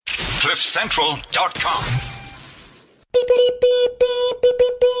CliffCentral.com. Beepity beep beep beep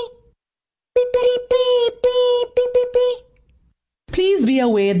beep beep. Beepity beep beep beep beep beep. Please be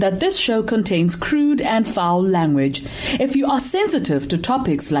aware that this show contains crude and foul language. If you are sensitive to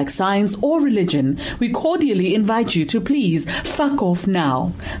topics like science or religion, we cordially invite you to please fuck off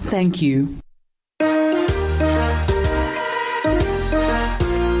now. Thank you.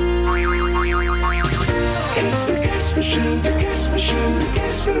 It's the Casper Show, the Casper Show, the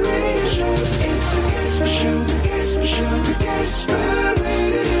Casper Radio Show. It's the Casper Show, the Casper Show, the Casper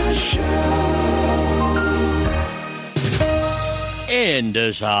Radio Show. En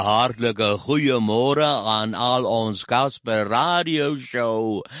dis 'n hartlike goeiemôre aan al ons Casper Radio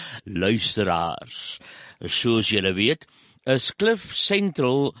Show luisteraars. Soos julle weet, is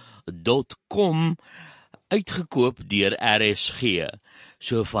CliffCentral.com uitgekoop deur RSG.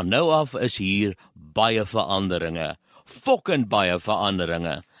 So van nou af is hier baie veranderinge, fucking baie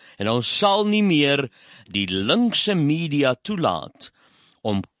veranderinge. En ons sal nie meer die linkse media toelaat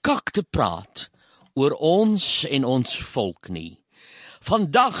om kak te praat oor ons en ons volk nie.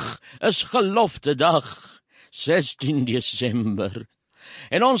 Vandag is gelofte dag, 16 Desember.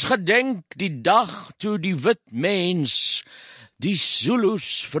 En ons gedenk die dag toe die wit mens die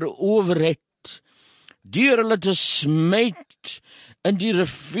Zulus verower het, deur hulle te smyt in die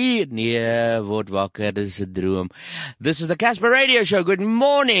rivier. Nee, word wakker, dis 'n droom. This is the Casper Radio Show. Good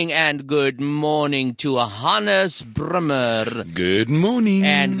morning, and good morning to Hannes Brummer. Good morning.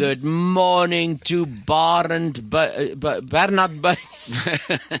 And good morning to Bernard Buys.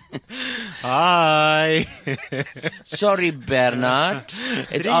 Hi. Sorry, Bernard.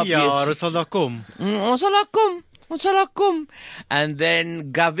 It's obvious. Ons sal daar kom. Ons sal daar kom. And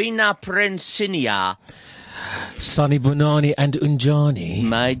then Gavina Prinsinia. Sonny Bonani and Unjani.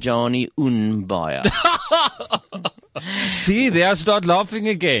 My Johnny Unbaya. See, there I start laughing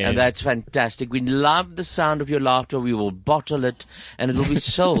again. And that's fantastic. We love the sound of your laughter. We will bottle it, and it will be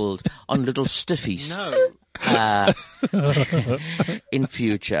sold on little stiffies. No. In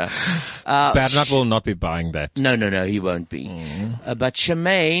future. Bernard will not be buying that. No, he won't be. But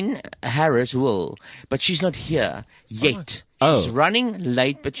Shemaine Harris will. But she's not here yet. Oh. She's running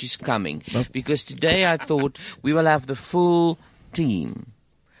late, but she's coming. Because today I thought we will have the full team.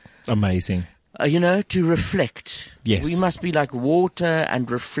 Amazing. To reflect. Yes. We must be like water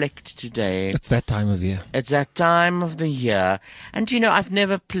and reflect today. It's that time of year. It's that time of the year. And I've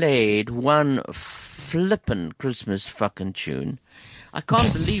never played one flippin' Christmas fucking tune. I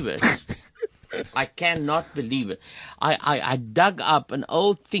can't believe it. I cannot believe it. I dug up an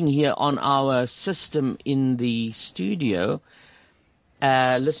old thing here on our system in the studio.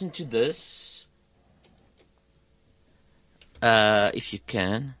 Listen to this. If you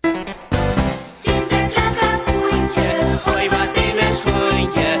can. Sinterklaas wat poentje, gooi wat in mijn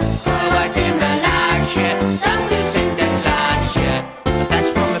schoentje, gooi wat in mijn laarsje, dank u Sinterklaasje. That's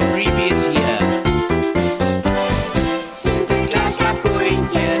from a previous year. Sinterklaas wat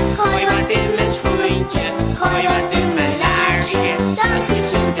poentje, gooi wat in mijn schoentje, gooi wat in mijn laarsje, dank u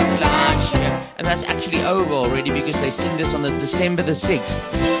Sinterklaasje. And that's actually over already because they sing this on December the 6th.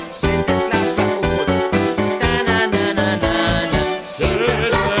 Sinterklaas wat poentje,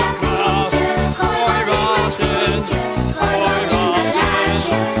 Sinterklaas wat poentje, gooi wat in mijn schoentje, gooi wat in mijn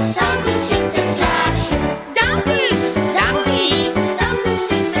laarsje, dank u Sinterklaasje. Dank u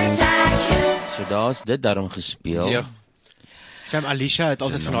Sinterklaasje. So daar's dit daarom gespeel. Ja. Sam Alicia het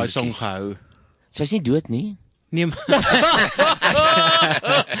altyd van daai song gehou. Sy's nie dood nie. Nee.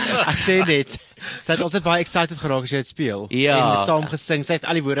 Ek sê net, sy het altyd baie excited geraak as jy dit speel. Ja. En saam gesing, sy het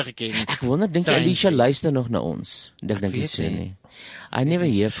al die woorde geken. Ek wonder, dink jy Alicia luister nog na ons? Dink jy so nie? I never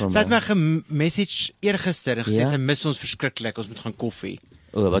hear from Sy het her. my gemessage eergister en gesê Ja? sy mis ons verskriklik, ons moet gaan koffie.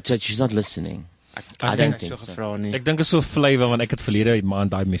 Oh, but she's not listening. I don't think so. Gevra nie. Ek dink is so flavor want ek het verlede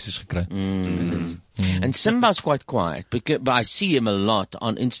maand daai message gekry. And Simba's quite quiet, but I see him a lot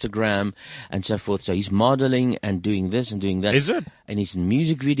on Instagram and so forth. So he's modeling and doing this and doing that. Is it? And he's in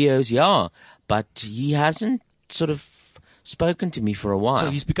music videos, yeah. But he hasn't sort of spoken to me for a while. So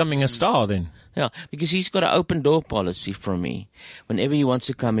he's becoming a star then. Yeah, because he's got an open door policy from me. Whenever he wants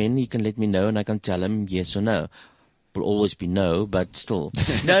to come in, he can let me know and I can tell him yes or no. Will always be no, but still.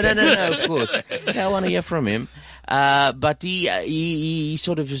 No, of course. I want to hear from him. But he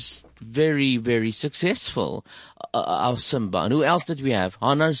sort of is very, very successful. Our Simba. And who else did we have?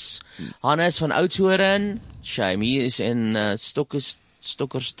 Hannes van Oudtshoorn. Shame, he is in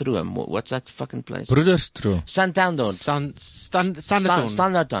Stokkerstroom. What's that fucking place? Broederstroom. Santander.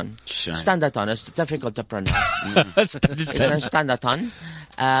 Standerton. Standerton. It's difficult to pronounce. It's Standerton.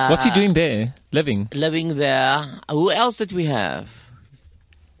 What's he doing there? Living Living there. Who else did we have?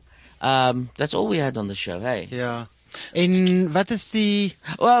 That's all we had on the show, hey? Ja. En wat is die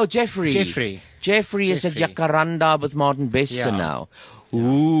Oh, Jeffrey. Jeffrey. Is a jacaranda with Martin Bester Ja. now.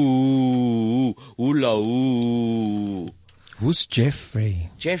 Ooh, oola, ooh. Who's Jeffrey?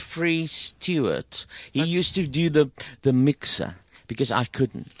 Jeffrey Stewart. He used to do the mixer because I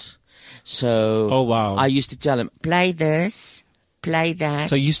couldn't. So Oh, wow. I used to tell him, play this, play that.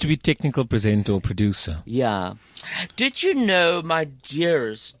 So you used to be technical presenter or producer. Yeah. Did you know, my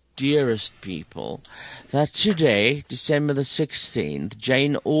dearest people, that today, December the 16th,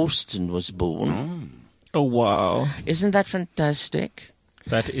 Jane Austen was born? Oh, wow. Isn't that fantastic?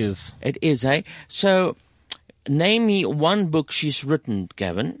 That is. It is, eh? So, name me one book she's written,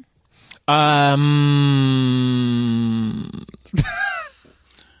 Gavin.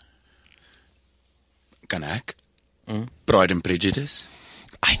 Kan ek? Pride and Prejudice.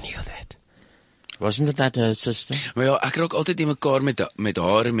 I knew that. Wasn't that her sister? Maar ja, ek raak altyd in mekaar met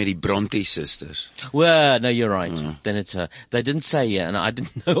haar en met die Bronte sisters. Well, no, you're right. Then it's her. They didn't say yeah, and I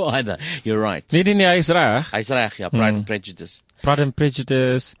didn't know either. You're right. Nee, hy is reg. Hy's reg, ja, Pride and Prejudice. Pride and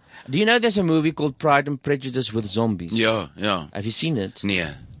Prejudice. Do you know there's a movie called Pride and Prejudice with zombies? Ja. Have you seen it? Nee.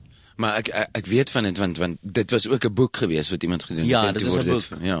 Maar ek weet van dit want dit was ook 'n boek gewees wat iemand gedoen het. Ja, en dit toe is 'n word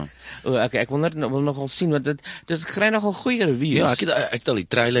boek. Ja. Okay, ek wil nogal sien want dit kry nogal goeie reviews. Ja, ek het al die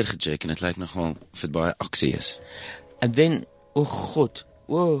trailer gecheck en dit lyk nogal of dit baie aksie is. And then, oh God,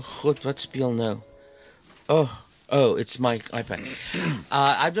 wat speel nou? Oh, it's my iPad.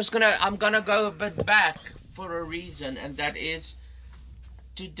 I'm gonna go a bit back for a reason, and that is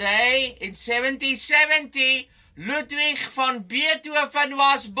today in 1770, Ludwig van Beethoven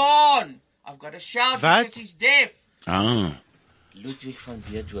was born. I've got a shout Wat? because he's deaf. Ah. Ludwig van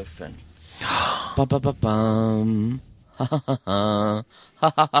Beethoven. Pa pa pa pam. Ha ha ha ha.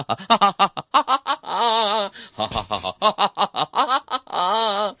 Ha ha ha ha. Ha ha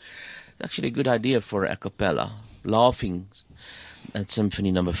ha. Actually a good idea for a cappella. Laughing at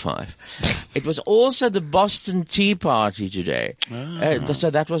Symphony Number 5. It was also the Boston Tea Party today. So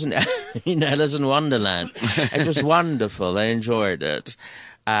that was in Alice in Wonderland. It was wonderful. I enjoyed it.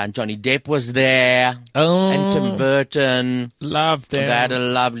 And Johnny Depp was there. Oh. And Tim Burton. Love them. They had a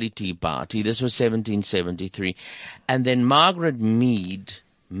lovely tea party. This was 1773. And then Margaret Mead.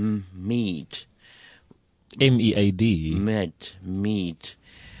 Mead. Mead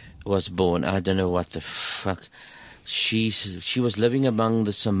was born. I don't know what the fuck. She was living among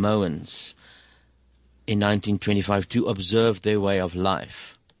the Samoans in 1925 to observe their way of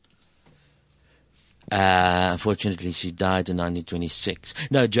life. Unfortunately, she died in 1926.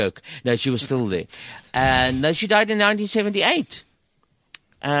 No joke. No, she was still there. And no, she died in 1978.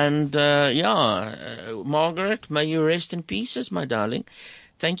 And Margaret, may you rest in pieces, my darling.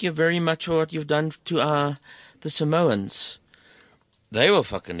 Thank you very much for what you've done to the Samoans. They will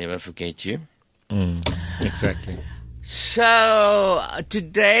fucking never forget you. Exactly. So,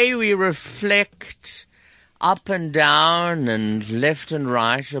 today we reflect up and down and left and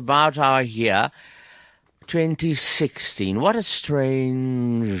right about our year 2016. What a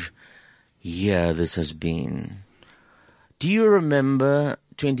strange year this has been. Do you remember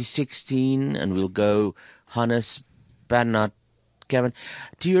 2016? And we'll go Hannes, Bernard, Kevin.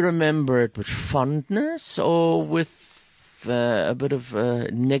 Do you remember it with fondness or with a bit of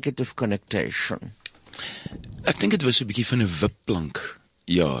negative connotation? Ek dink dit was 'n bietjie van 'n wipplank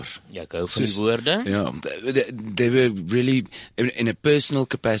jaar. Ja, gou van die woorde. Ja, they were really in a personal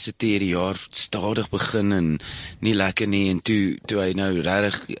capacity die jaar stadig begin en nie lekker nie en toe hy nou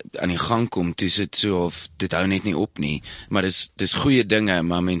regtig aan die gang kom, toe sit so of dit hou net nie op nie, maar dis goeie dinge,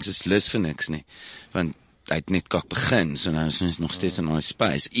 maar mense is lus vir niks nie. Want hy het net kak begin, so nou is ons nog steeds in ons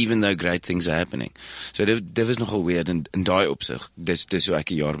space, even though great things are happening. So dit was nogal weird in daai opsig. Dis hoe ek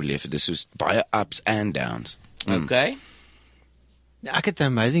 'n jaar beleef het. Dis soos baie ups and downs. Okay. Ek het 'n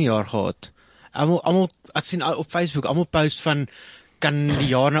amazing jaar gehad. Almal ek sien op Facebook almal post van kan die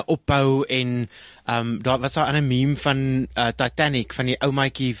jaar nou ophou en daar was daar 'n meme van Titanic van die ou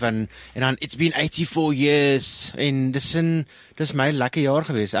maatjie van en dan it's been 84 years en dis my lekker jaar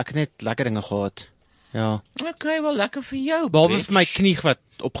gewees. Ek het net lekker dinge gehad. Ja. Okay, wel lekker vir jou. Behalwe bitch. vir my knie wat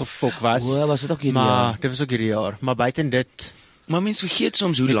opgefok was. O, was dit ook hierdie maar jaar? dit was ook hierdie jaar. Maar buiten dit, Maar mense vergeet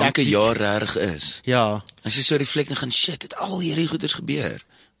soms hoe Met lank 'n ek- jaar reg is. ja. As jy so reflect en gaan shit, het al hierdie goeders gebeur.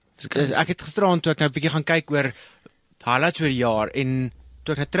 Ek het gisteraand toe ek nou 'n bietjie gaan kyk oor highlights oor die jaar en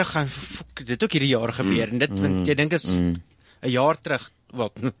toe ek nou terug gaan dit het ook hierdie jaar gebeur en dit want jy dink is 'n jaar terug,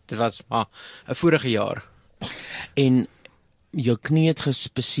 wel dit was maar 'n vorige jaar. En jou knie het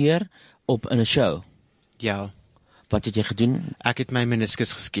gespaseer in 'n show. Ja, Wat het jy gedoen? ek het my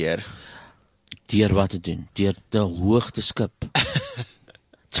meniscus geskeur. Deur wat te doen? Deur die hoogte skip.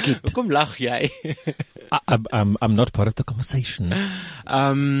 Skip. Hoekom lag jy? I'm not part of the conversation.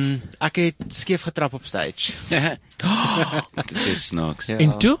 Ek het skeef getrap op stage. Dit is snaaks. Ja.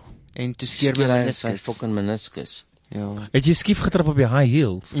 En toe? En toe skeer my Sy meniscus. fucking meniscus. Ja. Het jy skief getrap op your high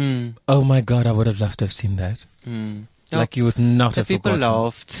heels? Oh my god, I would have loved to have seen that. Ja. Like you would not The have people forgotten.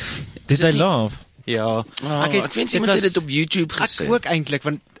 laughed. Did they laugh? Ja. Ek wens iemand het dit op YouTube Ek gesê. ook eintlik,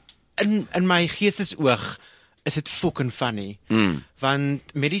 want in my geestesoog is dit fucking funny.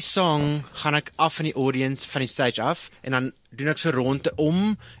 Want met die song gaan ek af van die audience, van die stage af, en dan doen ek so ronde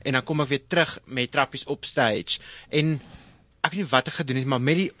om, en dan kom ek weer terug met trappies op stage. En ek weet nie wat ek gedoen het, maar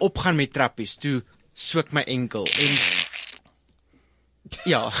met die opgaan met trappies, toe swik my enkel. En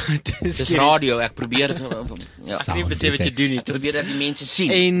ja, Dis radio, ek probeer ja, Ek het nie besef wat jy doen nie. ek probeer dat die mense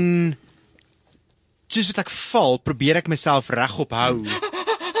sien. En soos wat ek val, probeer ek myself regop hou.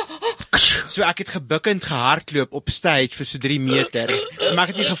 So ek het gebukkend gehardloop op stage vir so 3 meter, maar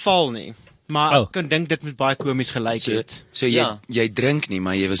ek het nie geval nie. Maar ek kan dink dit moet baie komies gelyk het. So jy drink nie,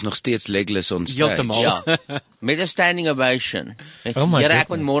 maar jy was nog steeds legless on stage. Heeltemal. Ja, met 'n standing ovation. Oh my Here, ek goodness.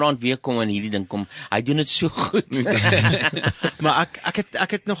 moet môre aand weer kom en hierdie ding kom. Hy doen dit so goed. Maar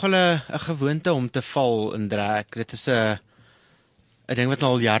ek het nog 'n gewoonte om te val in drag. Dit is 'n ding wat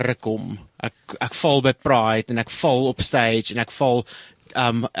al jare kom. Ek val by Pride en ek val op stage en ek val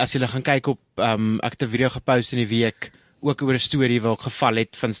as julle gaan kyk op ek het 'n video gepost in die week ook oor 'n storie waar ek geval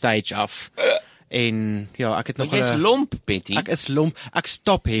het van stage af. En ja, ek het nog Jy's lomp, Betty. Ek is lomp. Ek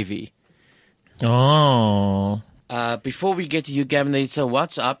stop heavy. Oh. Before we get to you, Gavin, there's a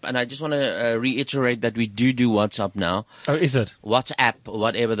WhatsApp, and I just want to reiterate that we do WhatsApp now. Oh, is it? WhatsApp,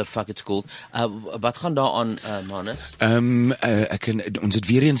 whatever the fuck it's called. Wat gaan daar aan, Manus? Ons het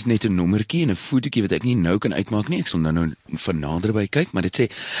weer eens net 'n nommertjie en 'n fotootjie wat ek nie nou kan uitmaak nie. Ek sal nou van naderby kyk, maar dit sê: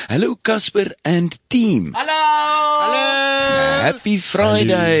 "Hello Casper and team. Hallo! Happy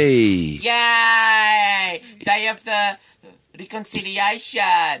Friday." Yay! Day of the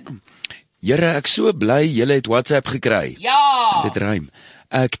reconciliation. Here, ek so bly julle het WhatsApp gekry. Ja! Dit rym.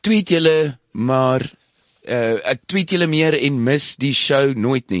 Ek tweet julle, maar ek tweet julle meer en mis die show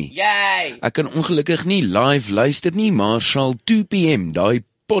nooit nie. Yay! Ek kan ongelukkig nie live luister nie, maar sal 2 PM daai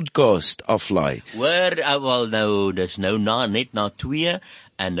podcast aflaai. Hoor, wel nou, dis nou net na 2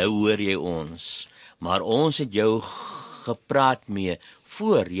 en nou hoor jy ons. Maar ons het jou gepraat mee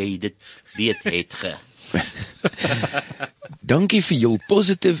voor jy dit weet het ge. Dankie vir jul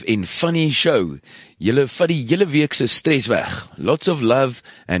positive en funny show. Julle vat die hele week se stres weg. Lots of love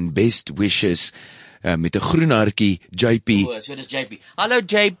and best wishes. Met 'n groen hartjie, JP. O, so dis JP. Hallo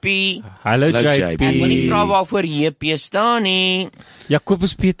JP. Hallo JP. Ek wil nie vra waarvoor JP staan nie.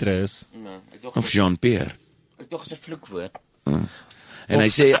 Jacobus Petrus. Nee, ek dog Of Jean-Pierre. ek dog is 'n vloekwoord. En hy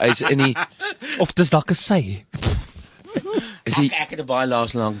sê hy's in die Of dis dalk 'n sy. is hy Ek het 'n baie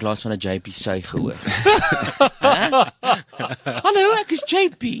lank glas van 'n JP sy gehoor. Hallo, ek is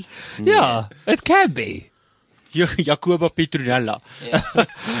JP. Ja, it can be. Jacoba Petronella.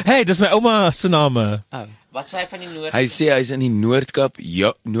 Hey, dis my ouma se name. Wat sê hy van die Noord? Hy sê hy's in die Noord-Kaap,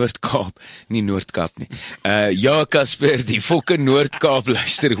 ja, Noord-Kaap, nie Noord-Kaap nie. Ja, Casper, die fucking Noord-Kaap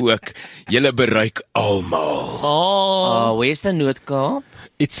luister ook. Julle bereik almal. Oh, where's the Noord-Kaap?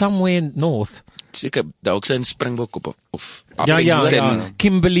 It's somewhere north. Seker dalk sy in Springbok op of Ja, Appington. ja.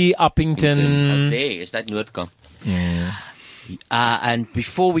 Kimberley, Uppington. There, is that Noord-Kaap? And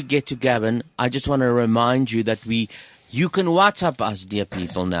before we get to Gavin, I just want to remind you that you can WhatsApp us, dear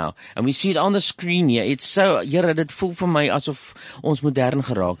people, now. And we see it on the screen here. It's so, Here, dit voel vir my asof ons modern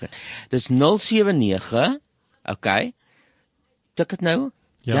geraak het. Dis 079, okay? Tik dit nou?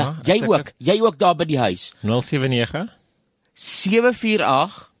 Ja, ek jy tik ook. Jy ook daar by die huis. 079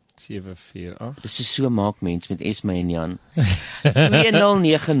 748 748 Dis is so maak mens met Esme en Jan.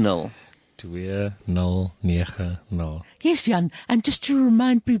 2090. 2090. Yes, Jan, and just to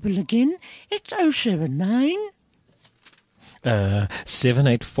remind people again, it's 079.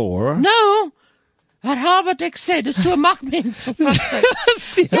 784. No, herhaal wat ek sê, dis so maak mens vir fuck's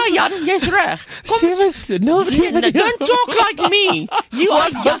sake. Ja, Jan, jy's reg. Don't talk like me. You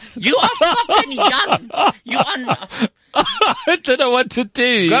are fucking young. You are I don't know what to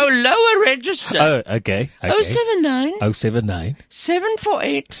do. go lower register. Oh, okay. 079 079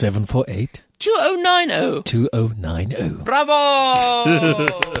 748 748 2090. 2090. Bravo!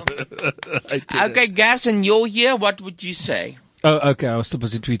 Okay, Gavs, and you're here. What would you say? Oh, okay. I was still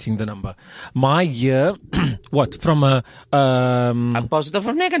busy tweeting the number. My year, what? From a, A positive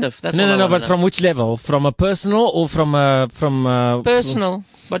or negative? That's all I no, wanna but know. from which level? From a personal or from a, Personal.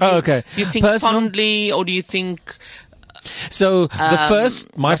 But Oh, you, okay. Do you think Personal. fondly, or do you think So the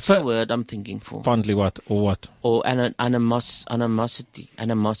first, my what's the first, word I'm thinking for? fondly what or what? Or animosity.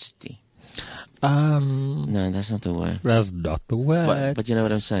 No, that's not the word. That's not the word. But you know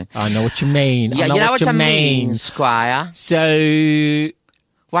what I'm saying. I know what you mean. Yeah, I know you know what you I mean, Squire. So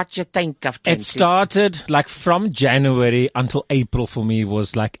What you think of it started like from January until April for me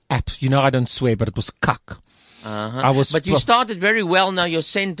was like apps. You know, I don't swear, but it was cuck. I was, But you started very well now, your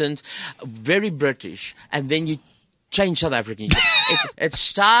sentence, very British, and then you changed South African. It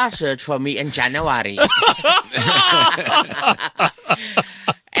started for me in January.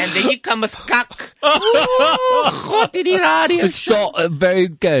 And then you come with cuck. God, in die radio It's still very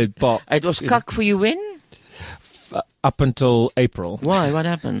good, but It was cuck for you when? up until April. Why? What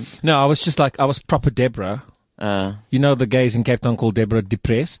happened? No, I was just like, I was proper Deborah. You know the gays in Cape Town called Deborah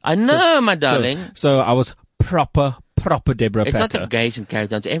Depressed? I know, my darling. So I was proper Deborah It's not Patter. the gays and Cape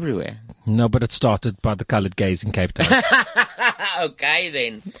Town, it's everywhere. No, but it started by the coloured gays in Cape Town. Okay,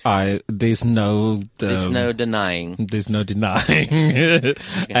 then. There's no denying. There's no denying.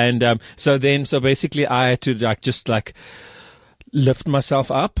 And so basically I had to just lift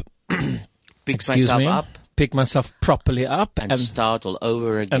myself up. Pick myself up. Pick myself properly up. And start all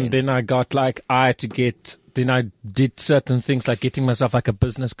over again. And then I got then I did certain things like getting myself like a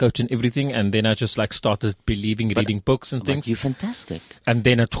business coach and everything. And then I just started reading books and things. You're fantastic. And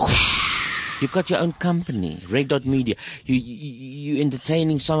then You've got your own company, Red Dot Media. You're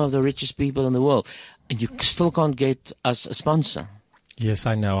entertaining some of the richest people in the world. And you still can't get us a sponsor. Yes,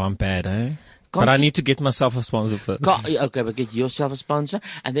 I know. I'm bad, eh? But I need to get myself a sponsor first. Okay, but get yourself a sponsor.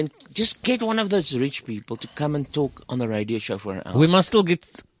 And then just get one of those rich people to come and talk on the radio show for an hour. We must still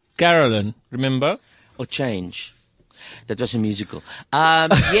get Carolyn, remember? Or Change. That was a musical.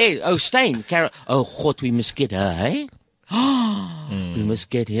 Yeah. Oh, Stain. Carol. Oh, God, we must get her, eh? We must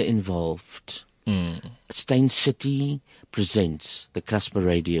get her involved. Stain City presents the Casper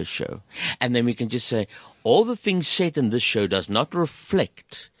Radio Show. And then we can just say, all the things said in this show does not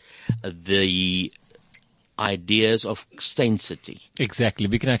reflect the ideas of Stain City. Exactly.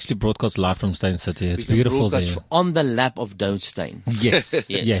 We can actually broadcast live from Stain City. It's We can beautiful broadcast there. on the lap of Don't Stain. Yes,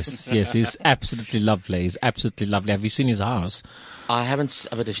 yes. He's absolutely lovely. Have you seen his house? I haven't,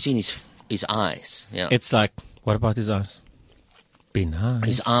 but I've seen his eyes. Yeah. It's like, what about his eyes? Be nice.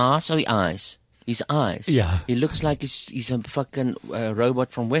 His ass or his eyes? His eyes. Yeah. He looks like he's a fucking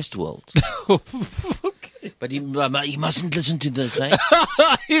robot from Westworld. Okay. But he mustn't listen to this, eh?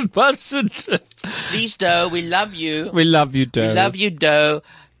 He mustn't. Please, Doe, we love you. We love you, Doe. We love you, Doe.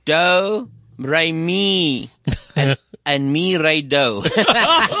 Doe, Ray me. And me, Ray Doe.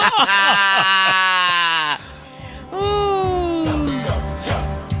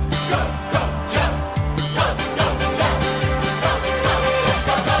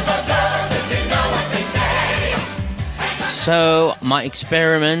 So, my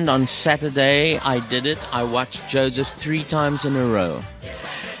experiment on Saturday, I did it. I watched Joseph 3 times in a row.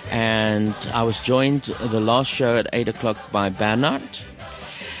 And I was joined the last show at 8 o'clock by Bernard.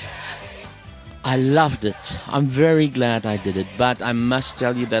 I loved it. I'm very glad I did it. But I must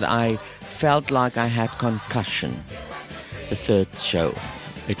tell you that I felt like I had concussion the 3rd show.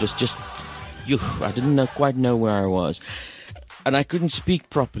 It was just, I didn't quite know where I was. And I couldn't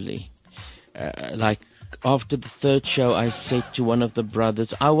speak properly. After the 3rd show, I said to one of the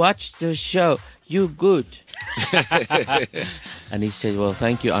brothers, I watched the show. You good. And he said, well,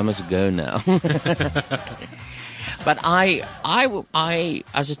 thank you. I must go now. But I,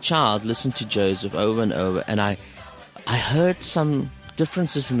 as a child, listened to Joseph over and over, and I heard some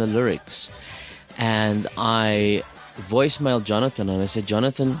differences in the lyrics. And I voicemailed Jonathan, and I said,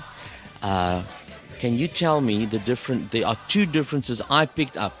 Jonathan, can you tell me there are 2 differences I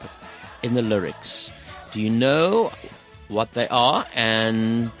picked up in the lyrics. Do you know what they are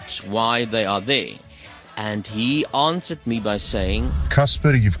and why they are there? And he answered me by saying,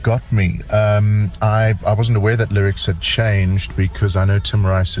 Casper, you've got me. I wasn't aware that lyrics had changed because I know Tim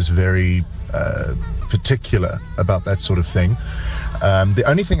Rice is very particular about that sort of thing. The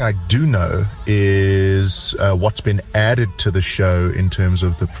only thing I do know is what's been added to the show in terms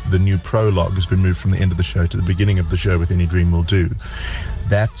of the new prologue has been moved from the end of the show to the beginning of the show with Any Dream Will Do.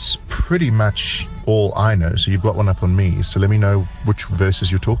 That's pretty much all I know. So you've got one up on me. So let me know which verses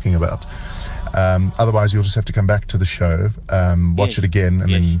you're talking about. Otherwise, you'll just have to come back to the show, watch it again,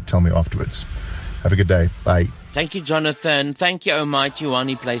 and then tell me afterwards. Have a good day. Bye. Thank you, Jonathan. Thank you, Almighty One.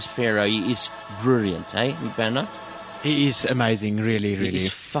 He plays Pharaoh. He is brilliant, eh, Bernard? He is amazing, really. He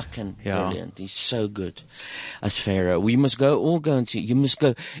is fucking brilliant. He's so good as Pharaoh. We must all go and see. You must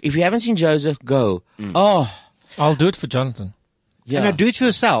go. If you haven't seen Joseph, go. Oh. I'll do it for Jonathan. Yeah. And do it for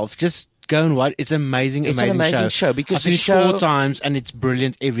yourself. Just go and watch. It's amazing, It's an amazing show because I've seen the it show- 4 times and it's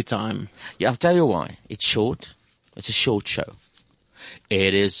brilliant every time. Yeah, I'll tell you why. It's short. It's a short show.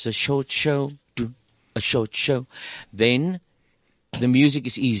 It is a short show. A short show. Then the music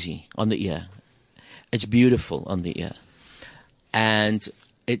is easy on the ear. It's beautiful on the ear. And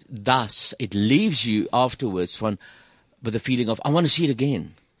it leaves you afterwards with the feeling of, I want to see it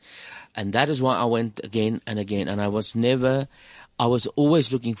again. And that is why I went again and again. And I was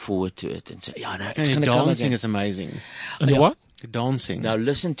always looking forward to it and say, yeah, no, it's going And to the come dancing again. is amazing. And the what? The dancing. Now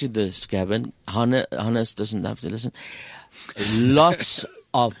listen to this, Gavin. Hannes doesn't have to listen. Lots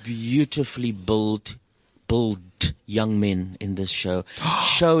of beautifully built young men in this show,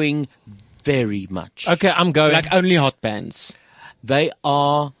 showing very much. Okay, I'm going. Like only hot bands. They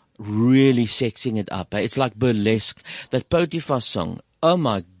are really sexing it up. It's like burlesque. That Potiphar song. Oh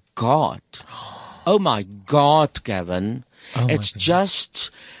my God. Oh my God, Gavin. Oh my It's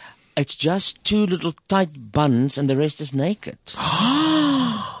just 2 little tight buns and the rest is naked.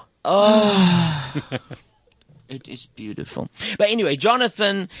 Oh. It is beautiful. But anyway,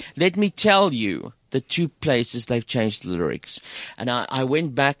 Jonathan, let me tell you the 2 places they've changed the lyrics. And I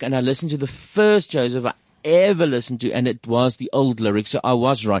went back and I listened to the first Joseph I ever listened to, and it was the old lyrics, so I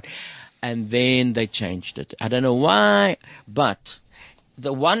was right. And then they changed it. I don't know why, but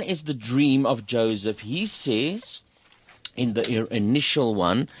the one is the dream of Joseph. He says in the initial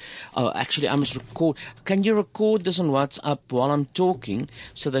one, actually I must record. Can you record this on WhatsApp while I'm talking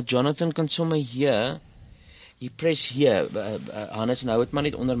so that Jonathan can somewhere hear? You press hier, Hannes, nou het maar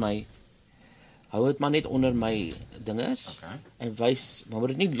net onder my, hou het maar net onder my dinges, okay. En wys, maar moet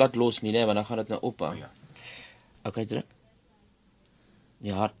het nie laat los nie, nee, want dan gaan het nou op. Oh, ja. Okay, druk.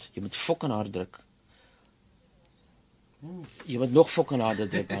 Nie hard, jy moet fucking hard druk. Jy moet nog fucking harder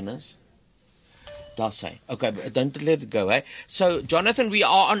druk, Hannes. Daar sê. Okay, don't let it go, eh? So, Jonathan, we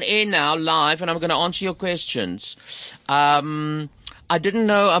are on air now, live, and I'm going to answer your questions. I didn't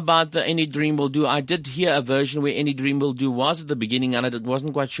know about the Any Dream Will Do. I did hear a version where Any Dream Will Do was at the beginning, and I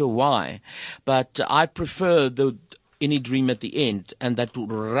wasn't quite sure why. But I prefer the Any Dream at the end, and that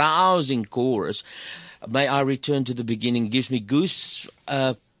rousing chorus. May I return to the beginning gives me goose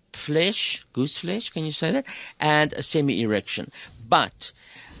flesh, can you say that? And a semi-erection. But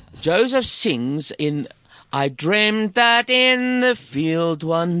Joseph sings in, I dreamt that in the field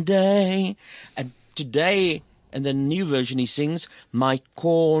one day, and today, and the new version he sings, my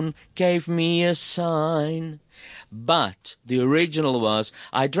corn gave me a sign. But the original was,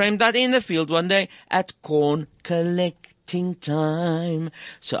 I dreamed that in the field one day at corn collecting time.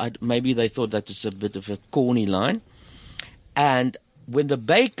 So maybe they thought that was a bit of a corny line. And when the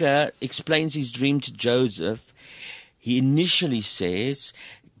baker explains his dream to Joseph, he initially says,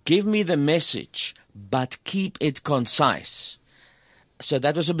 give me the message, but keep it concise. So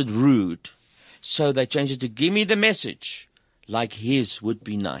that was a bit rude. So they changed it to give me the message, like his would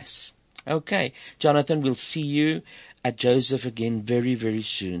be nice. Okay, Jonathan, we'll see you at Joseph again very, very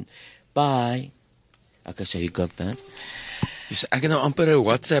soon. Bye. Okay, so you got that? Yes, ek het nou amper 'n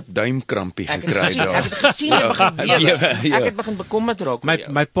WhatsApp duimkrampie gekry daar. Ek het gesien hy begin bewe. Ek het begin bekommerd raak.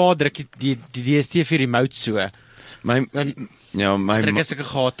 My pa druk die DStv remote so. My Druk as ek 'n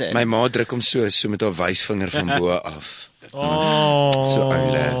gate in. My ma druk hom so met haar wysvinger van bo af. Oh. So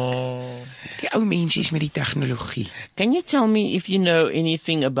oulik. Die ou mensies met die tegnologie. Can you tell me if you know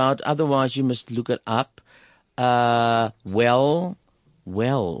anything about, otherwise you must look it up,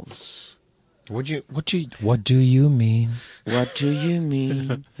 Wells? What do you mean? What do you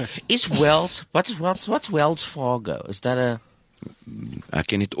mean? Is Wells, what's Wells Fargo? Is that a... Ek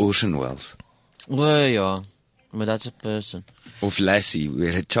ken net Orson Welles. Well, yeah, but that's a person. Of Lassie,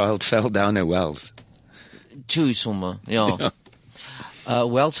 where a child fell down a wells. Two somewhere, yeah.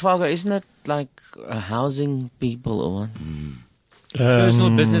 Wells Fargo, isn't it like housing people or what? Personal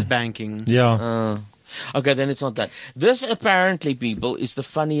business banking. Yeah. Okay, then it's not that. This apparently, people, is the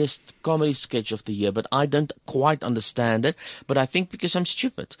funniest comedy sketch of the year, but I don't quite understand it, but I think because I'm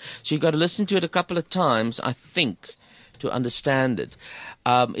stupid. So you've got to listen to it a couple of times, I think, to understand it.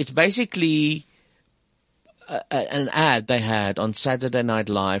 It's basically an ad they had on Saturday Night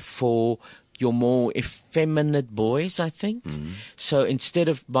Live for your more effeminate boys, I think. So instead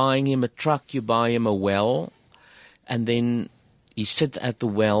of buying him a truck, you buy him a well, and then he sits at the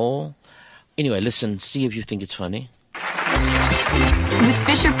well. Anyway, listen, see if you think it's funny. With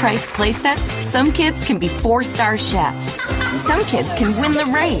Fisher-Price playsets, some kids can be 4-star chefs. Some kids can win the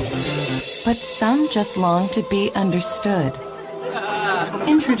race. But some just long to be understood.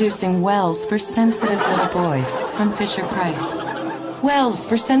 Introducing Wells for sensitive little boys from Fisher-Price. Wells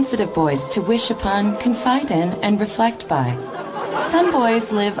for sensitive boys to wish upon, confide in, and reflect by. Some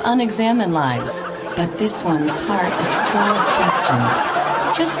boys live unexamined lives, but this one's heart is full of questions.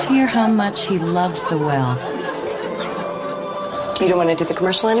 Just hear how much he loves the well. You don't want to do the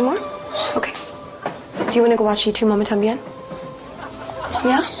commercial anymore? Okay. Do you want to go watch Y Tu Mamá También?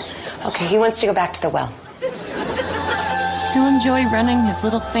 Yeah? Okay, he wants to go back to the well. He'll enjoy running his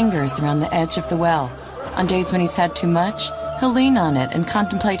little fingers around the edge of the well. On days when he's had too much, he'll lean on it and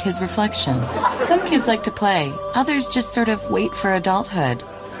contemplate his reflection. Some kids like to play. Others just sort of wait for adulthood.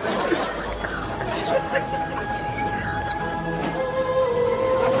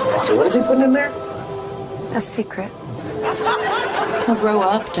 So what is he putting in there? A secret. He'll grow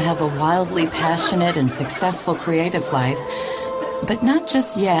up to have a wildly passionate and successful creative life, but not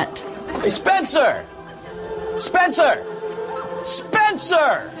just yet. Hey, Spencer! Spencer!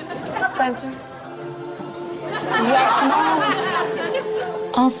 Spencer! Spencer? Yes, Mom.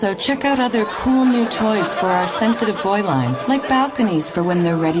 Also, check out other cool new toys for our sensitive boy line, like balconies for when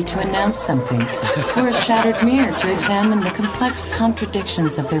they're ready to announce something, or a shattered mirror to examine the complex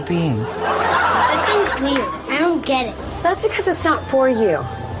contradictions of their being. That thing's weird. I don't get it. That's because it's not for you.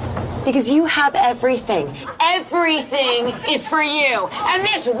 Because you have everything. Everything is for you. And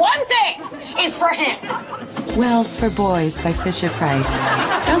this one thing is for him. Wells for Boys by Fisher-Price.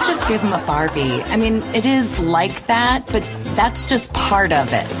 Don't just give him a Barbie. I mean, it is like that, but that's just part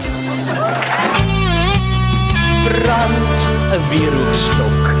of it. Brand 'n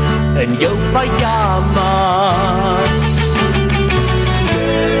wierook in jou pyjamas.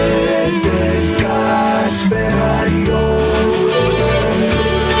 Dit is Radio.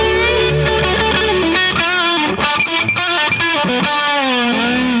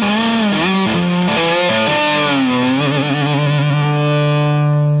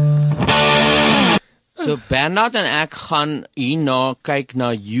 So Bernard en ek gaan hierna kyk na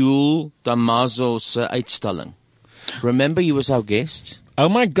Yul Damaso se uitstalling. Remember he was our guest? Oh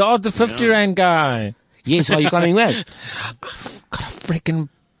my God, the 50 Rand guy. Yes, are you coming with? I've got a freaking...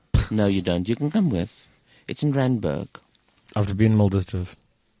 No, you don't. You can come with. It's in Randburg. I have to be in Muldersdrift.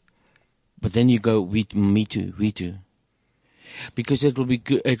 But then you go, we too. Because it will be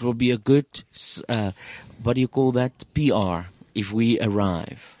good, it will be a good, what do you call that? PR, if we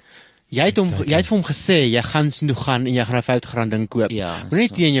arrive. Jy het vir hom gesê jy gaan toe gaan en jy gaan 'n foutgraan ding koop. Ja, Moenie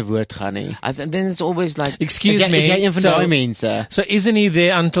teen jou woord gaan nie. Then it's always like, Excuse Is me. jy een van daai mense? So isn't he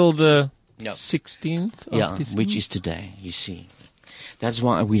there until the No. 16th of yeah, December? which is today, you see. That's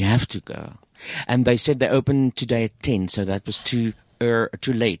why we have to go. And they said they opened today at 10, so that was too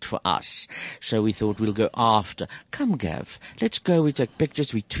late for us. So we thought we'll go after. Come, Gav. Let's go. We take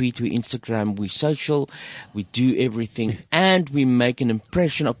pictures, we tweet, we Instagram, we social, we do everything, and we make an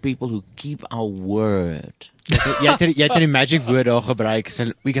impression of people who keep our word. Jy het die magic woord daar gebruik. So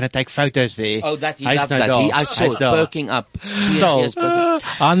we're going to take photos there. Oh, that he Hy's loved nou that. daar. I saw Hy's it daar. perking up. Salt.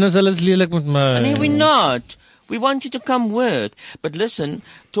 Anders hulle is lelik met my. No, we're not. We want you to come with. But listen,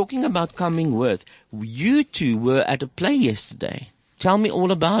 talking about coming with, you two were at a play yesterday. Tell me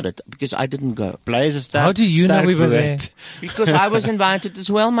all about it, because I didn't go. Play is a sterk, How do you know sterk we were woord. there? Because I was invited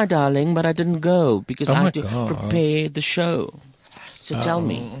as well, my darling, but I didn't go because Oh I my had to God. prepare the show. So tell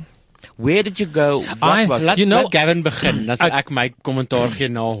me, where did you go? What I- was Laat You know- Gavin begin, dan sal ek my kommentaar gee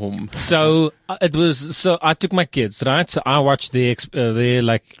na hom. So I took my kids, right? So I watched the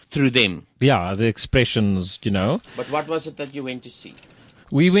like, through them? yeah, the expressions, you know. But what was it that you went to see?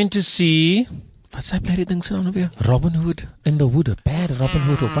 We went to see, wat sy bly die ding se naam nou weer? Robin Hood in the Wood, a bad Robin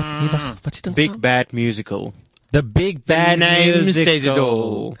Hood of wat? Nee, wat is dit? Big Bad Musical. The Big Bad name Musical. says it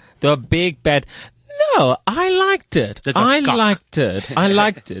all. The Big Bad. No, I liked it. Dit was kak. I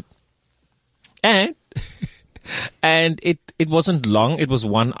liked it. And it wasn't long. It was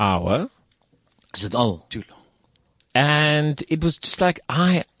 1 hour. Is it all? Too long. And it was just like,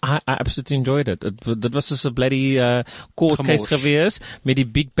 I absolutely enjoyed it. Dit was dus 'n bloody court case Gemors. gewees met die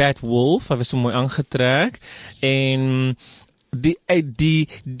Big Bad Wolf. Hy was so mooi aangetrek. En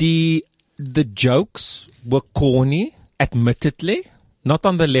the jokes were corny, admittedly. Not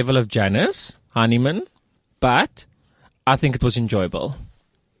on the level of Janice Honeyman, but I think it was enjoyable.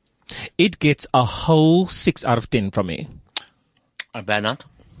 It gets a whole 6 out of 10 from me. Bernard?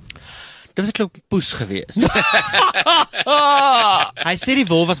 Dit was 'n klop poes gewees. Hy sê die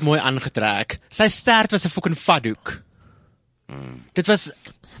wolf was mooi aangetrek. Sy stert was 'n fucking fatdoek. Dit was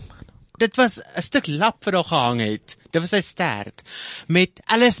 'n stuk lap wat daar gehang het. Dit was sy stert met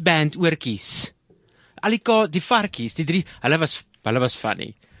Alice Band oortjies. Die varkies, die drie, hulle was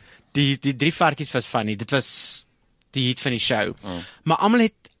funny. Die drie varkies was funny. Dit was die hit van die show. Maar almal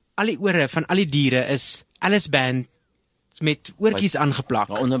het al die ore van al die diere is Alice Band met oortjies aangeplak.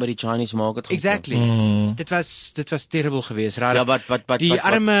 Onder by die Chinese market. Exactly. Dit was terrible geweest, raar. Ja, wat die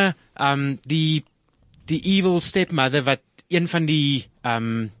arme die evil stepmother wat een van die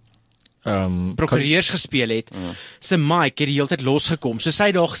prokureurs gespeel het. Sy Mike het die hele tyd losgekom. So sy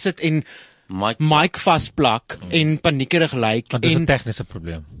het daar gesit en Mike vasplak en paniekerig lyk. Want dis 'n tegniese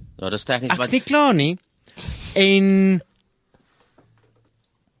probleem. Ja, dis tegnies Ek's nie klaar nie. En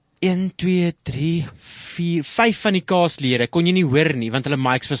 1, 2, 3, 4, 5 van die castlede kon jy nie hoor nie want hulle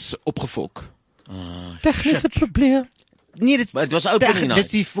mics was opgefok. Tegniese probleem. Nee, dit was opening night. Dis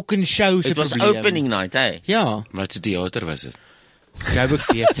die fucking show se probleem. It was opening night, hey. Ja. Wat se theater was dit? Joburg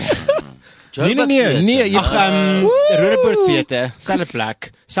Theater. Nee, Roodepoort Theater, selfde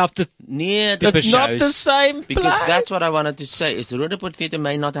plek, selfde. Nee, that's not the same because place. that's what I wanted to say. Is the Roodepoort Theater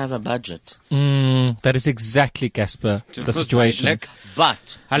may not have a budget. That is exactly, Casper, the situation.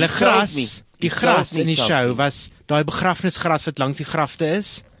 But hulle gras, die gras in die show was daai begrafnisgras wat langs die grafte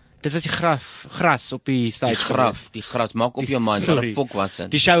is. Dit was die gras op die stage. Die gras, maak op jou mind, wat 'n fok was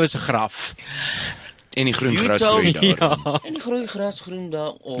dit. Die show is 'n graf. En die groen gras groei daar. Ja. En die groen gras groen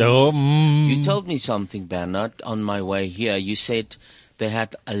daar. You told me something, Bernard, on my way here. You said they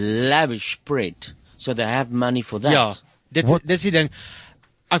had a lavish spread, so they have money for that. Ja, dis die ding.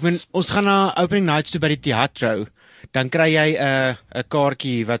 Ek meen, ons gaan na opening nights toe by die teatro. Dan kry jy 'n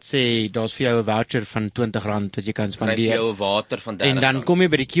kaartjie wat sê daar's vir jou 'n voucher van R20 wat jy kan spandeer. Kry vir jou 'n water van R30. En dan kom jy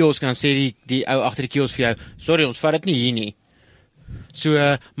by die kiosk en dan sê die ou agter die kiosk vir jou, "Sorry, ons vat dit nie hier nie."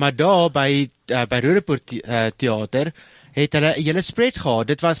 So, maar daar by Roodepoort Theater het hulle 'n hele spread gehad.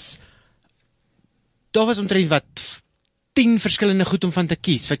 Daar was omtrent wat 10 verskillende goed om van te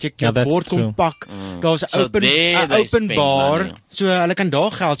kies wat jy jou bord kon pak. Daar's 'n open bar. So hulle kan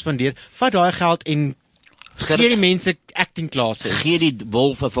daar geld spandeer. Vat daai geld en gee die mense acting classes. Gee die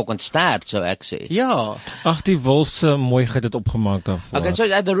wolf 'n fucking stert, so ek sê. Ja. Ag, die wolf se mooiheid het opgemaak daarvoor. Okay,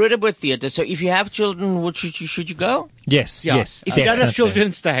 so at the Roodepoort Theater, so if you have children, should you go? Yes, yeah. yes. If you don't have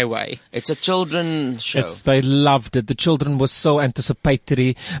children, stay away. It's a children's show. They loved it. The children were so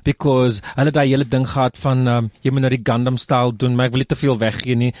anticipatory because hulle daai hele ding gehad van jy moet nou die Gundam style doen, maar ek wil nie te veel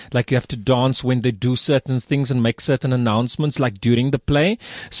weggee nie. Like you have to dance when they do certain things and make certain announcements like during the play.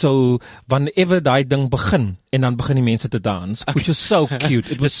 So whenever daai ding begin en dan begin die mense te dans, which is so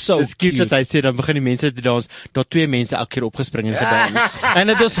cute. It was so It's cute. Dat hy sê dan begin die mense te dans. Daar 2 mense elke keer opgespring en gedans. And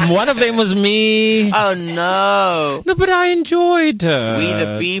it was one of them was me. Oh no. No, but I enjoyed her. We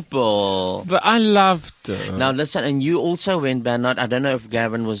the people. But I loved her. Now listen, and you also went, Bernard, I don't know if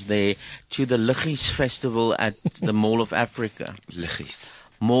Gavin was there, to the Liggies Festival at the Mall of Africa. Liggies.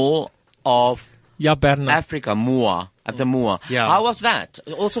 Mall of Bernard. Africa, MOA, at the MOA. Yeah. How was that?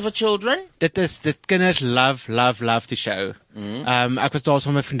 Also for children? Dit kinders love die show. Ek was daar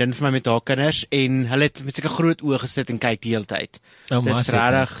saam met 'n vriendin van my met haar kinders en hulle het met sulke groot oë gesit en kyk die hele tyd. Dis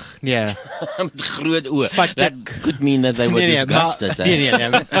regtig, nee. Met groot oë. That could mean that they were disgusted. Nee.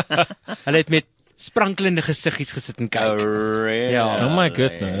 Hulle het met sprankelende gesiggies gesit en kyk. Oh, really? Ja. Oh my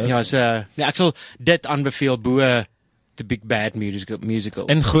goodness. Ja, so ek sal dit aanbeveel bo the Big Bad musical.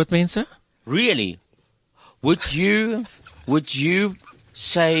 En groot mense? Really? Would you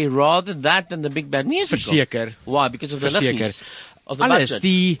say rather that than the Big Bad musical? Verseker. Why? Because of the liggies? Of the Alles, budget?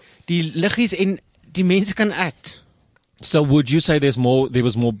 die liggies en die mense kan act. So would you say there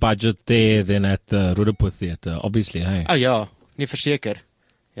was more budget there than at the Roodepoort Theater? Obviously, hey. Oh ja, nee verseker.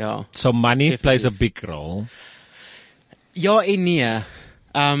 Ja. So money plays a big role. Ja en nee.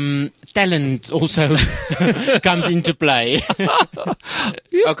 Talent also comes into play.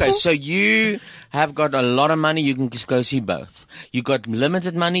 Okay, so you have got a lot of money, you can just go see both. You got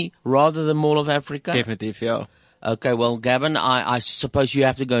limited money rather than Mall of Africa? Definitief, ja. Okay, well, Gavin, I suppose you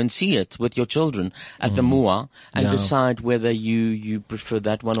have to go and see it with your children at the MOA and decide whether you prefer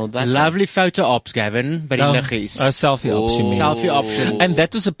that one or that Lovely photo ops, Gavin, by die liggies. Selfie ops, you mean. Selfie options. And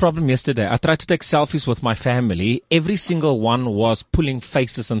that was a problem yesterday. I tried to take selfies with my family. Every single one was pulling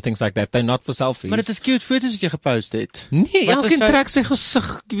faces and things like that. They're not for selfies. Maar dit is cute foto's wat jy gepost het. Nee, elkeen trek sy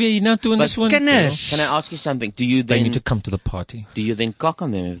gesig weer hier na toe en so. Kinders. Can I ask you something? Do you then... They need to come to the party. Do you then cock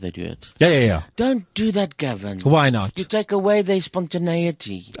on them if they do it? Yeah. Don't do that, Gavin. Why not? You take away their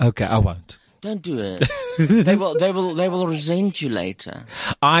spontaneity. Okay, I won't. Don't do it. They will resent you later.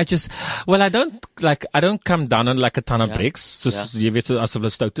 I don't come down on like a ton of bricks. So jy weet so asof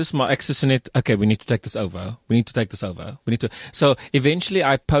hulle stout is, maar ek sê net, okay, we need to take this over. So eventually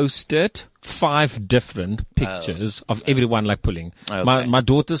I posted 5 different pictures of everyone like pulling. Okay. My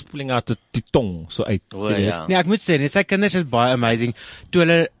daughter's pulling out die tong so uit. Nee, ek moet sê, net sy kinders is baie amazing. Toe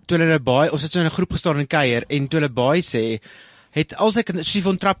hulle baie, ons het so in 'n groep gestaan en kuier en toe hulle baie sê, het al sy kinders, soos die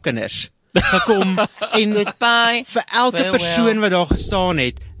van trapkinders, gekom en Goodbye. vir elke Farewell. persoon wat daar gestaan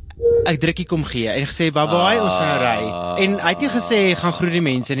het 'n drukkie kom gee en gesê bye bye, ons gaan nou ry. En hy het nie gesê gaan groet die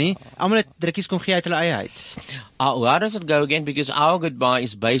mense nie. Almal het drukkies kom gee uit hulle eie uit. How does it go again? Because our goodbye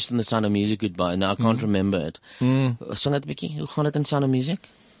is based on the Sound of Music goodbye. Now I can't remember it. Sing it, Mickey. Hoe gaan dit in Sound of Music?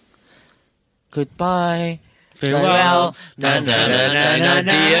 Goodbye. Farewell. Na na na na na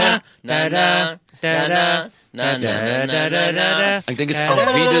dear. Na na na na na na na na na. Ek dink is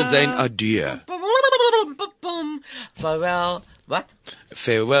auf Wiedersehen, adieu. Farewell. What?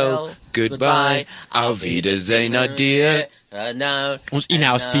 Farewell, goodbye, auf Wiedersehen, adieu. Now. Ons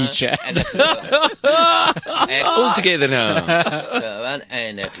in-house teacher. All together now.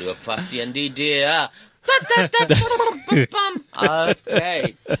 En ek loop vas teen die deur.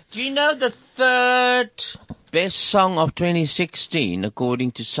 Okay. Do you know the third best song of 2016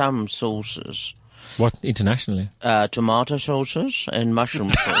 according to some sources? What, internationally? Tomato sauces and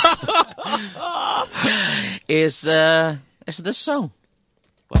mushroom sauce. is this song.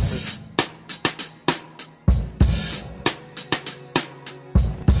 What's this?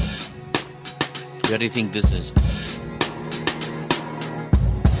 What do you think this is?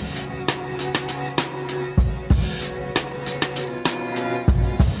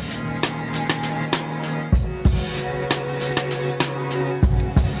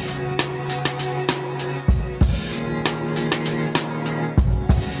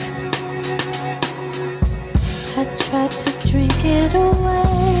 I tried to drink it away.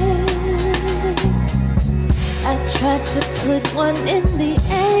 I tried to put one in the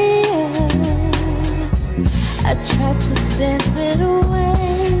air. I tried to dance it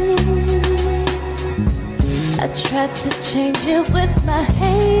away. I tried to change it with my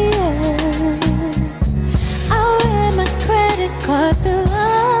hair. I wear my credit card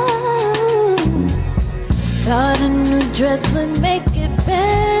below. Thought a new dress would make it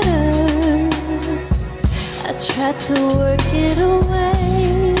better. I tried to work it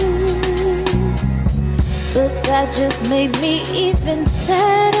away, but that just made me even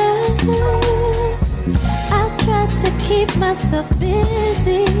sadder. I tried to keep myself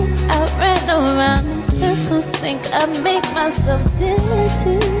busy. I ran around in circles, think I made myself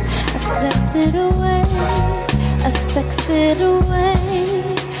dizzy. I slept it away, I sexed it away,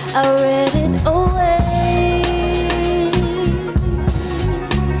 I read it away.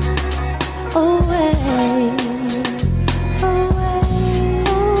 Away.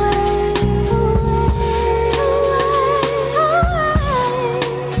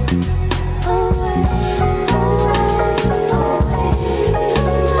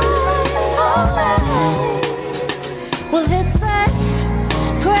 Well, it's that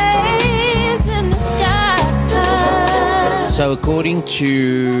grace in the sky. So according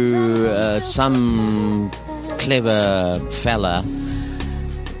to some clever fella,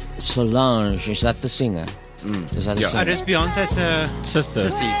 Solange, is that the singer? Is that the singer? Dis Beyoncé se Sister.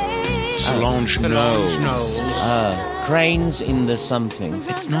 sussie. Solange knows. Cranes in the something.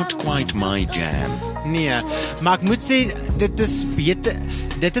 It's not quite my jam. Nee, maar ek moet sê dit is beter.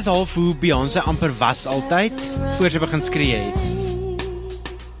 Dit is half hoe Beyoncé amper was altyd voor sy begin skree het.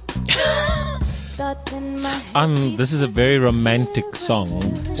 This is a very romantic song,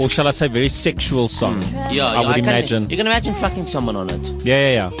 or shall I say, very sexual song. Yeah, I would imagine. You can imagine fucking someone on it.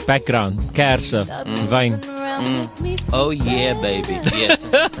 Yeah. Background, kerse, wyn. Oh yeah, baby. Yeah.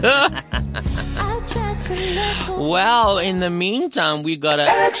 Well, in the meantime, we got a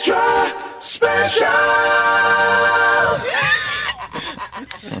Extra special.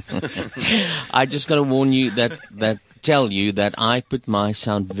 I just got to warn you tell you that I put my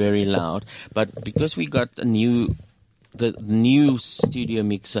sound very loud, but because we got the new studio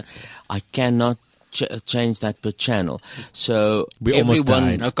mixer, I cannot change that per channel. So We almost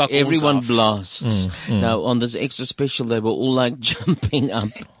died. everyone blasts. Now on this extra special, they were all like jumping up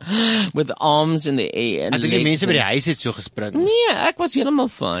with arms in the air. And Ek dink die legs mense by die and- huis het so gespring. Nee, ek was helemaal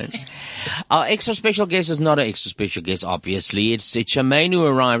fine. Our extra special guest is not an extra special guest, obviously. It's Shemaine who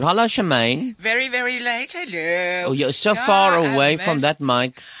arrived. Hello, Shemaine. Very, very late. Hello. Oh, you're so Yeah, far I away from missed- that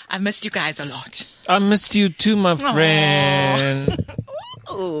mic. I missed you guys a lot. I missed you too, my friend.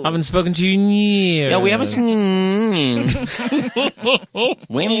 I haven't spoken to you in years. Yeah, we haven't seen.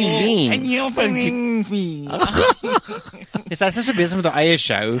 Where have you been? And you're singing me. Is hy so besig met haar eie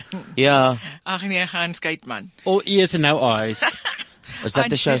show? Yeah. Ach nee, gaan skate man. All ears and no eyes. Was that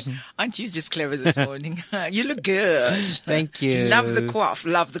the show? Aren't you just clever this morning? You look good. Thank you. Love the coif,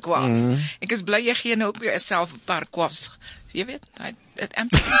 love the coif. Ek is bly jy gee nou ook weer self 'n paar coifs. Jy weet, dit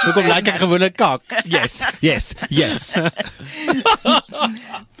Hoekom lyk ek gewone kak? Yes.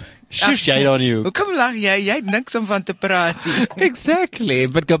 Shush, jy dan nie. Hoekom lag jy? Jy het niks om van te praat nie. Exactly.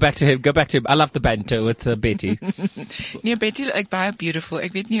 But go back to him. I love the banter with Betty. Nee, Betty, ek baie beautiful.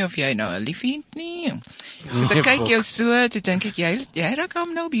 Ek weet nie of jy nou 'n liefhebber nie. So te kyk jou so, toe dink ek jy raak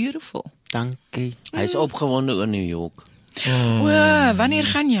hom nou beautiful. Dankie. Hy is opgewonde oor New York. O, wanneer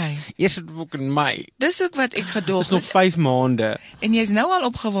gaan jy? Eerste week in Mei. Dis ook wat ek gedog Dis nog 5 maande. En jy's nou al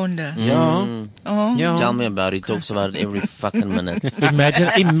opgewonde. Ja. Oh. Ja. Tell me about it. He talks about it every fucking minute.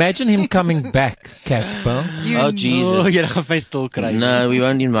 Imagine him coming back, Casper. Oh, Jesus. Jy gaan my stil kry. No, we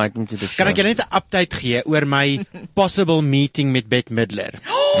won't invite him to the show. Kan ek julle net 'n update gee oor my possible meeting met Bette Midler?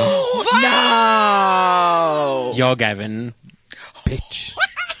 No! Ja, Gavin. Bitch.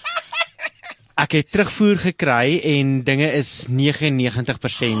 Ek het terugvoer gekry en dinge is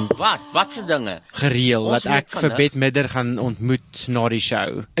 99% Wat vir dinge? gereël Ons dat weet ek van vir dit. Bette Midler gaan ontmoet na die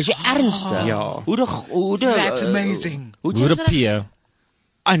show. Is jy ernstig? Ja. Hoe That's amazing. Hoe Would appear.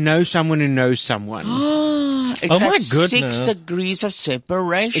 I know someone who knows someone. It's Oh my that goodness. 6 degrees of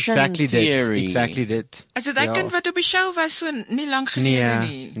separation Exactly theory. dit. Exactly dit. As dit hy Ja. kind wat op die show was so nie lank gelede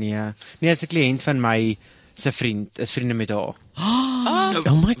nie. Nee, is 'n kliënt van my se vriend, is vriende met haar.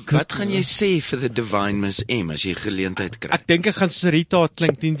 Oh my God. Wat gaan jy sê vir the divine Miss M as jy geleentheid kry? Ek dink ek gaan soos Rita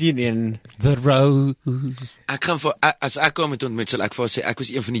klink 10-1. The rose. Ek gaan vir as ek hom het ontmoet, sal ek vir haar sê ek was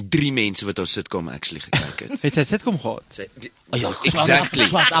een van die 3 mense wat ons sitcom actually gekyk het. Het sy sitcom gehad? Sy, Ja, exactly.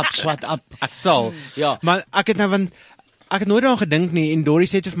 Swat up. Ek sal. Ja. Maar ek het nou want ek het nooit daaraan gedink nie en Dorie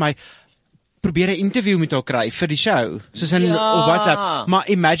sê toe vir my probeer 'n interview met haar kry vir die show. Soos in op WhatsApp. Maar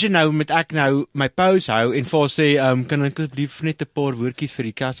imagine nou met ek nou my pause hou en vir haar sê kan ek asseblief net 'n paar woordjies vir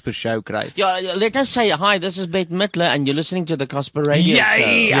die Casper show kry. Yeah, let us say, hi, this is Bette Midler, and you're listening to the Casper Radio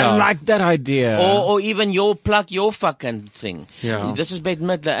Yay! Show. I like that idea. Or even plug your fucking thing. Yeah. This is Bette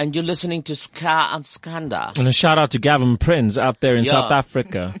Midler, and you're listening to Ska and Skanda. And a shout out to Gavin Prince out there in Yeah. South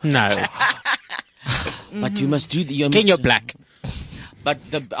Africa. No. But you must do the... Ken jou plek. But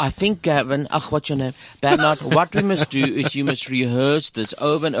I think, Gavin, what's your name? Bernard, what we must do is you must rehearse this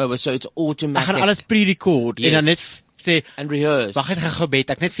over and over so it's Ek automatic. gaan alles pre-record en dan net sê And rehearse. wag net gou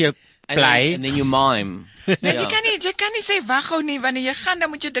Bet, ek net vir jou And play. then you mime. Nee, Ja. jy kan nie sê wag gou nie, wanneer jy gaan dan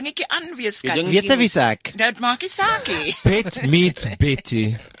moet jy dingetjie aanwees skat. Jy ding- Weet jy wie sê ek? Dit maak nie saak nie. Bet meets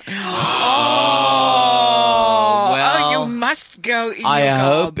Betty. Oh, you must go in I your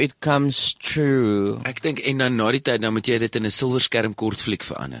hope garb. it comes true. Ek dink en dan na die tyd dan moet jy dit in 'n silverskerm kortfliek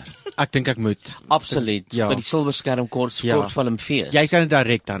verander. Ek dink ek moet. Absoluut. Ja. By die silverskerm kortfilm fees. Jy kan dit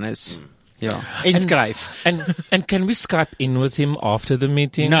direk dan is. Ja. En skryf. And can we Skype in with him after the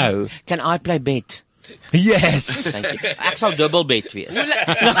meeting? No. Can I play bet? Yes. Thank you. Ek sal dubbel bet wees.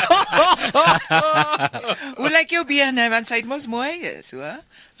 Hoe lyk jou bene? Want sy het mos mooi is, hoor.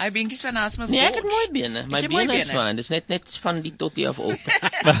 Hy beentjies van haar is mos Nee, ek het kort. mooi bene. My Het jy mooi bene is bene? fyn. Dis net van die tot hier af op.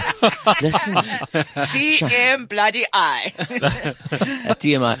 Listen. TM bloody I.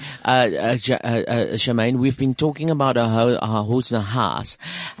 TMI. Charmaine, we've been talking about our horse and house.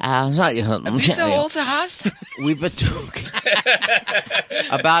 Wie se holse has? We've been talking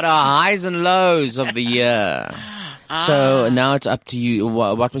about our highs and lows of the year. So now it's up to you.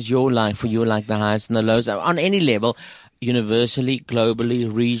 What was your life for you, like the highs and the lows on any level, universally, globally,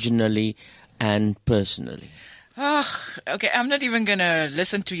 regionally, and personally? Okay, I'm not even gonna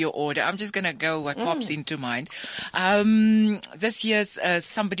listen to your order. I'm just gonna go what pops into mind. This year's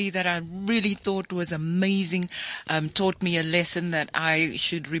somebody that I really thought was amazing, taught me a lesson that I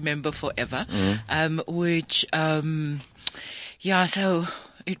should remember forever, which, so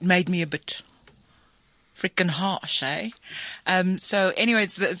it made me a bit freaking harsh, eh? So anyway,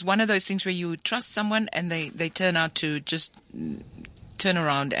 it's one of those things where you trust someone and they turn out to just turn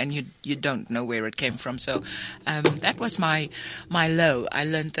around and you don't know where it came from. So that was my low. I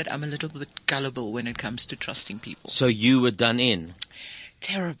learned that I'm a little bit gullible when it comes to trusting people. So you were done in?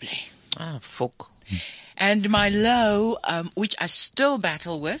 Terribly. Ah, fuck. And my low, which I still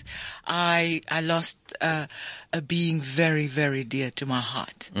battle with, I lost a being very, very dear to my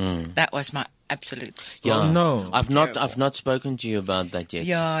heart. That was my absolute. Yeah. Oh, no. I've not spoken to you about that yet.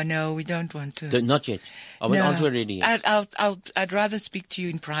 Yeah, no, we don't want to. Not yet. I went on to already yet. I'd rather speak to you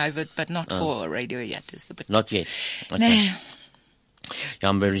in private, but not for radio yet. Is the bit. Not yet. Okay. Nah. Yeah,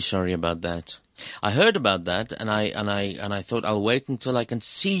 I'm very sorry about that. I heard about that and I thought I'll wait until I can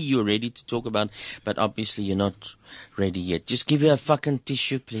see you ready to talk about, but obviously you're not ready yet. Just give her a fucking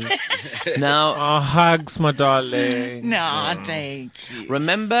tissue, please. Now, Hugs, my darling. No, thank you.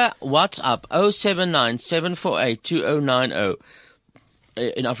 remember WhatsApp 079-748-2090.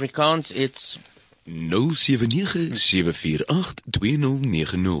 In Afrikaans it's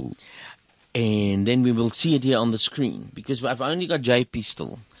 079-748-2090. and then we will see it here on the screen because I've only got JP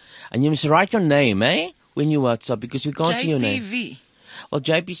still. And you must write your name, when you WhatsApp, because we can't see your name. JPV. Well,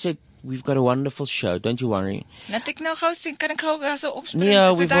 JP said, we've got a wonderful show, don't you worry. Laat ek nou gou sien, kan ek gou as 'n opspring?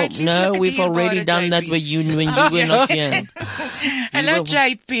 Yeah, Is dit daai we've lieflike already dierbare done that JP? when you were not here. Hallo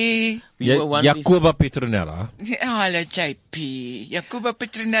JP. Jacoba Petronella. Hallo JP. Jacoba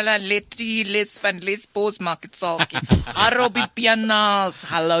Petronella, les van Lesbos maak dit saaltjie. Harobi Pianas.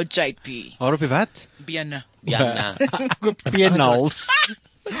 Hallo JP. Harobi wat? Biana. Biana. Pianals.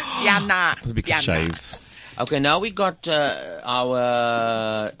 Biana. Shave. Okay, now we got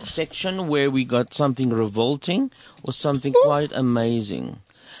our section where we got something revolting or something quite amazing.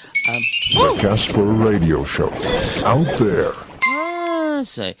 The Casper Radio Show. Out there.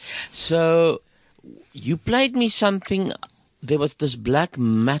 So, you played me something. There was this black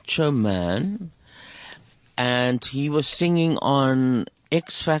macho man, and he was singing on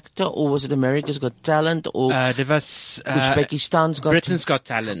X Factor, or was it America's Got Talent, or There was Uzbekistan's Got Britain's Got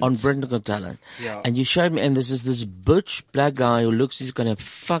Talent. On Britain's Got Talent. Yeah. And you showed me, and this is this butch black guy who looks he's gonna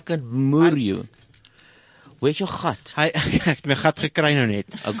fucking moor you. Where's your gat? Ek het my gat gekry nou net.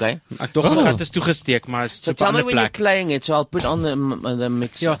 Okay. Ek dog my gat is toegesteek, maar is So op 'n tell me ander when you're plek. playing it, so I'll put on the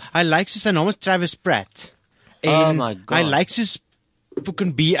mixer. Ja, hy lyk soos sy naam is Travis Pratt. Oh En my God. hy lyk soos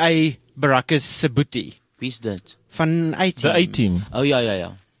fucking B.A. Baracus se boetie. Wie's dit? Van A-Team. The A-Team. Oh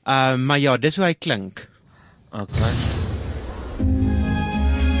ja. Maar ja, dis hoe hy klink. Okay.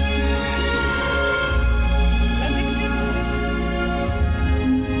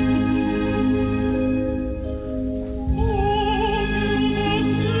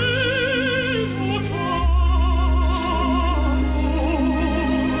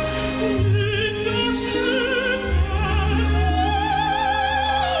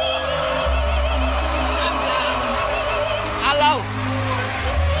 Hallo.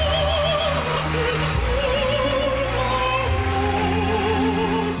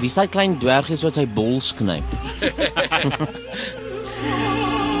 Wie is daai klein dwergies wat sy bols knyp?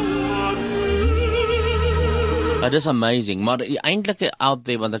 That is amazing, maar die eintlike out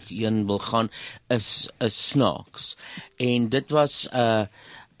there wat ek heen wil gaan is snaaks. En dit was 'n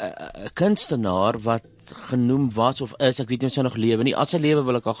kunstenaar wat genoem was of is, ek weet nie of sy nog lewe nie. As sy lewe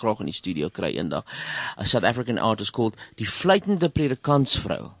wil ek haar graag in die studio kry eendag. A South African artist called die fluitende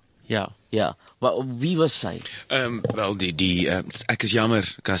predikantsvrou. Ja. Ja, wie was sy? Wel ek is jammer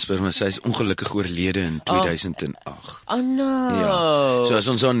Casper, maar sy is ongelukkig oorlede in 2008. Oh no. Ja. So as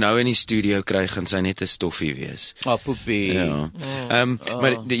ons haar nou in die studio kry, gaan sy net 'n stoffie wees. Poepie. Ja.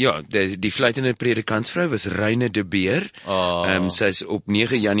 Maar die fluitende predikantsvrou was Reine de Beer. Sy is op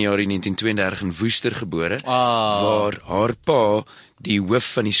 9 Januarie 1932 in Woester gebore, waar haar pa die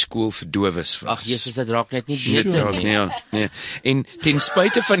hoof van die skool vir dowes was. Ag Jesus, dit raak net nie Dit beter raak nie. nie, ja. Nee. En ten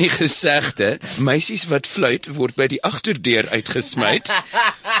spyte van die gesegde, meisies wat fluit word by die agterdeur uitgesmy,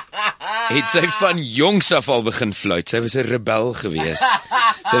 het sy van jongs af al begin fluit. Sy was 'n rebel geweest.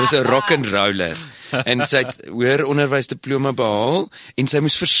 Sy was 'n rock and roller. En sy het hoër onderwysdiploma behaal en sy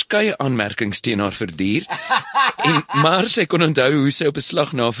moes verskeie aanmerkings teen haar verduur. Maar sy kon onthou hoe sy op 'n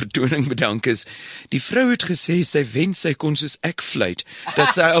slag na 'n vertoning bedank is. Die vrou het gesê sy wens sy kon soos ek fluit,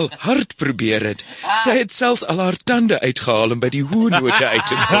 dat sy al hard probeer het. Sy het selfs al haar tande uitgehaal om by die hoë note uit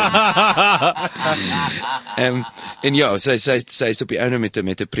te kom. En ja, sy is op die ouene met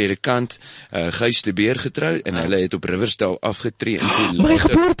 'n predikant, Gys de Beer getrou, en hulle het op Riversdale afgetree en toe My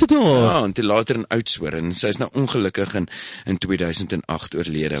geboortedorp. Ja, en toe later in Oudtshoorn, en sy is nou ongelukkig in 2008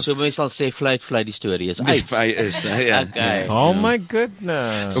 oorlede. So mens sal sê fluit die storie is Nee, uit. hy is, ja. Okay. Oh my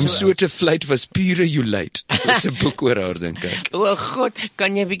goodness. Om so te fluit was pure joulite. Dis 'n boek oor haar, dink ek. O God,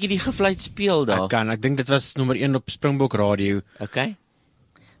 kan jy 'n bietjie die gefluit speel daar? Ek dink dit was nommer 1 op Springbok Radio. Okay.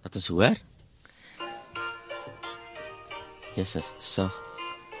 Laat ons hoor. Jesus, so.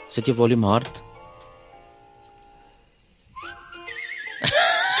 Sit jou volume hard.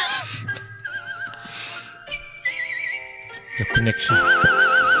 Your connection.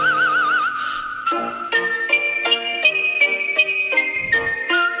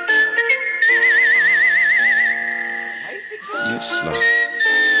 Yes, love.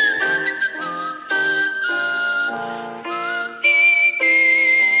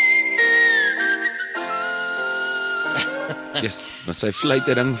 Yes, maar sy fluit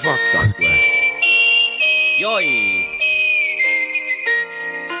 'n ding vak dan hoor. Joi.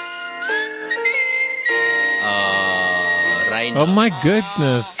 Rein. Oh my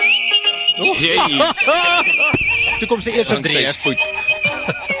goodness. Toe kom sy eers op Sy 3 voet.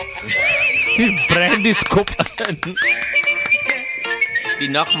 Hier brand die skop in. Die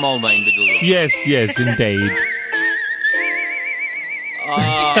nagmaalwyn bedoel jy? Yes, indeed.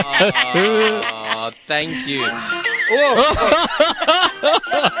 Thank you.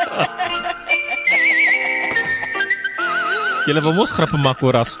 Julle wil mos grappe maak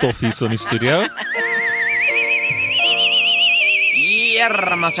oor as stof hier so in die studio. Hier,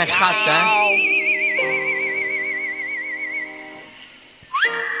 maar sy gat, hè.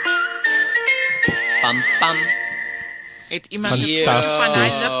 Pam, pam. Het iemand Fantasties. van hy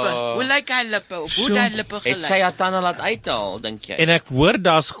lippe? Hoe lyk hy lippe? Of hoe het hy lippe Het sy gelyk? haar tande laat uithaal, dink jy? En ek hoor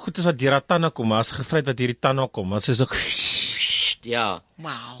daar's goedes wat deur haar tande kom, maar as gevryt wat hierdie tande kom, want sy is ook Ja.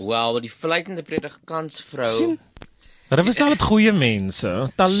 Wow, die fluitende predikantsvrou. sien. Hulle was nou goeie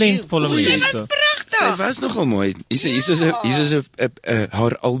mense, talentvolle mense. Sy was nogal mooi. Hier is 'n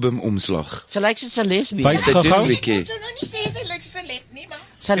haar albumomslag. Sy lyk soos 'n lesbien. Wys Sy doen gou-gou. 'n bietjie. Nou nie sê sy lyk soos 'n let nie, maar.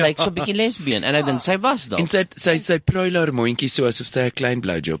 Sy lyk so 'n bietjie lesbien en ek dink sy was En daar. sy pruil haar mondjie so asof sy 'n klein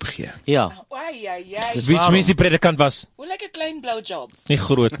blowjob gee. Ja. Ai. Which means die predikant was Hoe lyk 'n klein blou job? nie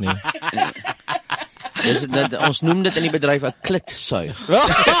groot nie. Ons noem dit in die bedryf 'n klitsuig.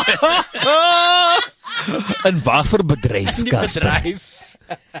 In watter bedryf, Kasper?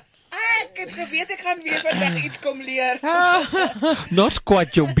 Ek het geweet ek gaan weer vandag iets kom leer. Not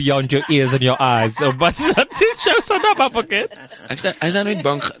quite your beyond your ears and your eyes, but that shows on up forget. Ek's nou net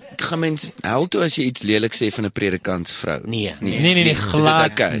bang gaan mense hel toe as jy iets lelik sê van 'n predikantsvrou. Nee. Nee,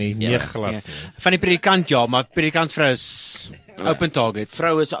 glad okay? nie, nee, glad nie. Van die predikant ja, maar predikantsvrou is open target.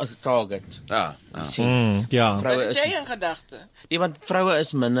 Vroue is 'n target. Ja. Ja. Wat Vroue het is jy in gedagte? Nee, want vroue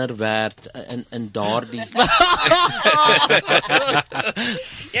is minder werd in daardie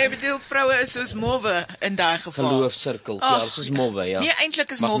Jy bedoel vroue is soos mowwe in daai geval. geloofsirkels. Ja, soos mowwe, ja. Nee,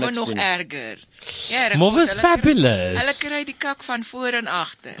 eintlik is Mag mowwe niks nog doen. erger. Ja, reg, Mowwe is hulle kry- fabulous. Hulle kry die kak van voor en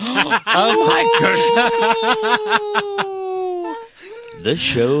agter. Oh my This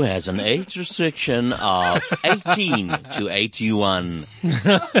show has an age restriction of 18 to 81.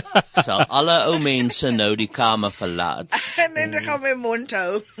 Sal alle ou mense nou die kamer verlaat. En ek gaan my mond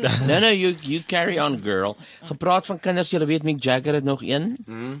hou. No, you carry on, girl. Gepraat van kinders, julle weet Mick Jagger het nog een.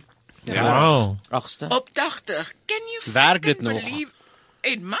 Wow. 8ste. Op 80. Can you Werk dit fucking nog? believe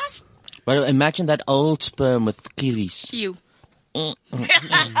it must? But imagine that old sperm with kieries. You.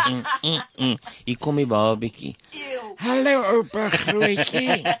 Hier kom die babietjie. Hallo oupa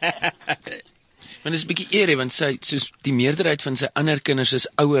grootjie. Maar dis 'n bietjie eerie want sy soos die meerderheid van sy ander kinders is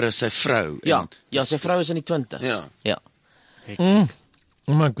ouer as sy vrou. Ja, sy vrou is in die 20s. Ja.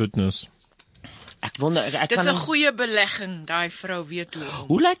 Oh my goodness. Ek wonder ek Dis kan 'n goeie belegging, daai vrou weet hoe.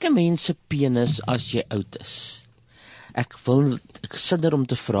 Hoe lyk 'n mens se penis as jy oud is? Ek sit daar om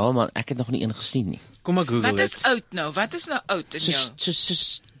te vra, maar ek het nog nie een gesien nie. Kom maar Google Wat dit. is oud nou? Wat is nou oud in jou?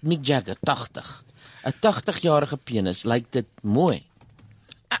 Soos Mick Jagger, 80. 'n 80-jarige penis, lyk dit mooi.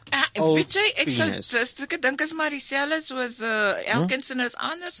 Weet jy, ek sou penis. ek dink is maar dieselfde soos elkeen se is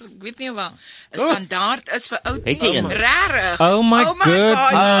anders. Ek weet nie waar 'n standaard is vir oud Het jy een? Rarig. Oh my God.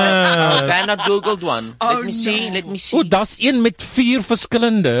 goodness. Ben not googled one. Let me see. O, daar's een met 4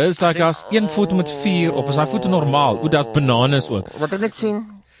 verskillende. Is like daar's een foto met 4 op. Is daai foto normaal? O, daar's bananes ook. Wat ek net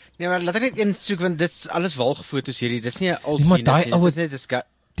sien. Nee, maar laat ek net een soek want dit's alles walgefoto's hierdie. Dis nie 'n oud Nee, maar penis daai nie. ouwe- Dit is net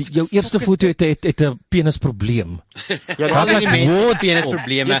Jou eerste foto het 'n penisprobleem. Ja, al die mense woord met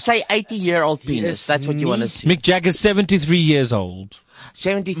penisprobleme. You say 80-year-old He penis. is That's what you want to see. Mick Jagger 73 years old.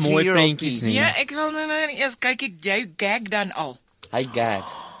 73-year-old prentjies penis. nie. Ja, ek wil nou eers kyk ek jy gag dan al. Hy gag.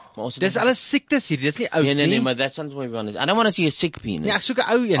 Maar ons Dis alles siektes hier. Dis nie oud Nee, nie. maar that's not what we want. I don't want to see a sick penis. Nee, ek soek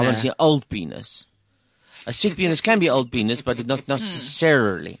 'n ou I want to een. see an old penis. A sick penis can be old penis, but not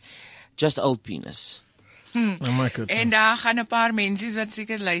necessarily. Just old penis. Oh my goodness. En daar gaan 'n paar mensies wat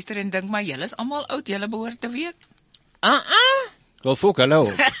seker luister en dink maar julle is almal oud, julle behoort te weet. Wel fok, hallo.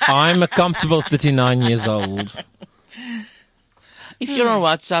 I'm a comfortable 39 years old. If you're on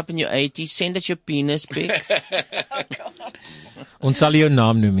WhatsApp in your 80s, send us your penis pic. Ons sal jou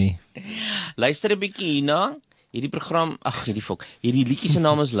naam noem nie. Luister 'n bietjie hierna. Hierdie liedjie se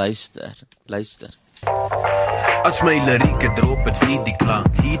naam is Luister. As my lirieke drop het vir die klank.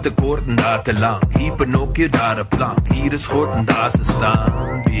 Hier te kort en daar te lang. Hier Pinocchio, daar 'n plank. Hier is God en daar se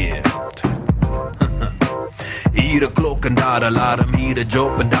standbeeld. Hier 'n klok en daar 'n alarm. Hier 'n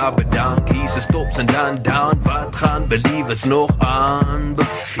job en daar bedank. Hier se stops en dan down. Wat gaan believers nog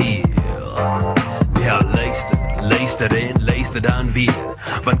aanbeveel? Ja, luister dan weer.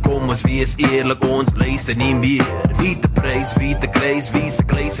 Want kom ons wees eerlik, ons luister nie meer. Wie te prys, wie te kruis, wie se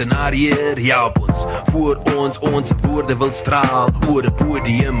kluisenaar hier. Help ons, voor ons woorde wil straal. Oor 'n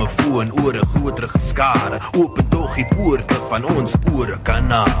podium, 'n foon, oor 'n groter geskare. Open tog die poorte van ons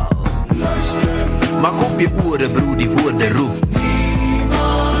orekanaal. Luister, maak op jou ore broer, die woorde roep.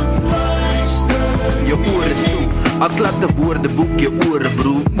 Niemand luister. Jou ore is toe, als laat die woordeboek jou ore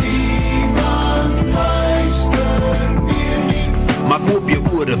broer. Niemand luister. Maak oop jou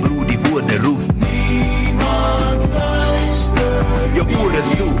ore, broer, die woorde roep. Niemand luister. Jou ore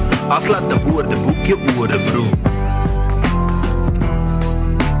is toe, as laat die woorde boek jou ore, broer.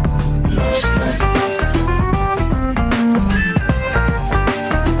 Luister.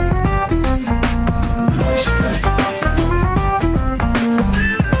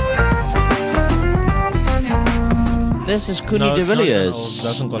 This is Connie No, de it's not Villiers. old,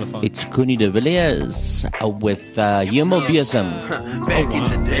 doesn't qualify. It's Connie de Villiers with Hemelbesem. Back in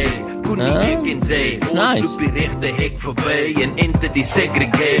the day, Connie ek en sy, It's ons nice. loop die regte hek verby en enter die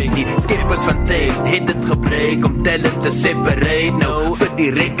segregate. Die skeppers van tyd het dit gebruik om talent te separate. Nou vir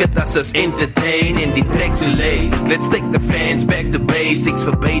die record as ons entertain en die tracks so lace. Let's take the fans back to basics,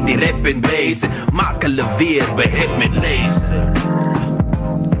 verby die rap en bass en maak hulle weer behep met luister.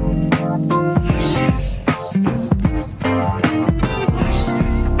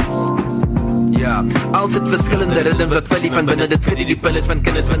 Ja, als het verskillende ritmes wat wil van binne, dit skud die pilles van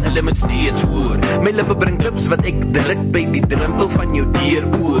kinders van hulle met steeds hoor. My lippe bring klips wat ek druk by die drempel van jou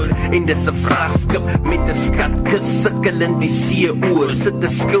deuroor. En dis 'n vraagskip met 'n skatkis sukkel in die see oor. Sit 'n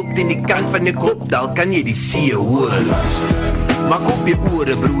skuld in die kant van jou kop, dan kan jy die see hoor. Maak op jou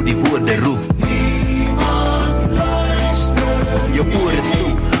ore, broer, die woorde roep. Niemand luister. Jou ore is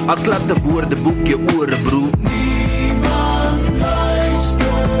toe, as laat die woorde boek jou ore, broer. Niemand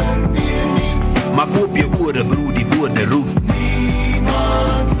luister meer nie. Maak op jou ore, broer, die woorde roep.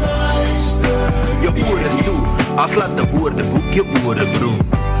 Niemand luister. Jou ore is toe, as laat die woorde boek jou ore, broer.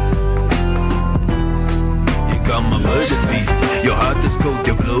 Jy kan my murder beat, jou hart is koud,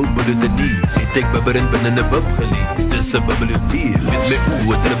 jou bloed bloed the knees. Jy tek bibberend binne 'n bub gelees, dis 'n biblioteek. Met my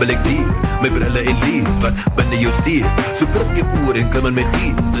oë dribbel ek dier, my brille en lees wat binne jou steek. So prik jou oor en klim in my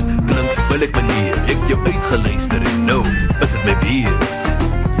gees, dit klink billik manier. Ek jou uitgeluister en nou is dit my beurt.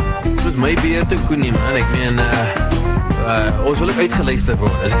 Dis my beurt en Connie man, ek meen ons wil ook uitgeluister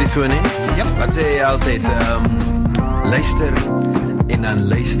word, is dit so nie? Ja. Wat sê jy altyd, luister en dan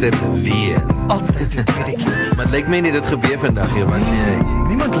luister weer. Altyd die tweede keer. Maar het lyk my nie dit gebeur vandag, jy, wat sê jy?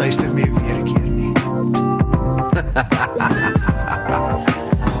 Niemand luister meer weer 'n keer nie.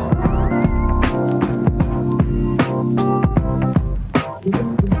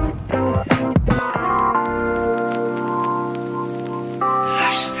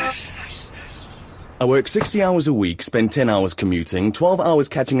 I work 60 hours a week, spend 10 hours commuting, 12 hours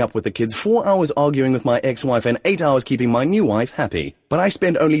catching up with the kids, 4 hours arguing with my ex-wife, and 8 hours keeping my new wife happy. But I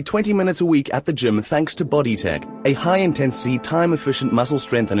spend only 20 minutes a week at the gym thanks to BodyTech, a high-intensity, time-efficient muscle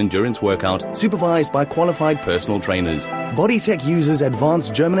strength and endurance workout supervised by qualified personal trainers. BodyTech uses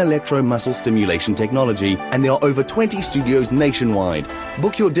advanced German electro-muscle stimulation technology, and there are over 20 studios nationwide.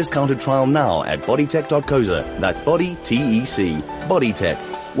 Book your discounted trial now at bodytech.coza. That's body, T-E-C. BodyTech.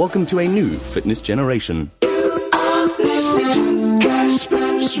 Welcome to a new fitness generation. Listening to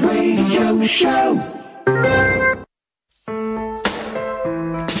Casper's radio show.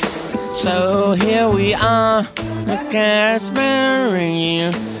 So here we are, the Casper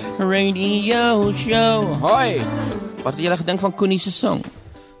radio show. Hoi! Wat het julle gedink van Connie se song?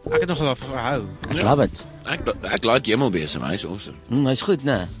 Ek het nog wel verhou. I love it. Ek like Hemelbesem, hy's awesome. Hy's goed,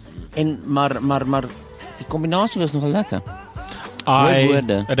 né? En maar die kombinasie was nogal lekker.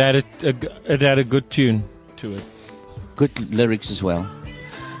 It had a good tune to it. Good lyrics as well.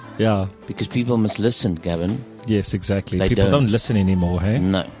 Yeah. Because people must listen, Gavin. Yes, exactly. They People don't listen anymore, hey?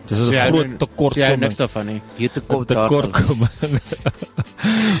 No. Dis is 'n groot tekortkoming. niks daarvan nie. Jy tekortkoming.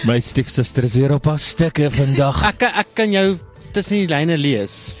 My stiefsuster is weer op haar stukke vandag. Ek kan jou tussen die lyne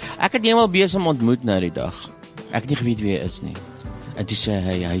lees. Ek het Hemelbesem ontmoet nou die dag. Ek het nie geweet wie hy is nie. En toe sê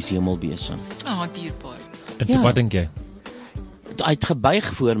hy's Hemelbesem. Dierbaar. En wat dink jy? Hy het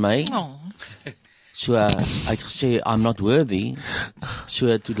gebuig voor my. So hy het gesê I'm not worthy.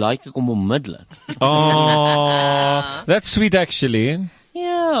 So toe like ek hom onmiddellik. Oh, that's sweet actually.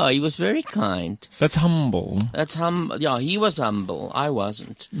 Yeah, he was very kind. That's humble. Yeah, he was humble. I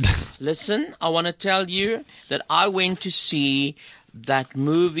wasn't. Listen, I want to tell you that I went to see that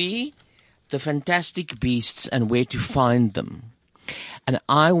movie, The Fantastic Beasts and Where to Find Them. And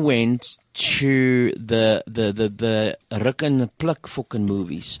I went to the Ruk and the Pluk fucking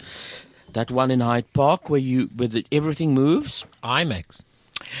movies. That one in Hyde Park where everything moves. IMAX.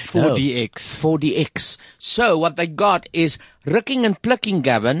 4DX. 4DX. So what they got is rukking and plucking,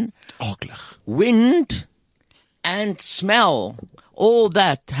 Gavin. Wind and smell. All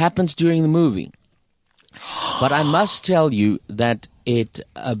that happens during the movie. But I must tell you that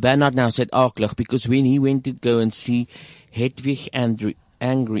Bernard now said akelig, because when he went to go and see Hedwig and the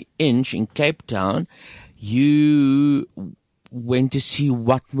Angry Inch in Cape Town, you went to see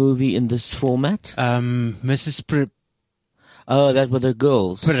what movie in this format? Mrs. Oh, that were the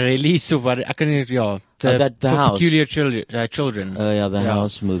girls. Release of what I can the the for house. peculiar children. Oh ja, the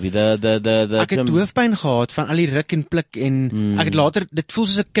house movie. The Ek het hoofpyn gehad van al die ruk en pluk en ek het later dit voel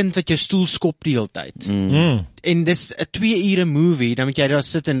soos 'n kind wat jou stoel skop die hele tyd. En dis 'n 2 ure movie, dan moet jy daar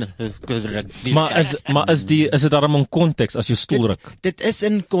sit en Maar is dit daarom in konteks as jy stoel ruk? Dit is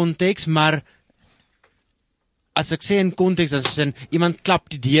in konteks, maar as ek sê in konteks, as in iemand klap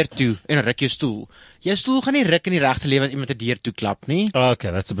die deur toe en ruk jou stoel. Jou stoel gaan nie ruk in die regte lewe as iemand die deur toe klap nie.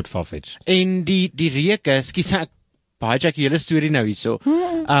 Okay, that's a bit far-fetched. En die reuke, skus ek hijack die hele storie nou hierso.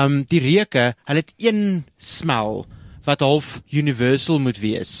 Die reuke, hulle het een smell wat half universal moet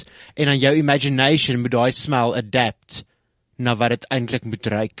wees. En dan jou imagination moet daai smell adapt na wat dit eintlik moet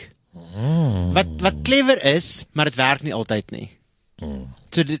ruik. Wat clever is, maar dit werk nie altyd nie.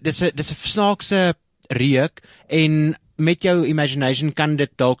 So dis 'n snaakse reuk en met jou imagination kan dit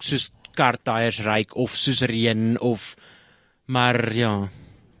dalk soos kartyres ruik of soos reën of maar ja.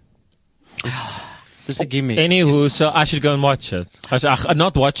 Dis 'n gimmick. Anywho, so I should go and watch it.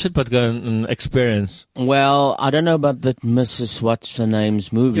 Not watch it, but go and experience. Well, I don't know about that Mrs. What's her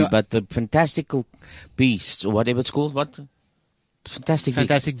name's movie, but the Fantastical Beasts or whatever it's called, what?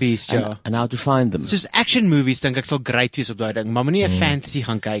 Fantastic Beasts, ja. And how to find them. Soos action movies dink ek sal great wees op daai ding, maar moenie 'n fantasy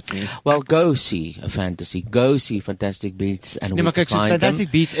gaan kyk nie. Well, go see a fantasy. Go see Fantastic Beasts and nee, maar kyk, so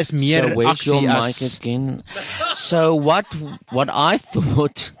Fantastic Beasts is meer so where's your aksie mic as again? So what I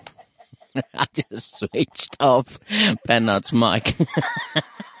thought I just switched off Bernard's mic.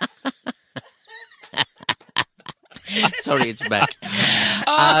 Sorry, it's back. Can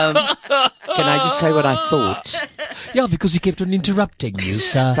I just say what I thought? Yeah, because he kept on interrupting you,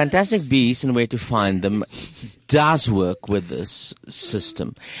 sir. Fantastic Beasts and Where to Find Them does work with this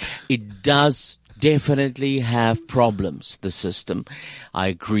system. It does definitely have problems, the system. I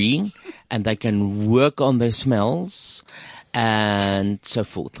agree. And they can work on their smells and so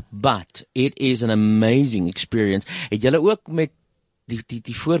forth. But it is an amazing experience. Het julle ook met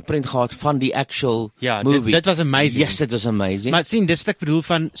die voorprint gehad van die actual movie? Dit was amazing. Yes, it was amazing. Maar sien, dis wat ek bedoel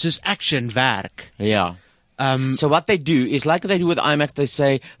van soos action werk. Yeah. So what they do is like they do with IMAX, they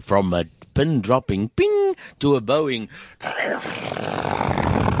say from a pin dropping ping to a bowing.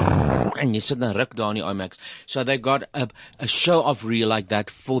 And you sit and ruk daar in die IMAX. So they got a show of reel like that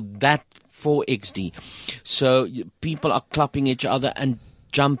for 4XD. So people are clapping each other and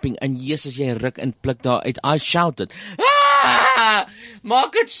jumping. And yes, as jy ruk en pluk daar uit, I shouted, "Ah!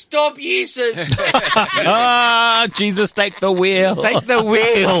 Maak het stop, Jesus!" Jesus, take the wheel. Take the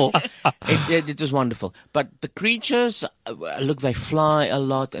wheel. It was wonderful. But the creatures, look, they fly a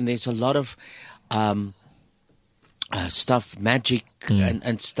lot, and there's a lot of stuff, magic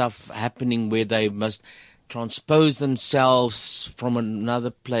and stuff happening where they must transpose themselves from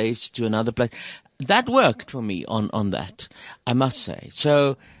another place to another place. That worked for me on that, I must say.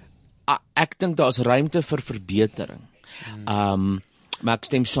 So, ek dink daar's ruimte vir verbetering. Maar ek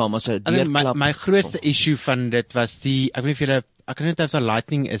stem saam as 'n deurklap. My grootste issue van dit was ek weet nie of julle, ek kan nie onthou of daar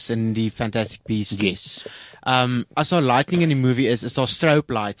lightning is in die Fantastic Beasts. Yes. As daar lightning in die movie is daar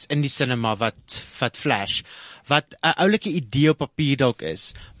strobe lights in die cinema wat flash. Wat 'n oulike idee op papier dalk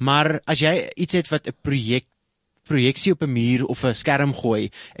is, maar as jy iets het wat 'n projeksie op 'n muur of 'n skerm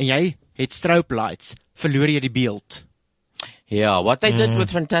gooi en jy het strobe lights, verloor jy die beeld. Yeah, what they did with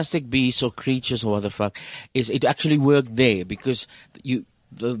Fantastic Beasts or Creatures or what the fuck is it actually worked there because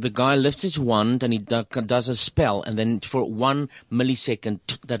the guy lifts his wand and he does a spell and then for 1 millisecond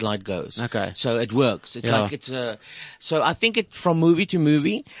that light goes. Okay. So it works. It's like so I think from movie to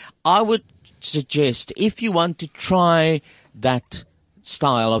movie, I would suggest if you want to try that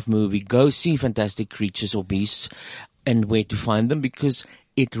style of movie, go see Fantastic Creatures or Beasts and Where to Find Them because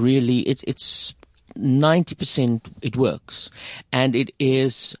it really, it's 90% it works. And it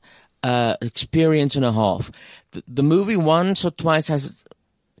is experience and a half. The movie once or twice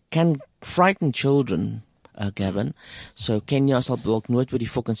can frighten children, Gavin. So Kenya sal dalk nooit oor die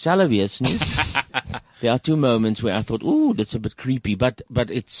fucking selle wees nie. There are 2 moments where I thought, ooh, that's a bit creepy, but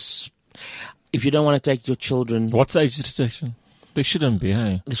it's, if you don't want to take your children. What's the age restriction? They shouldn't be,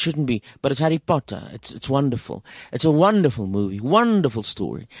 hey? They shouldn't be, but it's Harry Potter. It's wonderful. It's a wonderful movie, wonderful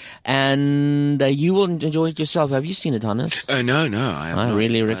story, and you will enjoy it yourself. Have you seen it, Hannes? No, I have not. I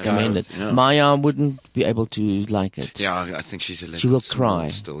really recommend it. Yeah. Maya wouldn't be able to like it. Yeah, I think she's a little She will small cry.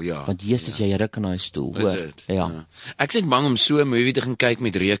 Still, yeah. Want yes, as jy ruk in haar stoel. Is it? Ja. Ek sit bang om so 'n movie te gaan kyk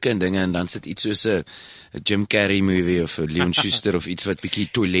met reuke en dinge en dan sit iets soos 'n Jim Carrey movie of 'n Leon Schuster of iets wat bietjie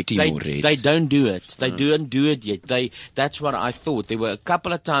toilet humor het. They don't do it. They don't do it yet. That's what I thought. There were a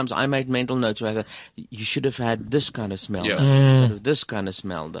couple of times I made mental notes where I thought, you should have had this kind of smell, Yeah. sort of this kind of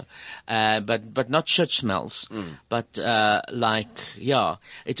smell, but not shit smells, but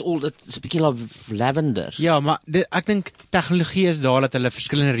it's all speaking of lavender. Ja, maar ek dink tegnologie is daar dat hulle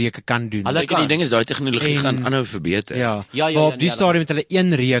verskillende reuke kan doen. Hulle Die ding is daai tegnologie gaan aanhou verbeter. Ja, Ja, maar op die stadium het hulle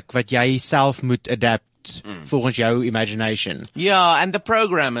een reuk wat jy self moet adapt volgens jou imagination. Yeah, and the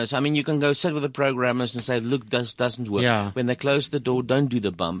programmers. I mean, you can go sit with the programmers and say, look, this doesn't work. Yeah. When they close the door, don't do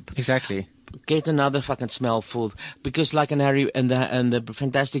the bump. Exactly. Get another fucking smell for, because like in Harry and the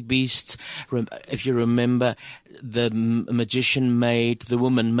Fantastic Beasts, if you remember, the the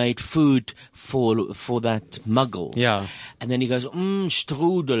woman made food for that muggle. Yeah. And then he goes,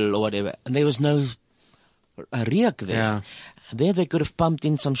 strudel or whatever. And there was no reuk there. Yeah. There they could have pumped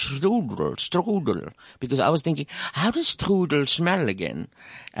in some strudel, because I was thinking, how does strudel smell again?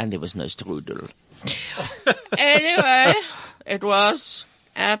 And there was no strudel. Anyway, it was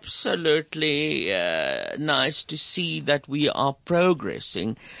absolutely nice to see that we are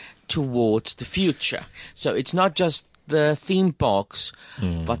progressing towards the future. So it's not just the theme parks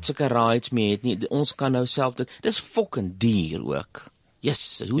wat sulke rides mee het nie. Ons kan nou self dis fucking duur ook.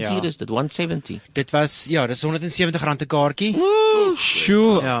 Yes, hoe duur is dit? 170. Dit was dis R170 'n kaartjie.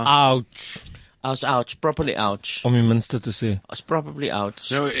 Sure, Ja. ouch. Ouch, properly ouch. Om die minste te sê. It's probably ouch.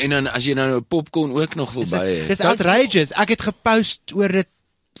 Nou, en dan as jy nou popcorn ook nog wil by hê. Dis outrageous. Ek het gepost oor dit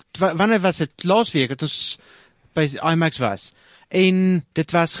wanneer was dit? Laasweek het ons by IMAX was. En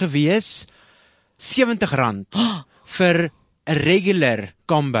dit was gewees R70 vir 'n regular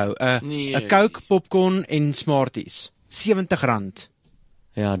combo, 'n Coke, popcorn en Smarties. R70.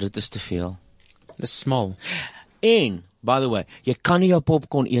 Ja, dit is te veel. Dis smal. En, by the way, jy kan nie jou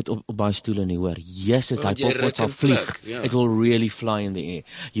popcorn eet op baie stoele nie, hoor. Yes, as Want die jy popcorn ruk sal en vlieg. pluk, ja. It will really fly in the air.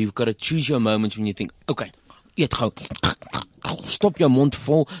 You've got to choose your moments when you think, okay, eet gou. Stop jou mond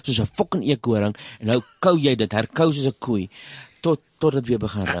vol soos 'n fucking eekhoring en nou kou jy dit, herkou soos 'n koei tot dit weer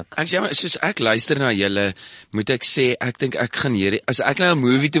begin ruk. Ek sê, soos ek luister na julle, moet ek sê, ek dink ek gaan as ek nou 'n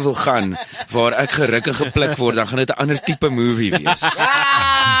movie toe wil gaan waar ek geruk en gepluk word, dan gaan dit 'n ander tipe movie wees.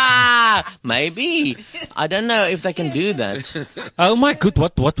 Maybe. I don't know if they can do that. Oh my god,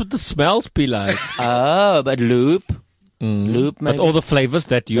 what would the smells be like? Oh, but loop, maybe. But all the flavors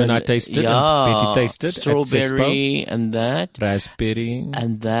that you and I tasted and Betty tasted. Strawberry and that. Raspberry.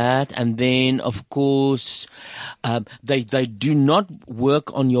 And that. And then, of course, they do not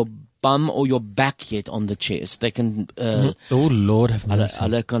work on your bum or your back yet on the chairs. They can... oh Lord have mercy.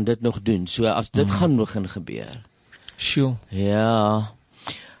 Hulle kan dit nog doen. So as dit gaan begin gebeur. Sure. Ja.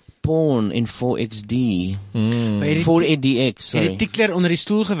 Porn in 4XD. 4ADX, sorry. Het die tikler onder die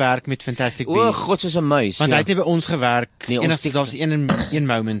stoel gewerk met Fantastic O, Beasts? God, soos 'n muis. Want hy het nie by ons gewerk. Nee, En as daar's een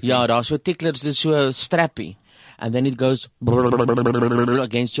moment. Ja, daar's so tiklers, dit is so strappy. And then it goes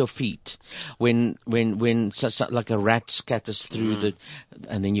against your feet. When like a rat scatters through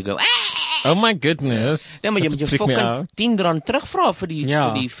and then you go, oh my goodness. Ja, maar jy moet jou Freak me fucking out. R10 terugvra vir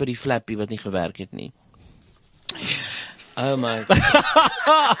die flappy wat nie gewerk het nie. Oh my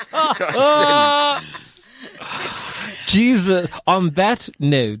Jesus, on that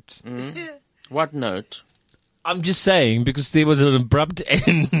note. What note? I'm just saying, because there was an abrupt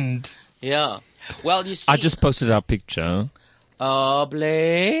end. Yeah. Well, you see, I just posted our picture. Oh,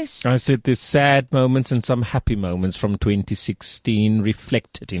 bless. I said there's sad moments and some happy moments from 2016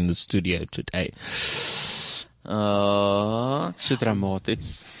 reflected in the studio today. Oh. So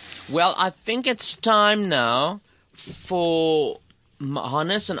dramatisch. Well, I think it's time now for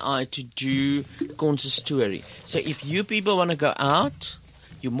Hannes and I to do Kon's story. So if you people want to go out,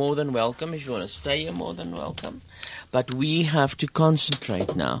 you're more than welcome. If you want to stay, you're more than welcome. But we have to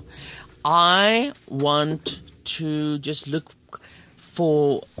concentrate now. I want to just look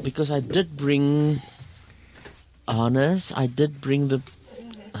for, because I did bring Hannes, I did bring the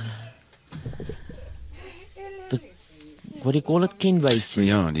what do you call it, kenwysie.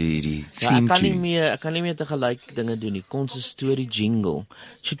 Ja, die Ja, ek kan nie meer tegelijk dinge doen nie. Kon's story jingle.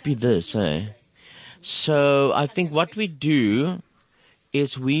 Should be this, eh? So, I think what we do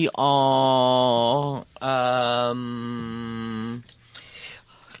is we are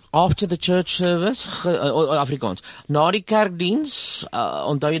after the church service, Afrikaans. Na die kerkdiens,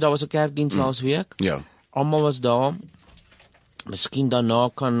 onthou jy daar was 'n kerkdiens laas week? Ja. Almal was daar. Miskien daarna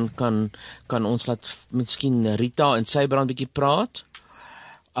kan ons laat miskien Rita en sy brand bietjie praat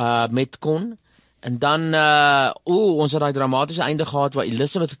met Kon. En dan ons het daai dramatiese einde gehad waar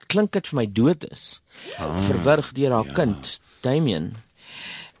Elizabeth, het klink dit vir my dood is. Verwrig deur haar kind, Damien.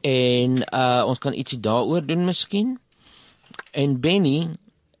 En ons kan ietsie daaroor doen miskien. En Benny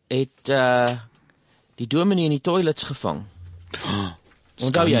het die dominee in die toilets gevang.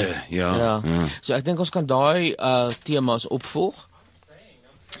 Onthou jy? Skande, ja. So ek dink ons kan daai temas opvolg.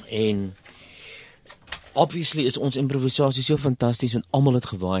 En obviously is ons improvisasie so fantasties en almal het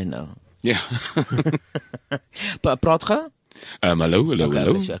gewaai nou. Ja. Praat gou? Hallo.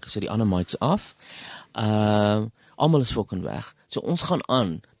 Okay, so ek sit die ander mics af. Almal is fucking weg. So ons gaan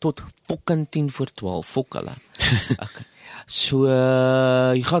aan tot fucking 10:12. Fok hulle. Okay. So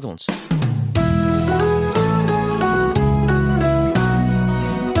hier gaan ons.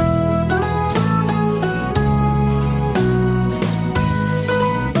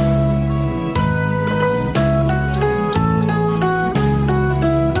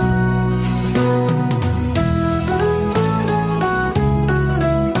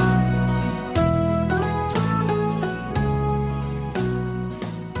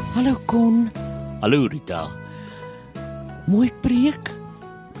 Hallo Kon. Hallo Rita. Mooi preek.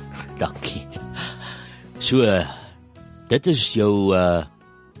 Dankie. So, dit is jou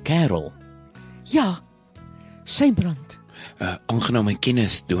Carol. Ja. Sybrand. Aangenaam my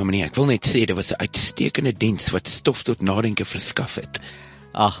kennis, dominee. Ek wil net sê dit was 'n uitstekende diens wat stof tot nadenke verskaf het.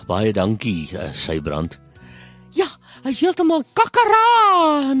 Ag, baie dankie, Sybrand. Ja, hy's heeltemal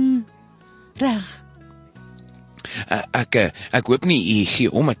kakkeraan. Reg. Ek hoop nie u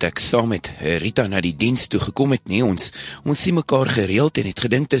gee omdat ek saam met Rita na die diens toe gekom het nie. Ons sien mekaar gereeld en het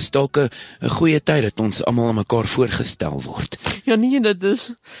gedink dit is dalk 'n goeie tyd dat ons almal aan mekaar voorgestel word. Ja nee,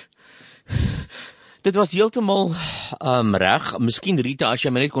 dit was heeltemal reg. Miskien Rita as jy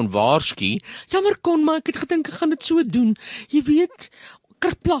my net kon waarsku. Jammer Kon, maar ek het gedink ek gaan dit so doen. Jy weet,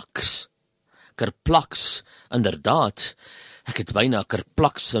 kerplaks. Inderdaad. Ek het byna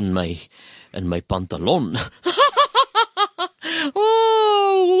kerplaks in my pantalon.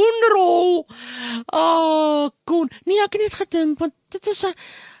 Hoenrol. Kon. Nee, ek het net gedink, want dit is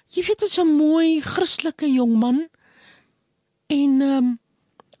 'n mooi Christelike jongman. En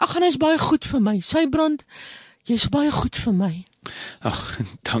hy is baie goed vir my. Sybrand, jy's baie goed vir my. Ag,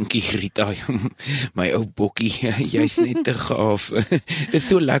 dankie Rita. My ou bokkie, jy's net te gaaf. Dit is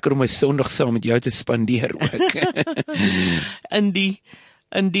so lekker om 'n Sondag saam met jou te spandeer ook.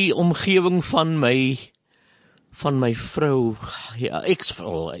 in die omgewing van my vrou, ja,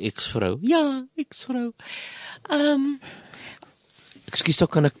 eksvrou. Ja, eksvrou. Ekskuus,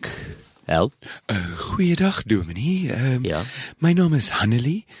 kan ek help? Goeiedag, dominee. Ja. My naam is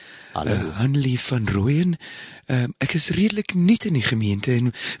Hannelie. Hallo. Hannelie van Rooyen. Ek is redelik nuut in die gemeente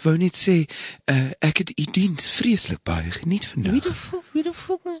en wou net sê, ek het u diens vreeslik baie geniet vandag. Wie die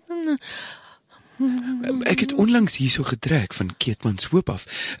fok is dan? Ek het onlangs hierso getrek van Keetmanshoop af.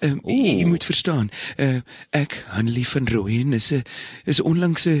 U moet verstaan, ek, Hannelie van Rooyen, is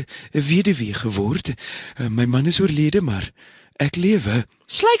onlangs 'n weduwee geword. My man is oorlede, maar ek lewe.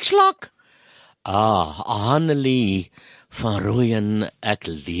 Slykslak. Hannelie van Rooyen, ek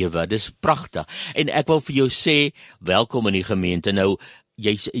lewe. Dis pragtig. En ek wil vir jou sê, welkom in die gemeente. Nou,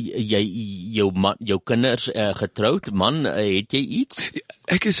 jou kinders getroud, man, het jy iets?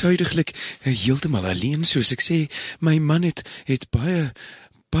 Ek is huidiglik heeltemal alleen, soos ek sê. My man het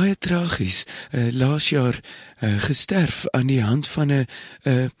baie tragies laas jaar gesterf aan die hand van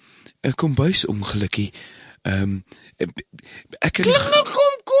 'n kombuisongelukkie. Ek kan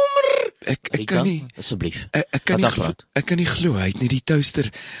komkommer. Ek kan nie asseblief. Ek kan nie glo hy het nie die toaster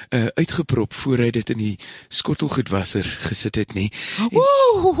uitgeprop voor hy dit in die skottelgoedwasser gesit het nie.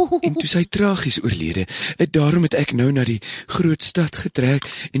 En toe sy tragies oorlede. Daarom het ek nou na die groot stad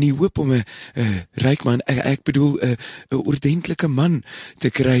getrek in die hoop om 'n ryk man, ek bedoel 'n ordentlike man te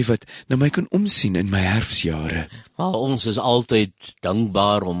kry wat na my kan omsien in my herfsjare. Ons is altyd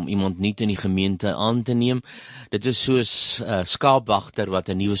dankbaar om iemand nuut in die gemeente aan te neem. Dit is soos skaapwagter wat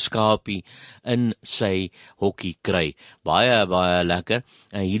 'n nuwe skaapie in sy hokkie kry. Baie, baie lekker.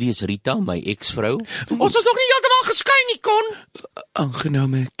 En hierdie is Rita, my eksvrou. Ons is nog nie heeltemal geskei nie, Kon.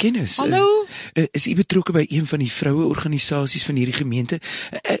 Aangename kennis. Hallo. Is u betrokke by een van die vroueorganisasies van hierdie gemeente?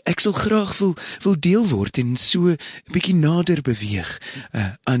 Ek sal graag wil deel word en so 'n bietjie nader beweeg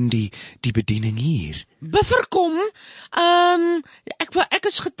aan die bediening hier. Bevverkom. Ek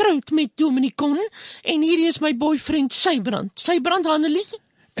is getroud met Dominee Kon en hierdie is my boyfriend Sybrand. Sybrand, Hannelie?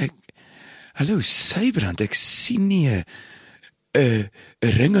 Hallo Sybrand, ek sien nie 'n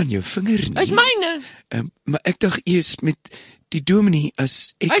ring aan jou vinger nie. Hy's myne. Maar ek dink u is met die dominee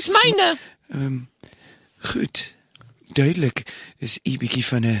as ek. Hy's myne. Goed. Duidelik is u bietjie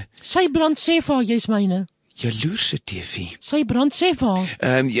van 'n Sybrand sê vir haar jy's myne. Jaloerse TV. Sybrand sê vir haar.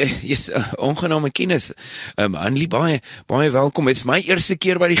 Yes, ongename kennis. Hannelie, baie welkom. Dit is my eerste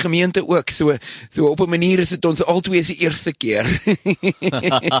keer by die gemeente ook. So op 'n manier is dit ons albei se eerste keer.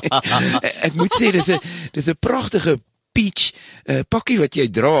 Ek moet sê dis 'n pragtige peach pakkie wat jy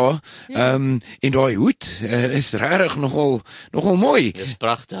dra, en daai hoed, is regtig nogal mooi. Dis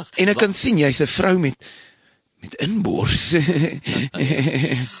pragtig. En ek kan sien jy's 'n vrou met inbors.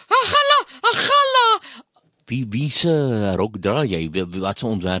 Agalla! Wie se rok dra jy? Wat se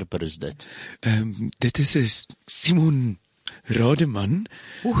ontwerper is dit? Dit is 'n Simon Rademan.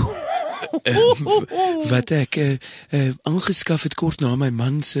 Wat ek aangeskaf het kort na my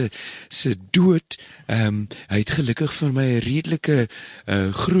man se dood. Hy het gelukkig vir my 'n redelike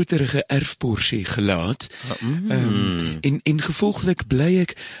groterige erfporsie gelaat. En gevolglik bly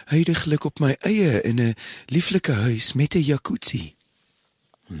ek huidiglik op my eie in 'n lieflike huis met 'n jacuzzi.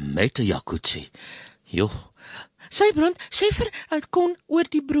 Met 'n jacuzzi. Joh. Sybrand, sê vir kon oor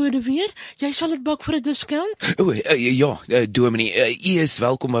die brode weer. Jy sal dit bak vir 'n discount? Dominee, u is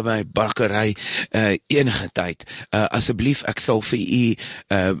welkom by my bakkery enige tyd. Asseblief, ek sal vir u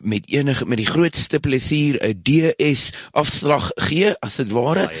met die grootste plesier 'n DS afslag gee, as dit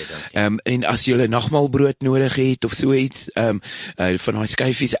ware. En as jy 'n nagmaalbrood nodig het of so iets, van daai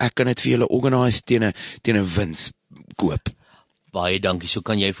skyfies, ek kan dit vir julle organise teen 'n wins koop. Baie dankie. So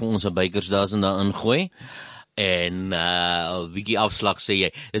kan jy vir ons 'n Bakersdozen daar ingooi. En 'n bietjie afslag sê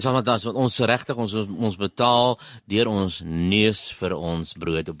jy. Dis wat ons regtig ons betaal deur ons neus vir ons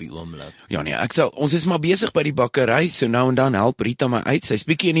brood op die oomblik. Ja nee, ons is maar besig by die bakkery, so nou en dan help Rita my uit. Sy's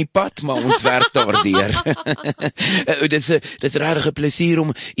bietjie in die pad, maar ons werk daardeur. Dit is regtig 'n plesier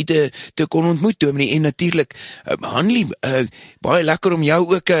om u te kon ontmoet, Dominee, en natuurlik Hanlie, baie lekker om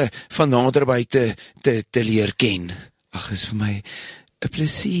jou ook van naderby te leer ken. Ag, is vir my 'n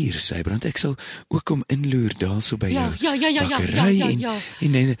plesier, Sybrand. Ek sal ook kom inloer daarso by jou bakkery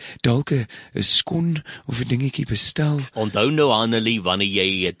en dalk 'n skon of 'n dingetjie bestel. Onthou nou, Hanlie, wanneer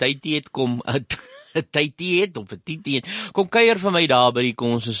jy 'n tydjie het, kom 'n tydjie het of 'n tydjie het, kom kuier vir my daar by die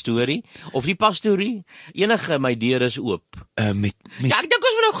konsistorie of die pastorie. Enige, my deur is oop. Ja, ek dink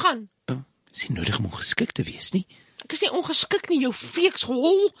ons moet nou gaan. Is nie nodig om ongeskik te wees nie. Ek is nie ongeskik nie, jou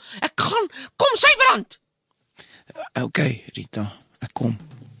feeksgehol. Ek gaan. Kom, Sybrand. Okay, Rita. Ek kom.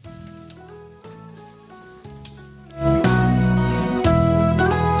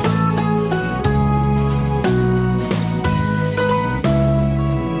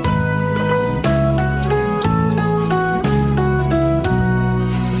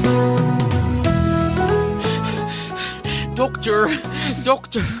 Dokter.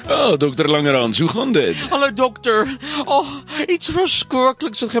 Dokter Langerhans, hoe gaan dit? Hallo dokter. Iets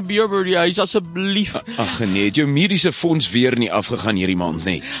verskrikliks het gebeur by die huis, asseblief. Ag nee, het jou mediese fonds weer nie afgegaan hierdie maand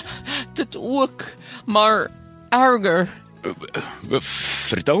nie? Dit ook, maar erger.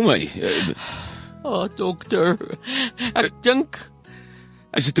 Vertel my. Dokter. Ek dink...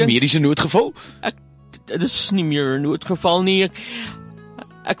 Is dit 'n mediese noodgeval? Dit is nie meer 'n noodgeval nie.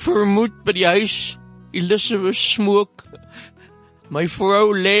 Ek vermoed by die huis Elizabeth smook. My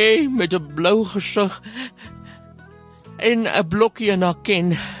vrou lê met 'n blou gesig en 'n blokkie in haar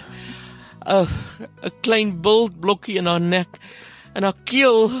kin. 'n klein bultblokkie in haar nek en haar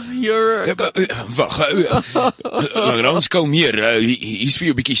keel hier. Wag, Langerhans, kalmeer. Hier's vir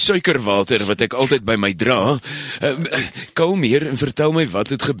jou 'n bietjie suikerwater wat ek altyd by my dra. Kalmeer en vertel my wat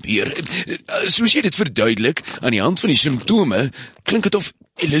het gebeur. Soos jy dit verduidelik aan die hand van die simptome, klink dit of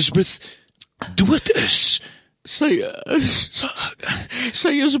Elizabeth dood is. Sy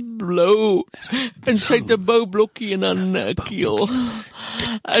is blou en sy het 'n boublokkie in haar keel.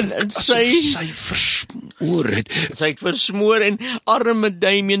 En sy versmoor het. Sy het versmoor en arme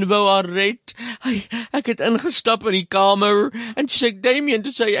Damien wou haar red. Ek het ingestap in die kamer en toe sê ek, Damien,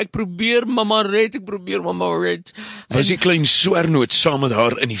 toe sê ek probeer mamma red. Was die klein swernoot saam met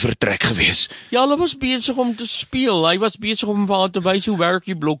haar in die vertrek gewees? Ja, hulle was besig om te speel. Hy was besig om vir haar te wys hoe werk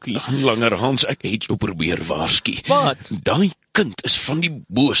die blokkies. Langerhans, ek het jou probeer waarsku. Wat? Daai kind is van die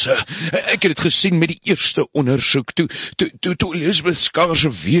bose. Ek het dit gesien met die eerste ondersoek. Toe Elizabeth skaars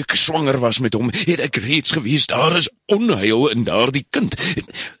 'n week swanger was met hom, het ek reeds gewees daar is onheil in daardie kind.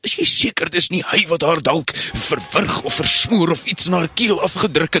 Is jy seker dis nie hy wat haar dalk verwrig of versmoor of iets na haar keel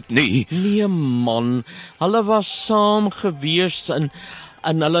afgedruk het nie? Nee man, hulle was saam gewees en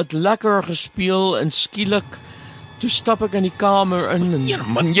hulle het lekker gespeel en skielik toe stap ek in die kamer in en... Ja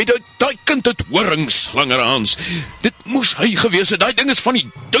man, daai kind het horings, Langerhans. Dit moes hy gewees het. Daai ding is van die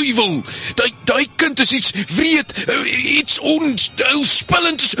duiwel. Daai kind is iets wreed, iets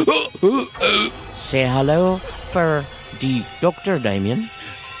onspillends. Sê hallo vir die dokter, Damien.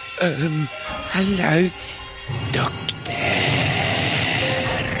 Hallo, dokter.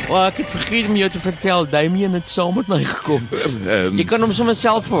 Ek het vergeet om jou te vertel, Damien het saam met my gekom. Jy kan hom sommer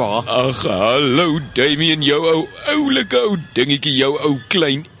self vra. Ag, hallo Damien, jou oulike ou dingetjie, jou ou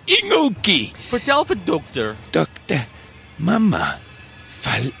klein engeltjie. Vertel vir dokter. Dokter, Mamma,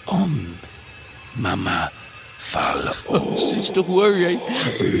 val om. Mamma, val om. Sies toch hoor jy?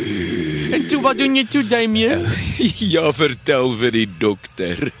 En toe, wat doen jy toe, Damien? Ja, vertel vir die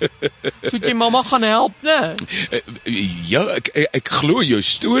dokter. Toe het jy mamma gaan help, né? Ja, ek glo jou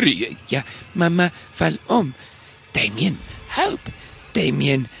storie. Ja, mamma, val om. Damien, help.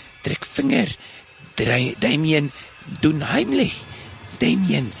 Damien, druk vinger. Damien, doen heimlich.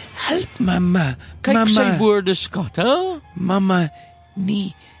 Damien, help mamma. Kyk mamma. sy woorde, skat, hè? Mamma, nie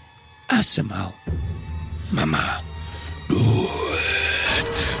asemhaal. Mamma, dood.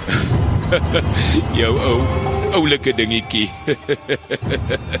 Jou oulike dingetjie.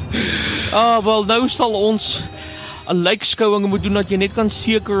 Wel nou sal ons 'n lijkskouing moet doen dat jy net kan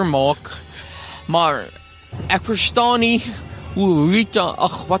seker maak. Maar ek verstaan nie hoe Rita,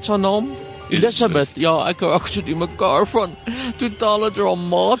 wat is haar naam? Elizabeth, ja, ek sit in mekaar van totale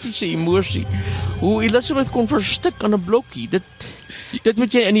dramatiese emosie. Hoe Elizabeth kon verstik aan 'n blokkie. Dit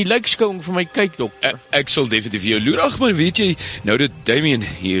moet jy in die lijkskouing vir my kyk, dokter. Ek sal definitief jou loer. Ag, maar weet jy, nou dat Damien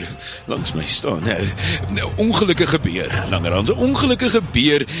hier langs my staan, ongelukke gebeur, Langerhans, ongelukke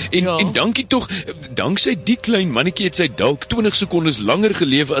gebeur, en dankie tog, danksy die klein mannetjie het sy dalk 20 sekondes langer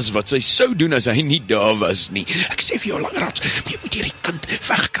geleef as wat sy sou doen as hy nie daar was nie. Ek sê vir jou, Langerhans, jy moet hierdie kind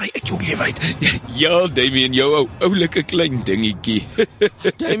wegkry uit jou lewe uit. Ja, Damien, jou oulike klein dingetjie.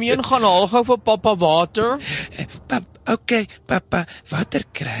 Damien, gaan haal gou vir pappa water. Okay, papa, water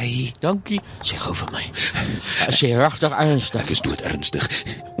kry. Dankie. Sê gou vir my. As jy regtig ernstig. Ek is dood ernstig.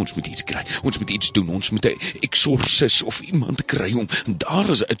 Ons moet iets kry. Ons moet iets doen. Ons moet 'n exorcist of iemand kry om. Daar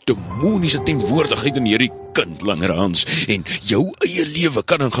is 'n demoniese teenwoordigheid in hierdie kind, Langerhans, en jou eie lewe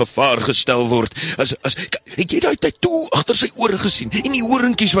kan in gevaar gestel word. As het jy daai tattoo agter sy ore gesien en die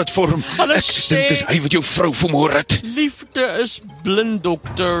horentjies wat vorm? Ek dink dis hy wat jou vrou vermoor het. Liefde is blind,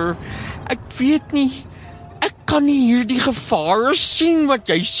 dokter. Ek weet nie. Ek kan nie hierdie gevare sien wat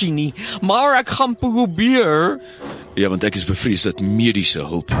jy sien nie, maar ek gaan probeer. Ja, want ek is bevrees dat mediese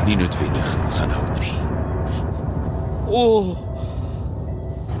hulp nie noodwendig gaan help nie.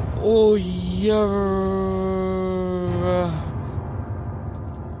 Ja.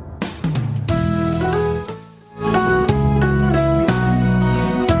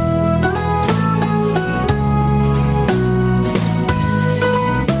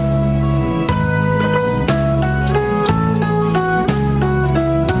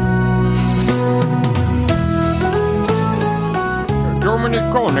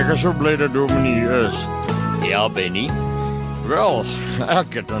 Ek is so bly dat Dominee is. Ja, Benny. Wel,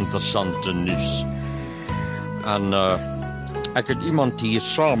 ek het interessante nuus. En ek het iemand hier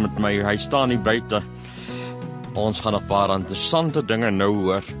saam met my. Hy staan hier buite. Ons gaan 'n paar interessante dinge nou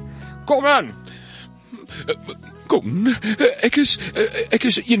hoor. Kom in. Kom, ek is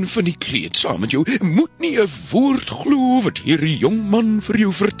een van die kleed saam met jou. Moet nie 'n woord glo wat hierdie jong man vir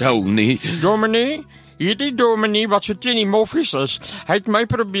jou vertel nie. Dominee? Hierdie dominee wat so teen die moffies is, hy het my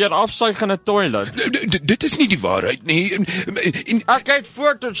probeer afsuig in 'n toilet. Dit is nie die waarheid nie. Ek het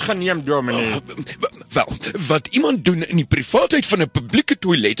foto's geneem, dominee. Wel, wat iemand doen in die privaatheid van 'n publieke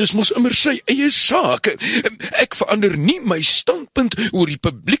toilet is mos immer sy eie saak. Ek verander nie my standpunt oor die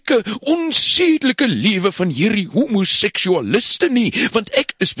publieke, onsedelike lewe van hierdie homoseksualiste nie, want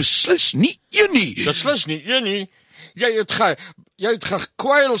ek is beslis nie een nie. Beslis nie een nie? Jy het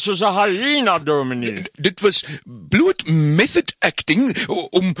gekwyl soos 'n hyena, dominee. Dit was bloot method acting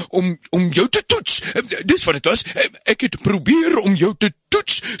om jou te toets. Dis wat dit was. Ek het probeer om jou te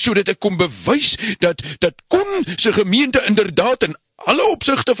toets sodat ek kon bewys dat Kon se gemeente inderdaad in alle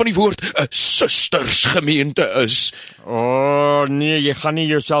opsigte van die woord 'n sustersgemeente is. Nee, jy gaan nie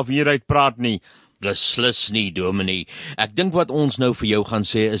jouself hieruit praat nie. Beslis nie, dominee. Ek dink wat ons nou vir jou gaan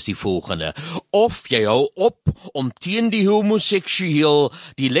sê is die volgende. Of jy hou op om teen die homoseksueel,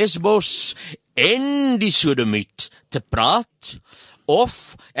 die lesbos en die sodomiet te praat,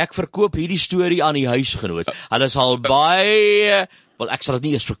 of ek verkoop hierdie storie aan die huisgenoot. Hulle sal baie... Wel, ek sal dit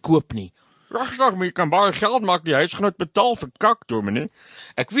nie eens verkoop nie. Regtig, maar jy kan baie geld maak, die huisgenoot betaal vir kak, dominee.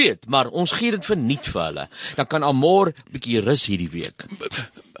 Ek weet, maar ons gee dit verniet vir hulle. Dan kan Amor bietjie rus hierdie week.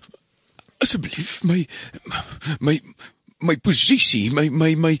 Asseblief, my posisie,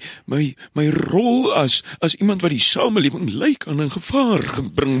 my rol as iemand wat die samelewing lyk aan in gevaar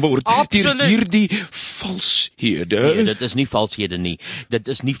gebring word deur hierdie valshede. Nee, dit is nie valshede nie. Dit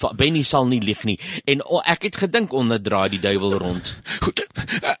is nie Benny sal nie lieg nie. En ek het gedink onderdraai die duiwel rond. Goed,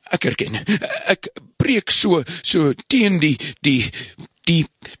 ek erken. Ek preek so teen die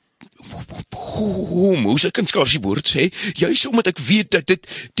homo's, ek kan skaars die woord sê, juis omdat ek weet dat dit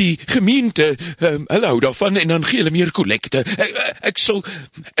die gemeente, hulle hou daarvan en dan gee hulle meer kollekte. Ek sal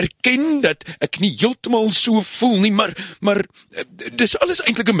erken dat ek nie heeltemal so voel nie, maar dis alles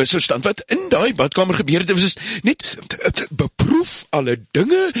eintlik 'n misverstand. Wat in daai badkamer gebeur het, was net beproef alle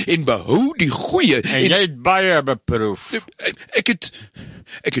dinge en behou die goeie. En jy het baie beproef.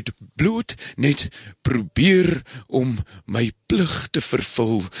 Ek het bloot net probeer om my plig te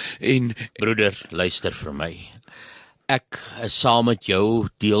vervul en... Broeder, luister vir my. Ek is saam met jou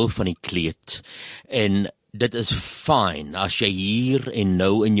deel van die kleed en dit is fyn as jy hier en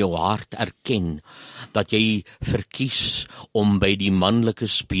nou in jou hart erken dat jy verkies om by die manlike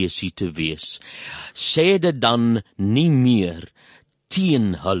spesies te wees. Sê dit dan nie meer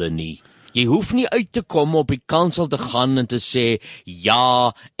teen hulle nie. Jy hoef nie uit te kom op die kansel te gaan en te sê,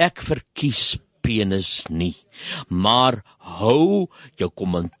 ja, ek verkies penis nie. Maar hou jou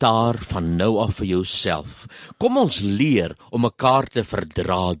kommentaar van nou af vir jouself. Kom ons leer om mekaar te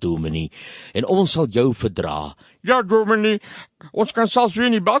verdra, Dominee, en ons sal jou verdra. Ja, Dominee, ons kan selfs weer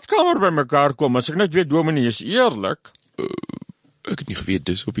in die badkamer by mekaar kom, as ek net weet Dominee is eerlik. Ek het nie geweet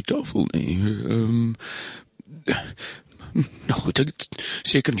dis op die tafel nie. Nou goed, ek het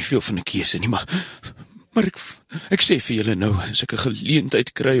seker nie veel van 'n keuse nie, maar ek sê vir julle nou, as ek 'n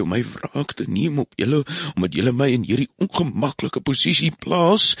geleentheid kry om my wraak te neem op julle, omdat julle my in hierdie ongemaklike posisie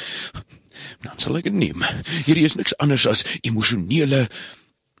plaas, dan sal ek dit neem. Hierdie is niks anders as emosionele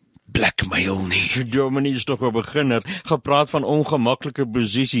blackmail nie. Dominee is toch 'n beginner. Gepraat van ongemaklike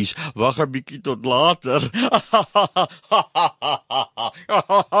posisies. Wag 'n bietjie tot later.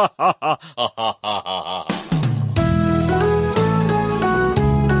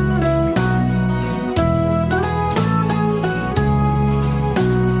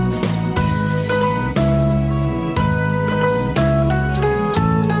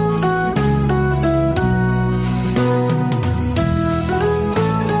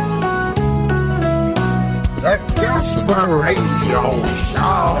 The Casper Radio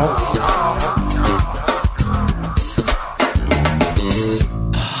Show.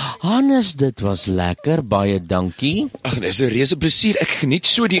 Hannes, dit was lekker, baie dankie. Ag, dis 'n reuse plesier. Ek geniet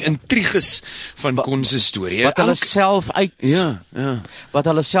so die intriges van Kon se storie. Wat hulle self uit Ja. Wat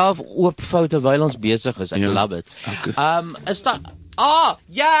hulle self oopvou terwyl ons besig is. Ek love it. Okay. Is daar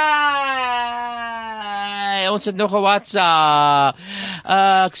ons het nog 'n WhatsApp.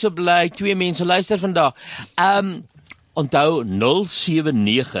 Ek so bly 2 mense luister vandag. Onthou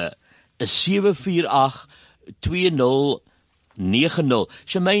 079 748 2090.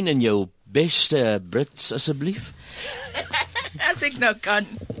 Shemaine, in jou beste Brits asseblief. As ek nou kan.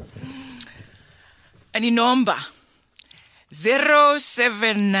 En die nommer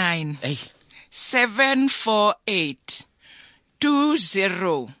 079 748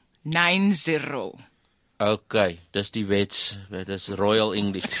 2090. Okay, dis die wets, dis Royal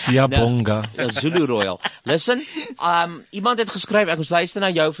English. Siyabonga. Nou, Zulu Royal. Listen, iemand het geskryf, ek luister na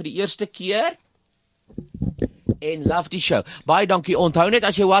jou vir die eerste keer. En love die show. Baie dankie. Onthou net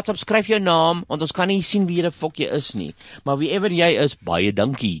as jy WhatsApp skryf jou naam, want ons kan nie sien wie die fok jy is nie. Maar wieever jy is, baie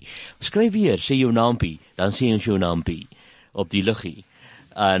dankie. Skryf weer, sê jou naampie, dan sê ons jou naampie op die luggie.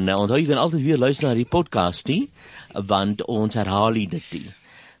 En onthou jy kan altyd weer luister na die podcast nie, want ons herhaal dit nie.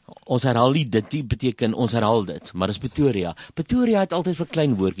 Ons herhaal dit nie beteken ons herhaal dit, maar dis Pretoria. Pretoria het altyd vir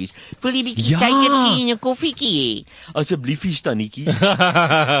klein woordjies. Wil jy bietjie suikertjie en 'n koffietjie? Assebliefie Stannetjie.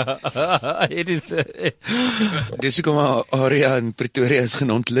 Dis hoekom area in Pretoria is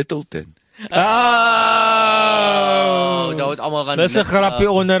genoemd Littleton. Daar het almal gaan. Dis 'n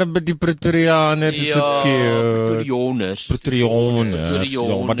grappie onder by die Pretorianers, it's so cute. Pretorianers. Ja,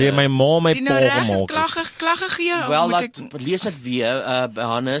 maar die my ma my Die pa nou reg is gemaak. klagge gee. Wel, lees dit weer,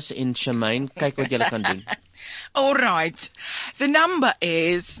 Hannes en Shemaine, kyk wat julle kan doen. All right. The number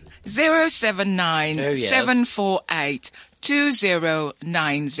is 079 748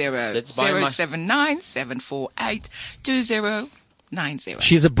 2090. That's by my- 079 748 2090.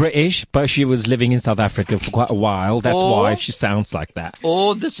 She's a British, but she was living in South Africa for quite a while. That's why she sounds like that.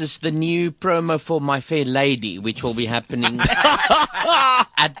 Or this is the new promo for My Fair Lady, which will be happening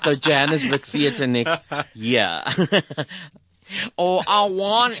at the Johannesburg Theatre next year. All I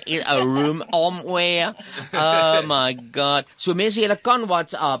want is a room somewhere. Oh my God. So mense, julle kan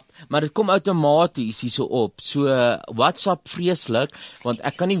WhatsApp, maar dit kom outomaties hierso op. So WhatsApp vreeslik, want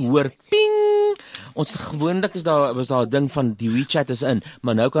ek kan nie hoor ping. Ons gewoonlik was daar 'n ding van die WeChat is in,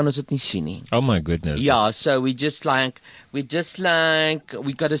 maar nou kan ons dit nie sien nie. Oh my goodness. Yeah, so we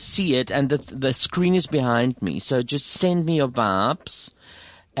gotta see it, and the screen is behind me. So just send me your vibes,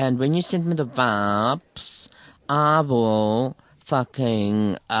 and when you send me the vibes, I will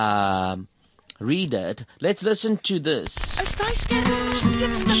fucking read it. Let's listen to this.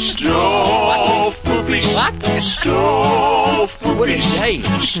 Stoofpoopies. What? Stoofpoopies.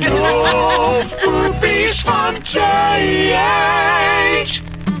 Stoofpoopies van J.H.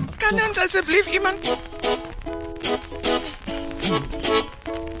 Kan ons asseblief iemand...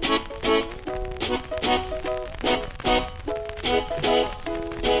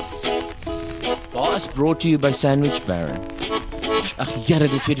 Bar is brought to you by Sandwich Baron. Ag jare,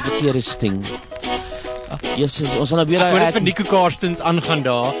 dis weer die verkeerde sting. Jesus, ons gaan nou weer Ek hoor vir Nico Karstens aangaan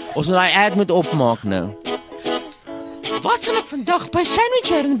daar. Ons moet daai ad moet opmaak nou. Wat sal ek vandag by Sandwich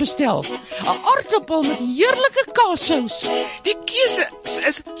Baron bestel? 'n Aartappel met heerlike kaassous. Die keuse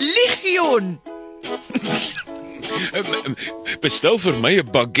is legioen. Bestel vir my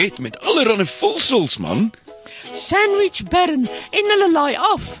 'n baguette met allerlei vulsels, man. Sandwich Baron en hulle laai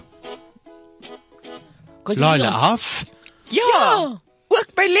af. Laai af? Ja, ook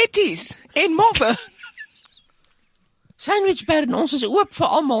by Letties en Moffe. Sandwich Baron, ons is oop vir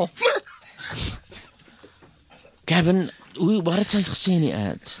almal. Gavin, wat het sy gesê in die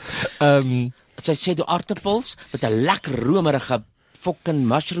ad? Sy sê die aartappels met 'n lekker romerige fucking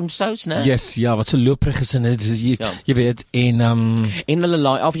mushroom sauce, né? Yes, ja, wat so looprig is en dit jy weet en hulle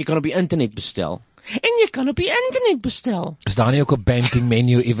laai af, jy kan op die internet bestel. En jy kan op die internet bestel. Is daar nie ook 'n banting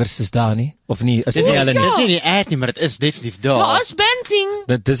menu iewers is daar nie? Of nie? Is Dis nie hulle nie. ja. Dis nie die ad nie, maar dit is definitief daar. Daar is banting.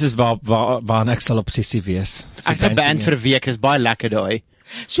 Dit is waar ek sal obsessief wees. Ek het 'n band vir 'n week, is baie lekker daai.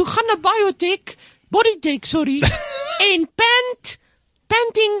 So gaan na Bodytech, sorry. En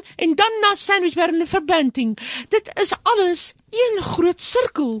panting en dan na Sandwich Baron vir banting. Dit is alles een groot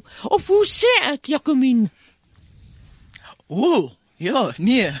sirkel. Of hoe sê ek, Jacomien? Ooh, ja,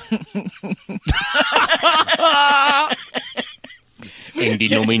 nee. En die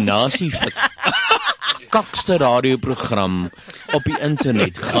nominasie vir kakste radioprogram op die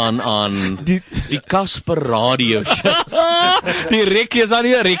internet gaan aan die Casper Radio Show. Die Rekkie, is daar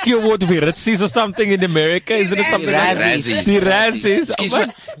nie 'n Rekkie Award of die Ritzies or something in America? Is dit something like Razzies. Die Razzies. Ekskuus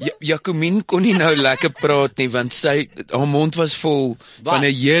my, Jacomien kon nie nou lekker praat nie want haar mond was vol van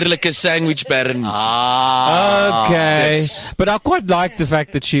 'n heerlike Sandwich Baron. Okay. But I quite like the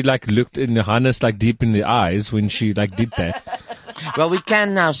fact that she looked in Hannes deep in the eyes when she did that. Well, we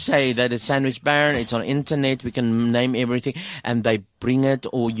can now say that it's Sandwich Baron, it's on internet, we can name everything, and they bring it,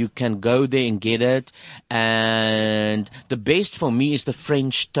 or you can go there and get it, and the best for me is the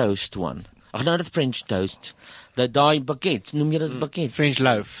French toast one. Ach, not the French toast, die baguette, noem jy dit baguette? French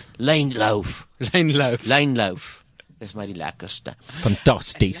loaf. Lynloaf. Lynloaf. Dis my die lekkerste.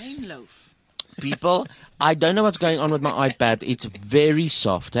 Fantasties. People, I don't know what's going on with my iPad. It's very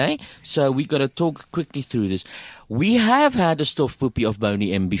soft, eh? So we got to talk quickly through this. We have had a stuffed poopy of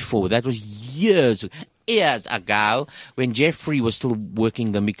Boney M before. That was years ago when Jeffrey was still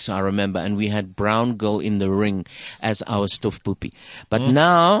working the mix, I remember, and we had Brown Girl in the Ring as our stuffed poopy. But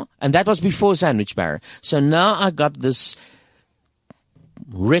now, and that was before Sandwich Baron. So now I got this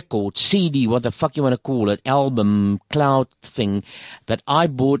record, CD, what the fuck you want to call it, album, cloud thing that I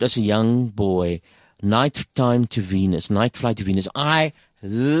bought as a young boy, Night Flight to Venus. I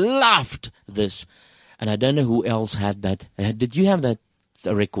loved this. And I don't know who else had that. Did you have that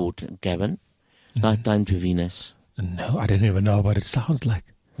record, Gavin? Night Time to Venus. No, I don't even know what it sounds like.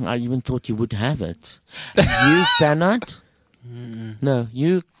 I even thought you would have it. You, Bernard? No,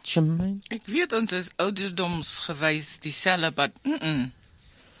 you, Shemaine? Ek weet ons is ouderdomsgewys dieselfde, but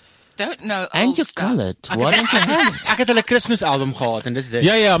don't know. And you colored. Why don't you have it? Ek het hulle Christmas album gehad en dis dit.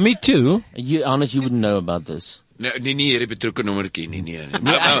 Yeah, me too. You, honest, you wouldn't know about this. Nee, hierdie betrokke nommertjie nie.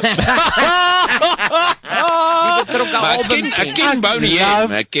 Ek ken Boney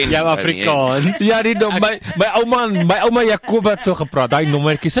M. Ek ken jou Afrikaans. Ja, my ouma Jacob het so gepraat. Daai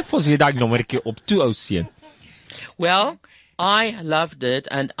nommertjie, sit vir ons hier daai nommertjie op toe ou seun. Well, I loved it,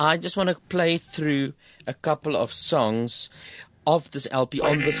 and I just want to play through a couple of songs of this LP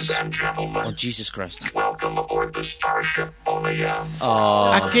on this. Oh, Jesus Christ. Welcome aboard the Starship Boney-M.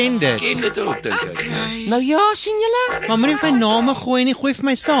 Ek ken dit. Ken dit ook, dink ek. Nou ja, sien julle? Maar moenie my name gooi nie, gooi vir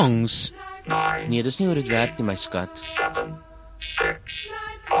my songs. Nee, dis nie hoe dit werk nie, my skat. 7, 6,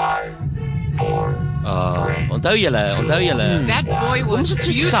 5, 4. Onthou julle. That boy was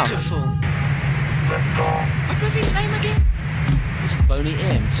beautiful. What was his name again? Boney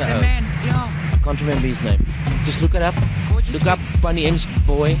M. So, The man, yeah. I can't remember his name. Just look it up. Look up Boney M's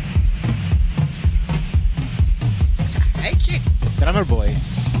boy. Hey, chick. Drummer boy.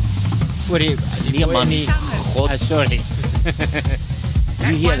 Hoorie, Nee, man. God, sorry.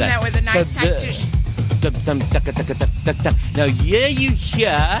 you hear one that? that with a nice Now here you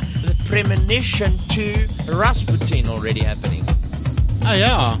hear the premonition to Rasputin already happening. Ah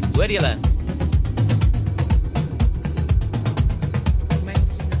ja. Hoor julle?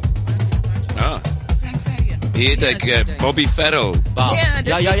 Hier het ek Bobby Farrell. Wow. Yeah.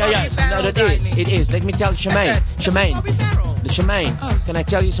 No, it is. Let me tell Shemaine. Shemaine, can I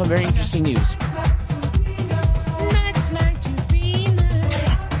tell you some very interesting news?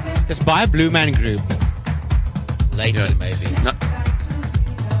 Dis baie Blue Man Group. Later, maybe.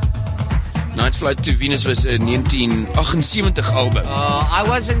 Night Flight to Venus was 'n 1978 album. I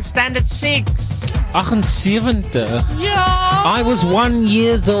was in standard 6. 78? Ja. I was 1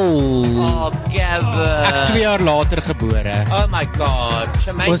 years old. Oh, Gavin. Ek 2 jaar later gebore. Oh my God.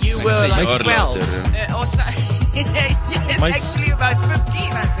 Shemaine, you were like 12. It's actually about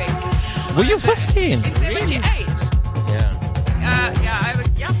 15, I think. Were you 15? In 78. I was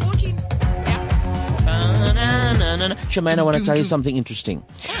 14. Shemaine, I want to tell you something interesting.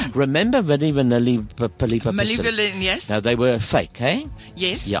 Remember Milli Vanilli, Palipa? Milli Vanilli, yes. Now, they were fake, eh?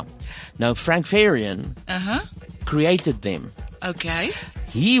 Yes. Yeah. Now, Frank Farian created them. Okay.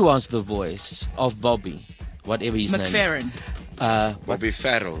 He was the voice of Bobby, whatever his name McFerrin. Bobby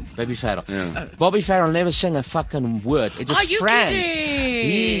Farrell. Bobby Farrell. Yeah. Bobby Farrell never sang a fucking word. It was Are you Frank.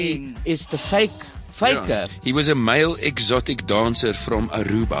 kidding? He is the faker. Yeah. He was a male exotic dancer from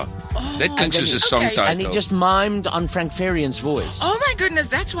Aruba. That klink soos 'n song title. And he just mimed on Frank Farian's voice. Oh my goodness,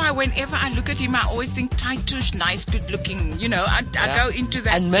 that's why whenever I look at him, I always think tight-ish, nice, good-looking. You know, I go into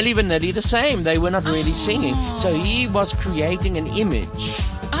that. And Milli Vanilli the same. They were not really singing. So he was creating an image.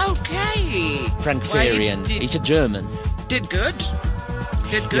 Okay. Frank Well, Farian. He's a German. Did good.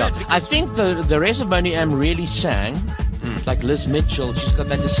 Yeah. I think the rest of Boney M really sang. Like Liz Mitchell, she's got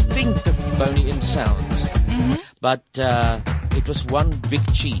that distinctive Boney M sound. But it was one big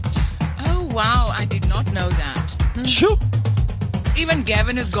cheat. Oh wow, I did not know that. Sure. Even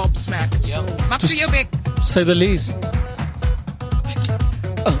Gavin is gobsmacked. Yeah. Maak vir jou bek. Say the least.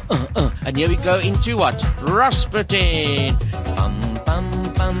 And here we go into what? Rasputin. Pam pam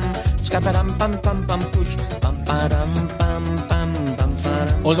pam. Skabadam pam pam pam push. Pam padam pam pam pam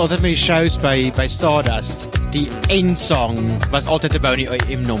pam. Ons altyd met die shows by Stardust. Die end-song was altyd 'n Boney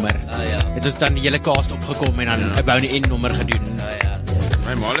M nommer. Ja. Dit was dan die hele cast opgekom en dan 'n Boney M nommer gedoen. Ja.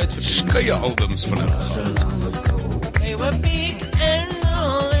 My ma het verskeie albums van hulle gehad. They were big and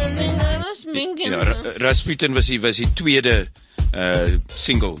all and they never sminking. Ja, Rasputin was die tweede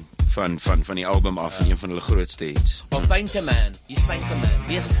single van die album af en een van hulle grootste hits. Of Painter Man. He's Painter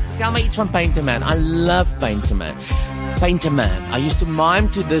Man. Tell me iets van Painter Man. I love Painter Man. Painter Man. I used to mime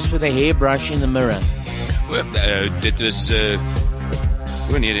to this with a hairbrush in the mirror. Dit was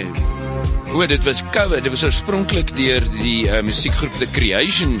dit was cover. Dit was oorspronklik deur die musiekgroep The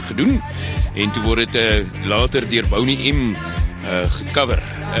Creation gedoen en toe word dit later deur Boney M gecover.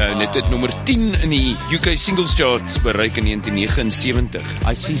 Dit het nommer 10 in die UK Singles Charts bereik in 1979.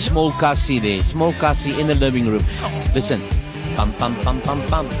 I see Small Cassie there. Small Cassie in the living room. Listen. Pam pam pam pam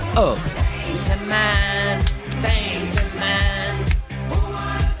pam. Oh. Painter Man. Painter Man.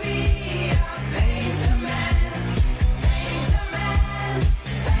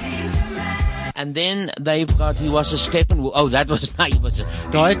 And then they've got, he was a Steppenwolf. Oh, that was nice.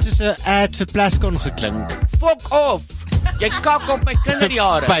 Daai het soos 'n ad vir Plascon geklink. Fuck off! Jy kak op my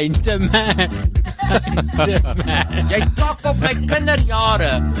kinderjare. Painter Man. Jy kak op my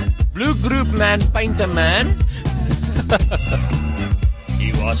kinderjare. Blue Group Man, Painter Man.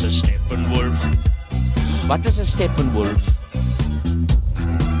 He was a Steppenwolf. Wat is 'n Steppenwolf?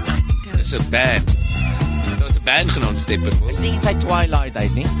 Dis 'n band. Dit was 'n band genaamd Steppenwolf. Is nie iets uit Twilight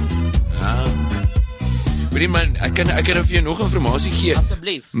uit nie. Weet jy man, ek kan vir jou nog informasie gee.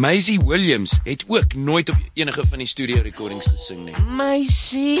 Asseblief. Maisie Williams het ook nooit op enige van die studio recordings gesing nie.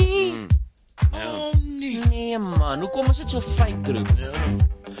 Maisie? Ja. Oh nee man, hoekom is dit so fake groep?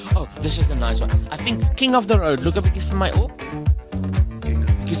 Oh, this is a nice one. I think King of the Road. Look a bietjie vir my op.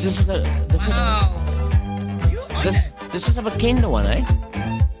 Because this is a bekende one, eh?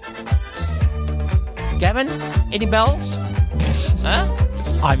 Gavin, any bells? Huh?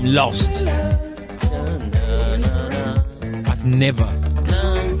 I'm lost. I've never.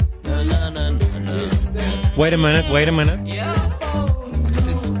 Wait a minute. Yeah. Is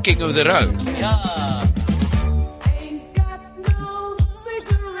it King of the Road? Yeah.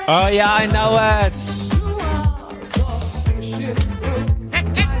 Oh yeah, I know it.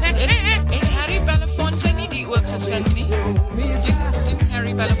 Het Harry Belafonte nie die ook gesing nie? Didn't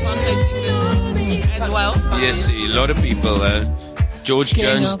Harry Belafonte sing as well? Yes, a lot of people. George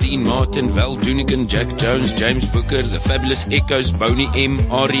Jones, Dean Martin, Val Doonican, Jack Jones, James Booker, The Fabulous Echoes, Boney M,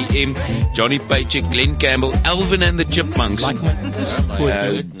 R.E.M., Johnny Paycheck, Glenn Campbell, Alvin and the Chipmunks. Like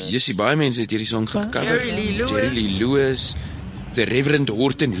Baie mense het hierdie song gecover. Jerry Lee Lewis. Jerry Lee Lewis. The Reverend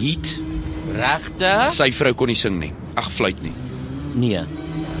Horton Heat. Regte? Sy vrou kon nie sing nie. Ag, fluit nie. Nee.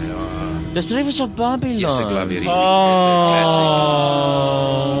 Dis Rivers of Babylon. Yes, ek love hierdie.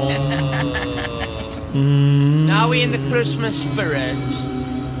 Now we're in the Christmas spirit.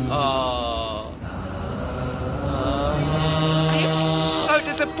 I am so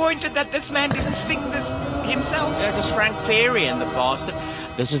disappointed that this man didn't sing this himself. Yeah, it was Frank Ferry and the bastard.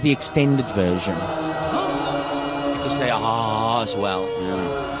 This is the extended version. Because they are as well.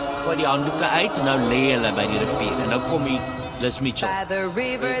 Gooi die handdoeke uit en nou lê hulle by die rivier. En nou kom die Liz Mitchell. By the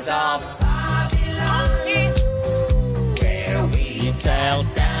rivers of where we sail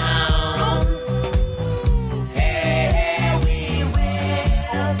down. Hey, we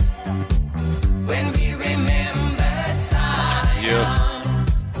will when we remember Zion. Yeah.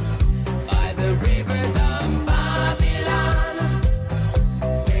 By the rivers of Babylon,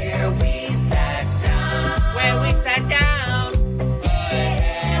 where we sat down.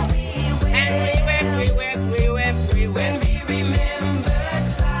 Yeah, we wept. When we remember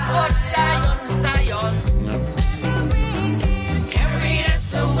Zion. Carried us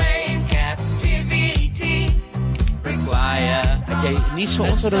away in captivity. Okay, nuus vir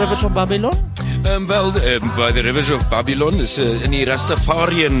ons oor the Rivers of Babylon? By the Rivers of Babylon is in die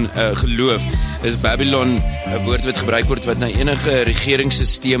Rastafarian geloof is Babylon 'n woord wat gebruik word wat na enige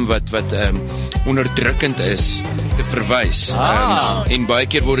regeringssysteem wat onderdrukkend is te verwys. En baie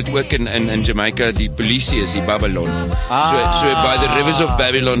keer word dit ook in Jamaica die polisie is die Babylon. So by the Rivers of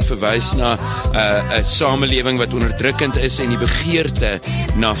Babylon verwys na 'n samelewing wat onderdrukkend is en die begeerte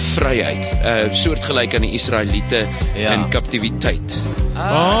na vryheid, soortgelyk aan die Israeliete in kaptiwiteit.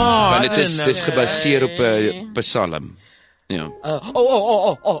 Want dit is gebaseer op 'n Psalm. Ja.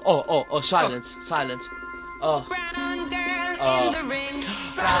 Silence.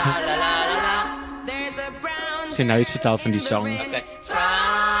 Sien nou iets vertel van die song. Okay.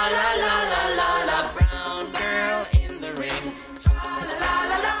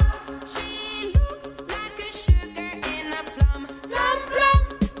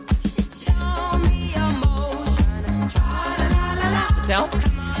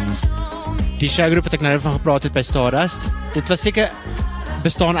 Die showgroep wat ek nou van gepraat het by Stardust, dit was seker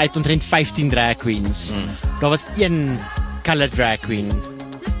bestaan uit omtrent 15 drag queens. Daar was een colored drag queen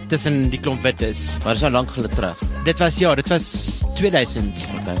tussen die klomp wittes. Maar dis al lank gelede terug. Dit was 2000.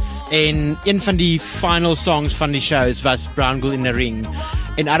 Okay. En een van die final songs van die shows was Brown Girl in the Ring.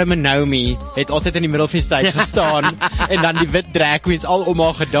 En Adam en Naomi het altyd in die middel van die stage gestaan en dan die wit drag queens al om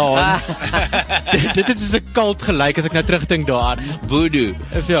haar gedans. Dit is soos 'n cult gelyk as ek nou terugdink daaraan. Voodoo.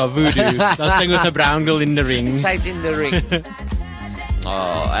 Ja, voodoo. Dan sing ons 'n Brown Girl in the Ring. Sy's in the ring.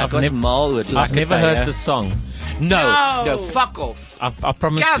 Ek was mal oor dit. I've never heard the song. No, fuck off. I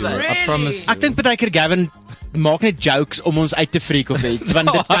promise Gavin, you. really? I promise you. Ek dink baie keer Gavin maak net jokes om ons uit te freak of iets,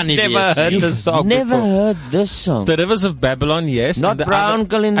 want dit kan nie I've never heard wees. this song Never before. heard this song. The Rivers of Babylon, yes. Not and the Brown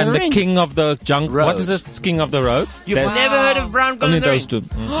Girl in the and Ring. the King of the Jungle. What Road. is it? King of the Roads? You've never heard of Brown Girl Only in the those Ring?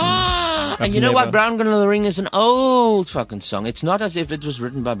 two. And you know what? Brown Girl in the Ring is an old fucking song. It's not as if it was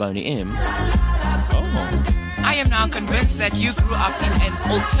written by Boney M. I am now convinced that you grew up in an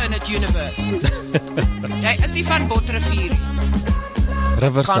alternate universe. Jy is nie van Botrevier. Kan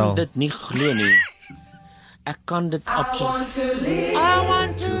Riversdale. dit nie glo nie. Ek kan dit absoluut. I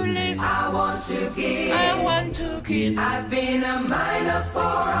want to live. I want to give. I've been a miner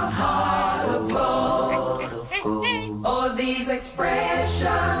for a heart of gold. All these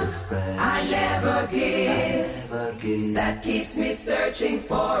expressions I never give. That keeps me searching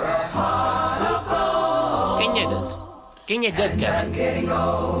for a heart of gold. Ken jy dit? Ken jy dit, Gavin? Ken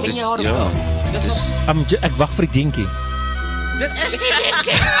jy haar? Ja. Dis Ek wag vir die dinkie. dit is nie dit.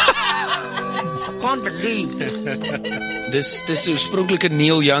 Can't believe. Dis oorspronklik 'n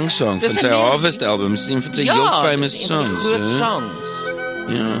Neil Young song Dis van een sy Neil- Harvest album, een van sy heel famous dit is songs. een groot hè? songs.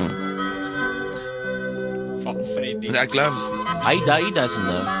 Ja. Van Freddy. Ek love. He doesn't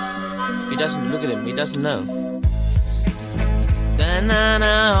know. He doesn't look at him. He doesn't know.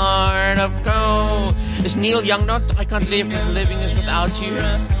 Da-na-na, heart of gold. Is Neil Young not? I can't live if living is without you.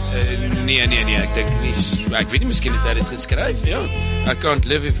 Nee, ek dink nie. Ek weet nie, miskien het hy dit geskryf, ja. I can't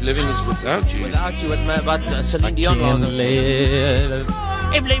live if living is without you. Without you, wat Celine Dion Can't was. live.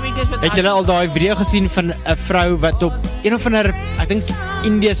 If living is without Het julle al daai video gesien van 'n vrou wat op een of ander, ek dink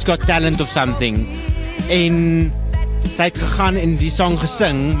India's Got Talent of something, en sy het gegaan en die song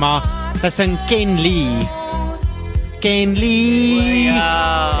gesing, maar sy sing Ken Lee.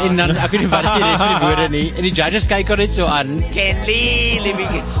 En dan ek weet nie wat die res van die woorde nie. En die judges kyk haar net so aan. Ken Lee, living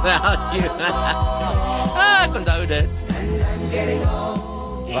is without you. Ek onthou dit.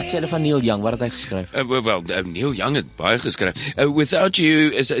 Wat sê hulle van Neil Young? Wat het hy geskryf? Neil Young het baie geskryf. Without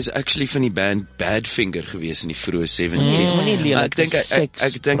You is actually van die band Badfinger gewees in die vroeë 70s.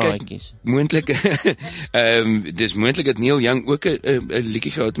 Ek dink moontlik dis moontlik dat Neil Young ook 'n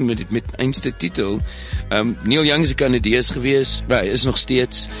liedjie gehad met einste titel. Neil Young is 'n Kanadees gewees. Hy is nog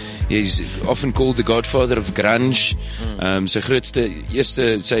steeds. He's often called the godfather of grunge. Sy grootste hy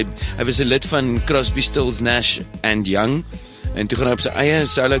was 'n lid van Crosby, Stills, Nash and Young. En toe gaan hy op sy eie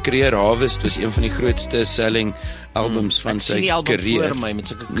solo carrière. Harvest was een van die grootste selling albums van sy carrière.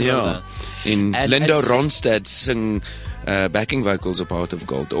 Ja. En Linda Ronstadt sing backing vocals op Heart of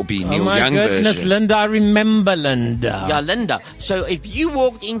Gold op die Neil Young version. Oh my goodness, Linda, I remember Linda. Yeah, Linda. So if you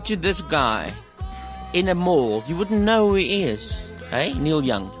walked into this guy in a mall, you wouldn't know who he is. Hey, Neil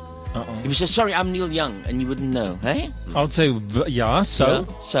Young. You would say, sorry, I'm Neil Young, and you wouldn't know, hey? I'd say, yeah, so? Yeah,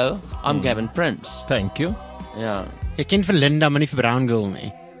 so, I'm Gavin Prince. Thank you. Yeah. Ek ken vir Linda, maar nie vir Brown Girl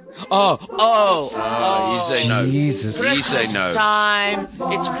nie. You say no. Jesus. You say no. Time.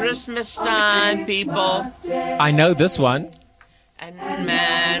 It's Christmas time, people. I know this one. And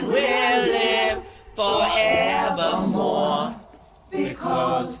man will live forevermore.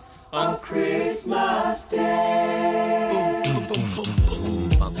 Because on Christmas Day.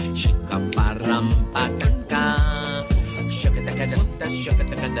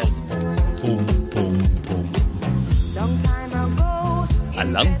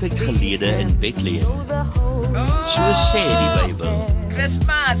 Lang tyd gelede in Bethlehem. So sê die Bybel.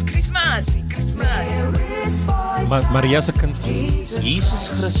 Christmas. Maria se kind. Jesus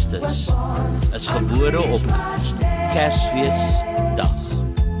Christus is gebore op Kersfeesdag.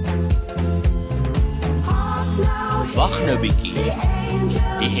 Wag nou bietjie.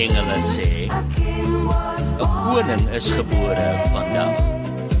 Die engele sê 'n koning is gebore vandag.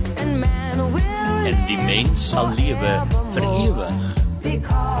 En die mens sal lewe vir ewig.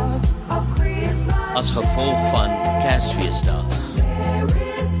 As gevolg van Kersfeesdag.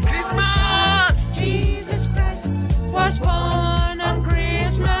 Christmas! Jesus Christ was born on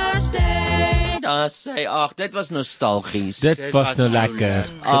Christmas Day. Daar sê, dit was nostalgies. Dit was nou lekker.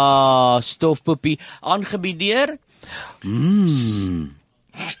 Stofpoepie. Aangebied deur?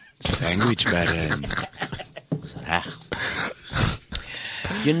 Sandwich baron.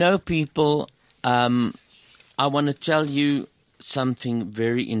 You know, people, I want to tell you something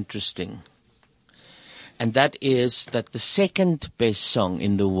very interesting. And that is that the second best song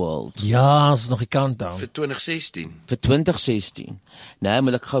in the world. Ja, is nog die countdown. Vir 2016. Vir 2016. Nou,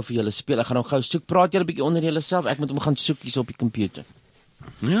 moet ek gou vir julle speel. Ek gaan nou gou soek. Praat julle 'n bietjie onder julle self. Ek moet hom gaan soek hier op die komputer.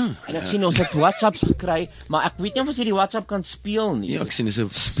 Ja. En ek sien ons het WhatsApps gekry, maar ek weet nie of ons hierdie WhatsApp kan speel nie. Ja, ek sien dis 'n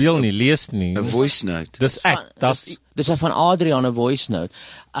speel nie, lees nie. 'n voice note. Dis Dis van Adrian 'n voice note.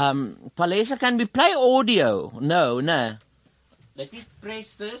 Palesa, can we play audio? No. Let me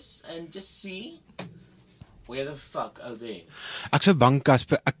press this and just see. Where the fuck? Oh, there. Ek so bang,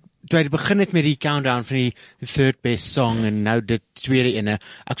 Kasper, toe hy begin het met die countdown van die third best song en nou dit tweede ene,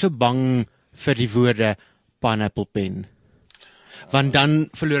 ek so bang vir die woorde pineapple pen. Want dan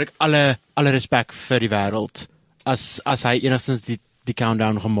verloor ek alle respek vir die wêreld as hy enigstens die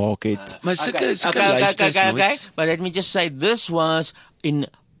countdown gemaak het. Maar sulke luisters nooit. Okay. But let me just say, this was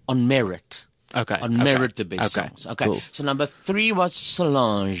on merit. Okay. On merit the best songs. Okay. Cool. So number 3 was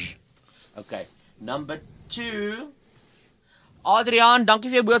Solange. Okay. Number 2. Adrian, dankie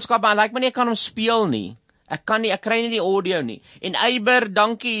vir jou boodskap, maar lyk my nie ek kan hom speel nie. Ek kry nie die audio nie. En Eiber,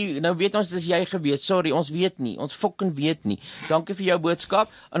 dankie. Nou weet ons dis jy gewees. Sorry, ons weet nie. Ons fucking weet nie. Dankie vir jou boodskap.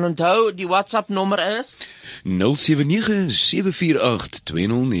 En onthou, die WhatsApp nommer is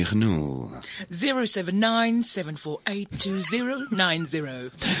 079-748-2090.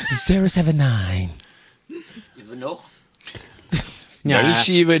 079-748-2090. 079. Even nog?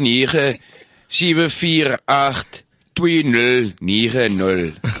 079-748-2090.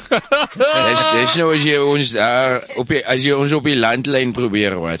 Dis nou as jy ons op die landlyn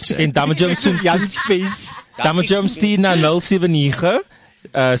probeer wat sê. En dan moet jy hom soen Jan Space. Dan moet jy hom stuur na 079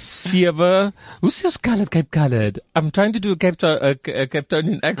 7. Hoe sê ons Cape Colored? I'm trying to do a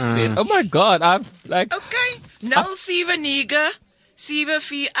Capetonian accent. Oh my God, I'm like. Okay, 079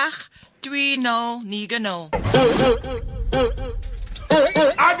 748-2090.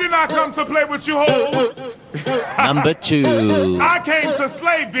 I did not come to play with you hoes. Number 2. I came to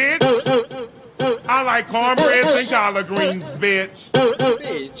slay, bitch. I like cornbreads and collard greens, bitch.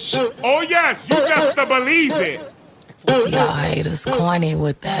 Oh yes, you best to believe it. Y'all haters corny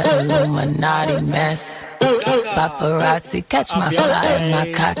with that Illuminati mess. Paparazzi catch my fly and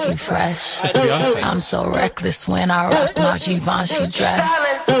my cocky fresh. I'm so reckless when I rock my Givenchy dress.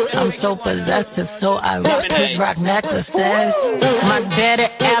 I'm I'm so possessive, so I rock his rock necklaces. My daddy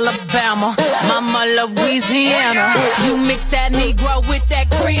Alabama, mama Louisiana. You mix that Negro with that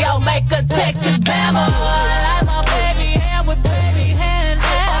Creole, make a Texas Bama. I like my baby hair with baby hair and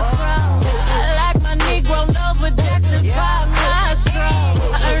afro. I like my Negro nose with Jackson 5 nostrils.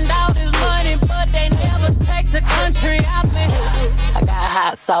 I earned all this money, but they never take the country out me. I got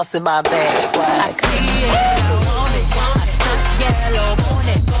hot sauce in my bag, swag. I see it, I want it. I stunt yellow, want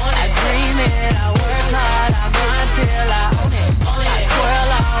it. I dream it, I work hard, I grind till I own it. I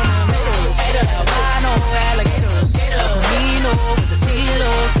swirl on them haters, albino alligators. Camino with the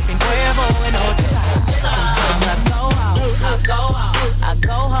steelers, sipping Cuervo and Ochila. I go out, I go out, I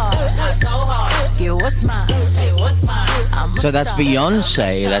go hard, I go hard. Yeah, what's mine? Hey, what's mine? So that's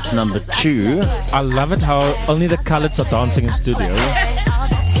Beyonce, that's number 2. I love it how only the colours are dancing in studio.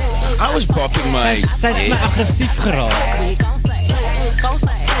 I was popping my Sy het my aggressief geraak.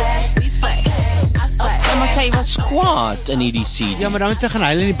 Ja, maar sy was kwaad in hierdie CD. Ja, maar dan moet sy gaan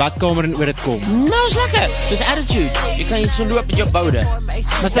huil in die badkamer en oor dit kom. Nou, is lekker. Dis attitude. Jy kan iets so loop met jou boude.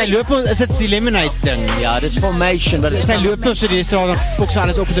 Maar sy loop, is dit die lemonade ding? Ja, dis formation. Maar Sy loop nou so die straat en fok sy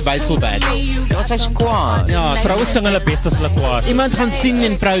alles op met 'n baseball bat. Ja, want sy's kwaad. Ja, vroue sing hulle best as hulle kwaad. Iemand gaan sien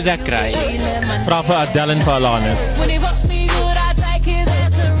en Prozac kry. Vra vir Adele en vir Alanis. When he fuck me good, I take his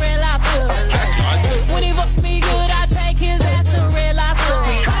ass to Red Lobster. When he fuck me good, I take his ass to Red Lobster.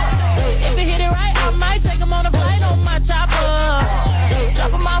 If he hit it right, I might take him on a flight on my chopper.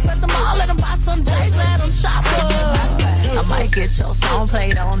 Drop him off at the mall, let him buy some J's, let him shop up. I might get your song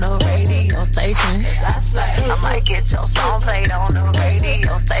played on the radio station. I might get your song played on the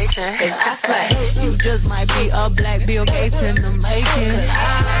radio station. I slay. You just might be a black Bill Gates in the making.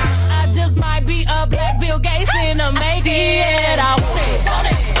 I just might be a black Bill Gates in the making. Yeah, I want it, want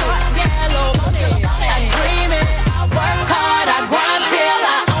it. Yellow, want it. I dream it, I work hard, I grind till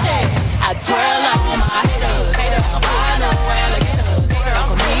I own it. I twirl on my haters, albino alligators.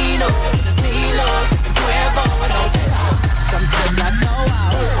 Camino with the steelers, sipping Cuervo and Ochila. Sometimes I go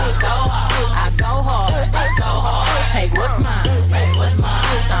out, I go out, I go hard, I go hard. Take what's mine, take what's mine.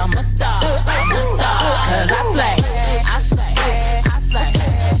 I'm a star, 'cause I slay, I slay, I slay,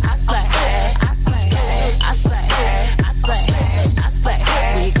 I slay, I slay, I slay, I slay, I slay.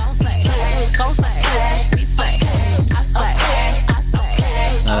 We gon' slay, we slay, I slay, I slay.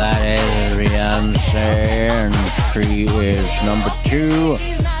 Now that is Beyonce, and she is number 2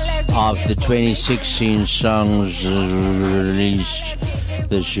 of the 2016 songs released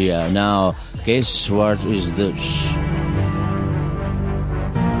this year. Now, guess what is this?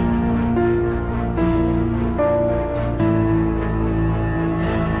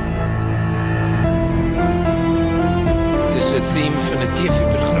 Dis 'n theme van 'n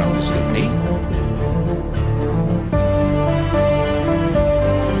TV-program, is dit nie?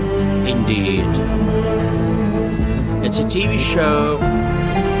 Indeed. It's a TV show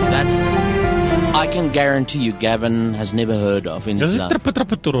that I can guarantee you Gavin has never heard of in his Dis 'n life.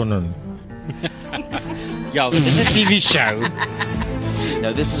 trippe-trippe-tronen. Ja, dit is 'n TV show.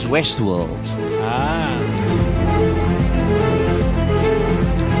 No, this is Westworld.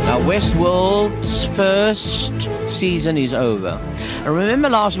 Now, Westworld's first season is over. And remember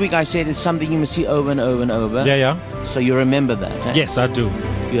last week I said it's something you must see over and over and over? Yeah, yeah. So you remember that, eh? Yes, I do.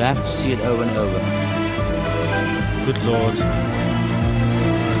 You have to see it over and over. Good Lord.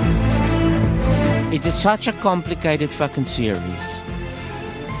 It is such a complicated fucking series.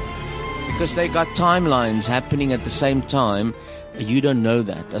 Because they got timelines happening at the same time. You don't know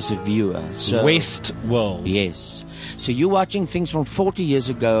that as a viewer. So, Westworld. Yes. So you're watching things from 40 years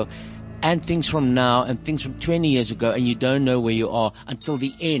ago and things from now and things from 20 years ago, and you don't know where you are until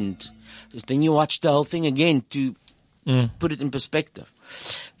the end. Because then you watch the whole thing again to put it in perspective.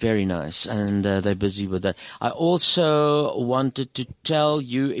 Very nice. And they're busy with that. I also wanted to tell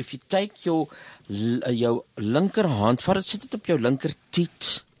you, if you take your linkerhand, vat dit, sit dit op jou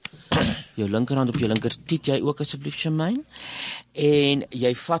linkertiet. Jou linkerhand op jou linkertiet, jy ook asseblief, Shamaine. En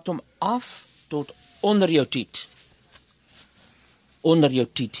jy vat hom af tot onder jou tiet. Onder jou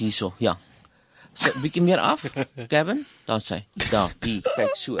tiet hierso, ja. So, bietjie meer af, Gavin. Daar sê, daar, hier,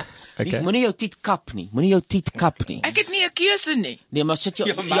 kyk so. Okay. Moenie jou tiet kap nie. Moenie jou tiet kap nie. Ek het nie 'n keuse nie. Nee, maar sit jou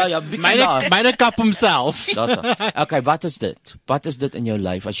bietjie Myne daar. myne kap homself. Daar's. Okay, wat is dit? Wat is dit in jou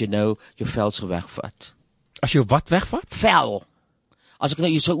lyf as jy nou jou vel se wegvat? As jy wat wegvat? Vel. As ek nou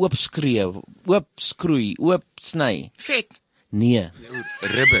hier so oop skreeu, oop skroei, oop sny. Vet. Nee.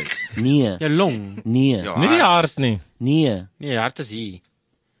 Ribbes. Nee. Jou long. Nee. Ja. Nie die hart nie. Nee. Nee, hart is hier.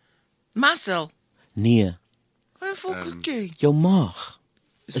 Muscle. Nee. Wat volk jy? Jou maag.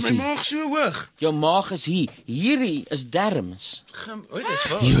 Is my maag so hoog? Jou maag is hier. Hierdie is darms. Dis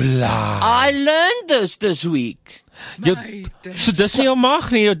waar. You lie. I learned this week. So dis nie jou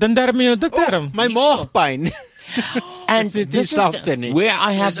maag nie, jou dindarm en jou dikdarm. My maagpyn. And this is where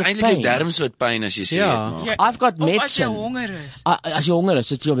I have the eintlik pain. jou darms wat pyn as jy sê jy I've got Of as jy medicine. honger is. As jy honger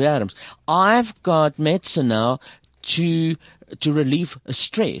is, it's your darms. I've got medicine now to relieve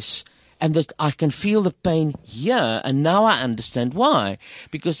stress. And that I can feel the pain here, and now I understand why.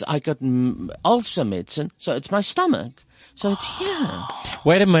 Because I got ulcer medicine, so it's my stomach. So it's here.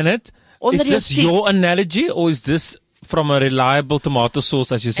 Wait a minute. Onder Is this jou your analogy or is this from a reliable tomato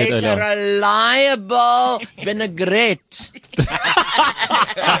sauce as you said It's earlier? a reliable vinaigrette.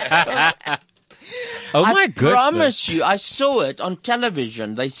 Oh my I goodness. promise you, I saw it on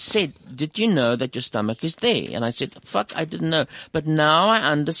television. They said, did you know that your stomach is there? And I said, fuck, I didn't know. But now I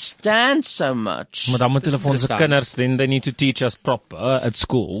understand so much. Maar dan moet hulle vir ons kinders, then they need to teach us proper at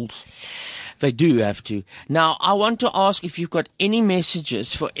schools. They do have to. Now, I want to ask if you've got any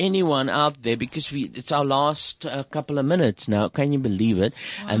messages for anyone out there, because it's our last couple of minutes now. Can you believe it?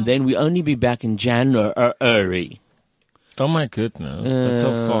 Wow. And then we only be back in January. Oh my goodness, that's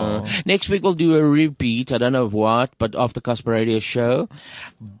so far. Next week we'll do a repeat. I don't know what, but of the Casper Radio show.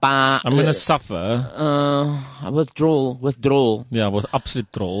 But I'm gonna suffer. Withdrawal. Yeah, with absolute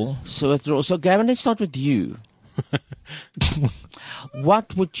withdrawal. So withdrawal. So Gavin, let's start with you.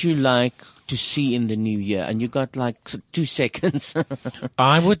 What would you like to see in the new year? And you got like 2 seconds.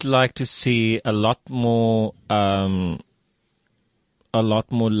 I would like to see a lot more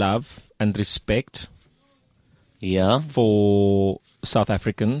love and respect. Yeah. For South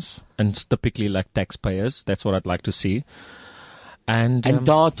Africans and typically like taxpayers. That's what I'd like to see. And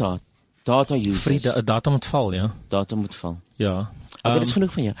data users. Free data moet val, ja. Data moet val. Ja. Okay, dit is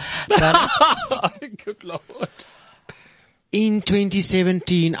genoeg van jou. Good Lord. In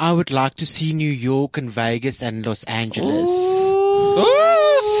 2017, I would like to see New York and Vegas and Los Angeles.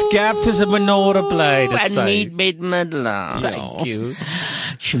 Scap is a menorah play. And meet Midler. Thank you.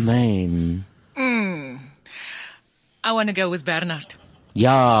 Shemaine. I want to go with Bernard.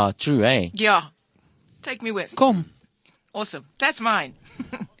 Yeah, true, eh? Yeah. Take me with. Kom. Awesome. That's mine.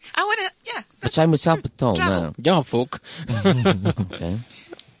 I want to, yeah. But sy moet self betaal, nou. Ja, fok. Okay.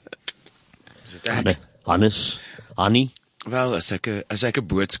 Is dit ek? Annie? Wel, as ek 'n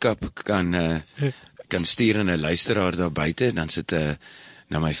boodskap kan stuur aan 'n luisteraar daar buite, dan sit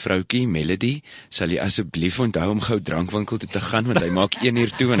na my vroutjie Melody, sal jy asseblief onthou om gou drankwinkel toe te gaan, want hy maak 1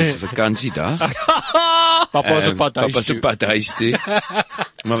 uur toe en dit is 'n vakansiedag. Papa se pad huis toe.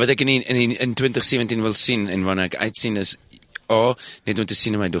 Maar wat ek in 2017 wil sien en wanneer ek uitsien is net om te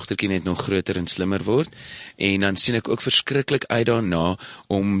sien hoe my dogtertjie net nog groter en slimmer word, en dan sien ek ook verskriklik uit daarna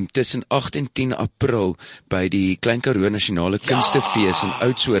om tussen 8 en 10 April by die Klein Karoo Nasionale Kunstefees in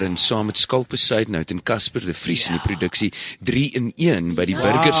Oudtshoorn saam met Skalk Besuidenhout en Casper de Vries in die produksie 3-in-1 by die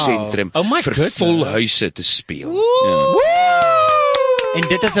Burgersentrum vir vol huise te speel. En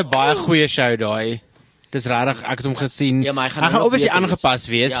dit is 'n baie goeie show daai. Dis rarig, ek het hom gesien. Ja, maar hy gaan obviously aangepas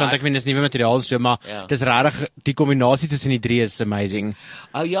wees, want ek weet dis nuwe materiaal so, maar dis rarig, die kombinasie tussen die drie is amazing.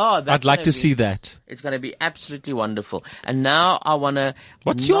 Oh yeah, I'd like to see that. It's going to be absolutely wonderful. And now I want to...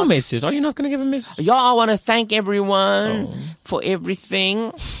 What's your message? Are you not going to give a message? Yeah, I want to thank everyone for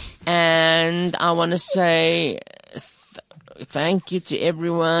everything. And I want to say thank you to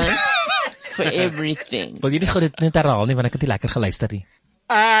everyone for everything. Wil jy nie gou dit net herhaal nie, want ek het nie lekker geluister nie.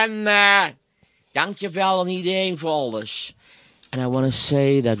 En dankjewel aan iedereen voor alles. And I want to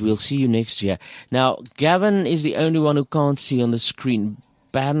say that we'll see you next year. Now, Gavin is the only one who can't see on the screen.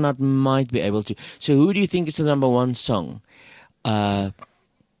 Bernard might be able to. So who do you think is the number one song on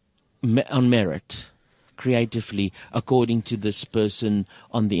merit, creatively, according to this person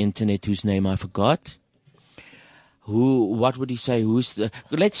on the internet whose name I forgot? What would he say?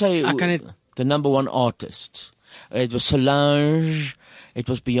 Let's say the number one artist. It was Solange. It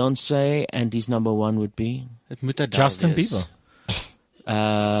was Beyonce, and his number one would be? It moet Adele Justin wees.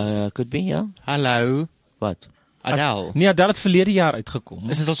 Bieber. Could be, yeah. Hallo. What? Adele. Nee, Adele het verlede jaar uitgekom.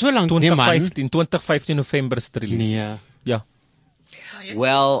 Is dit al so lank? 2015 November is het release. Nee. Ja.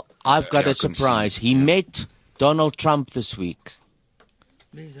 Well, I've got a surprise. He met Donald Trump this week.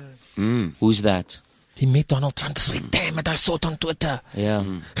 Who's that? He met Donald Trump this week. Damn it, I saw it on Twitter. Yeah.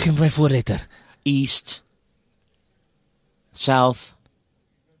 Geef my voorletter. East. South.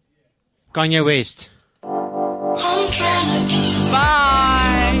 Kanye West.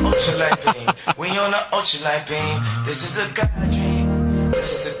 Bye. Ultralight beam. We on the ultralight beam. This is a God dream.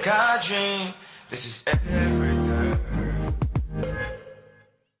 This is a God dream. This is everything.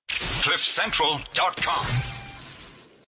 CliffCentral.com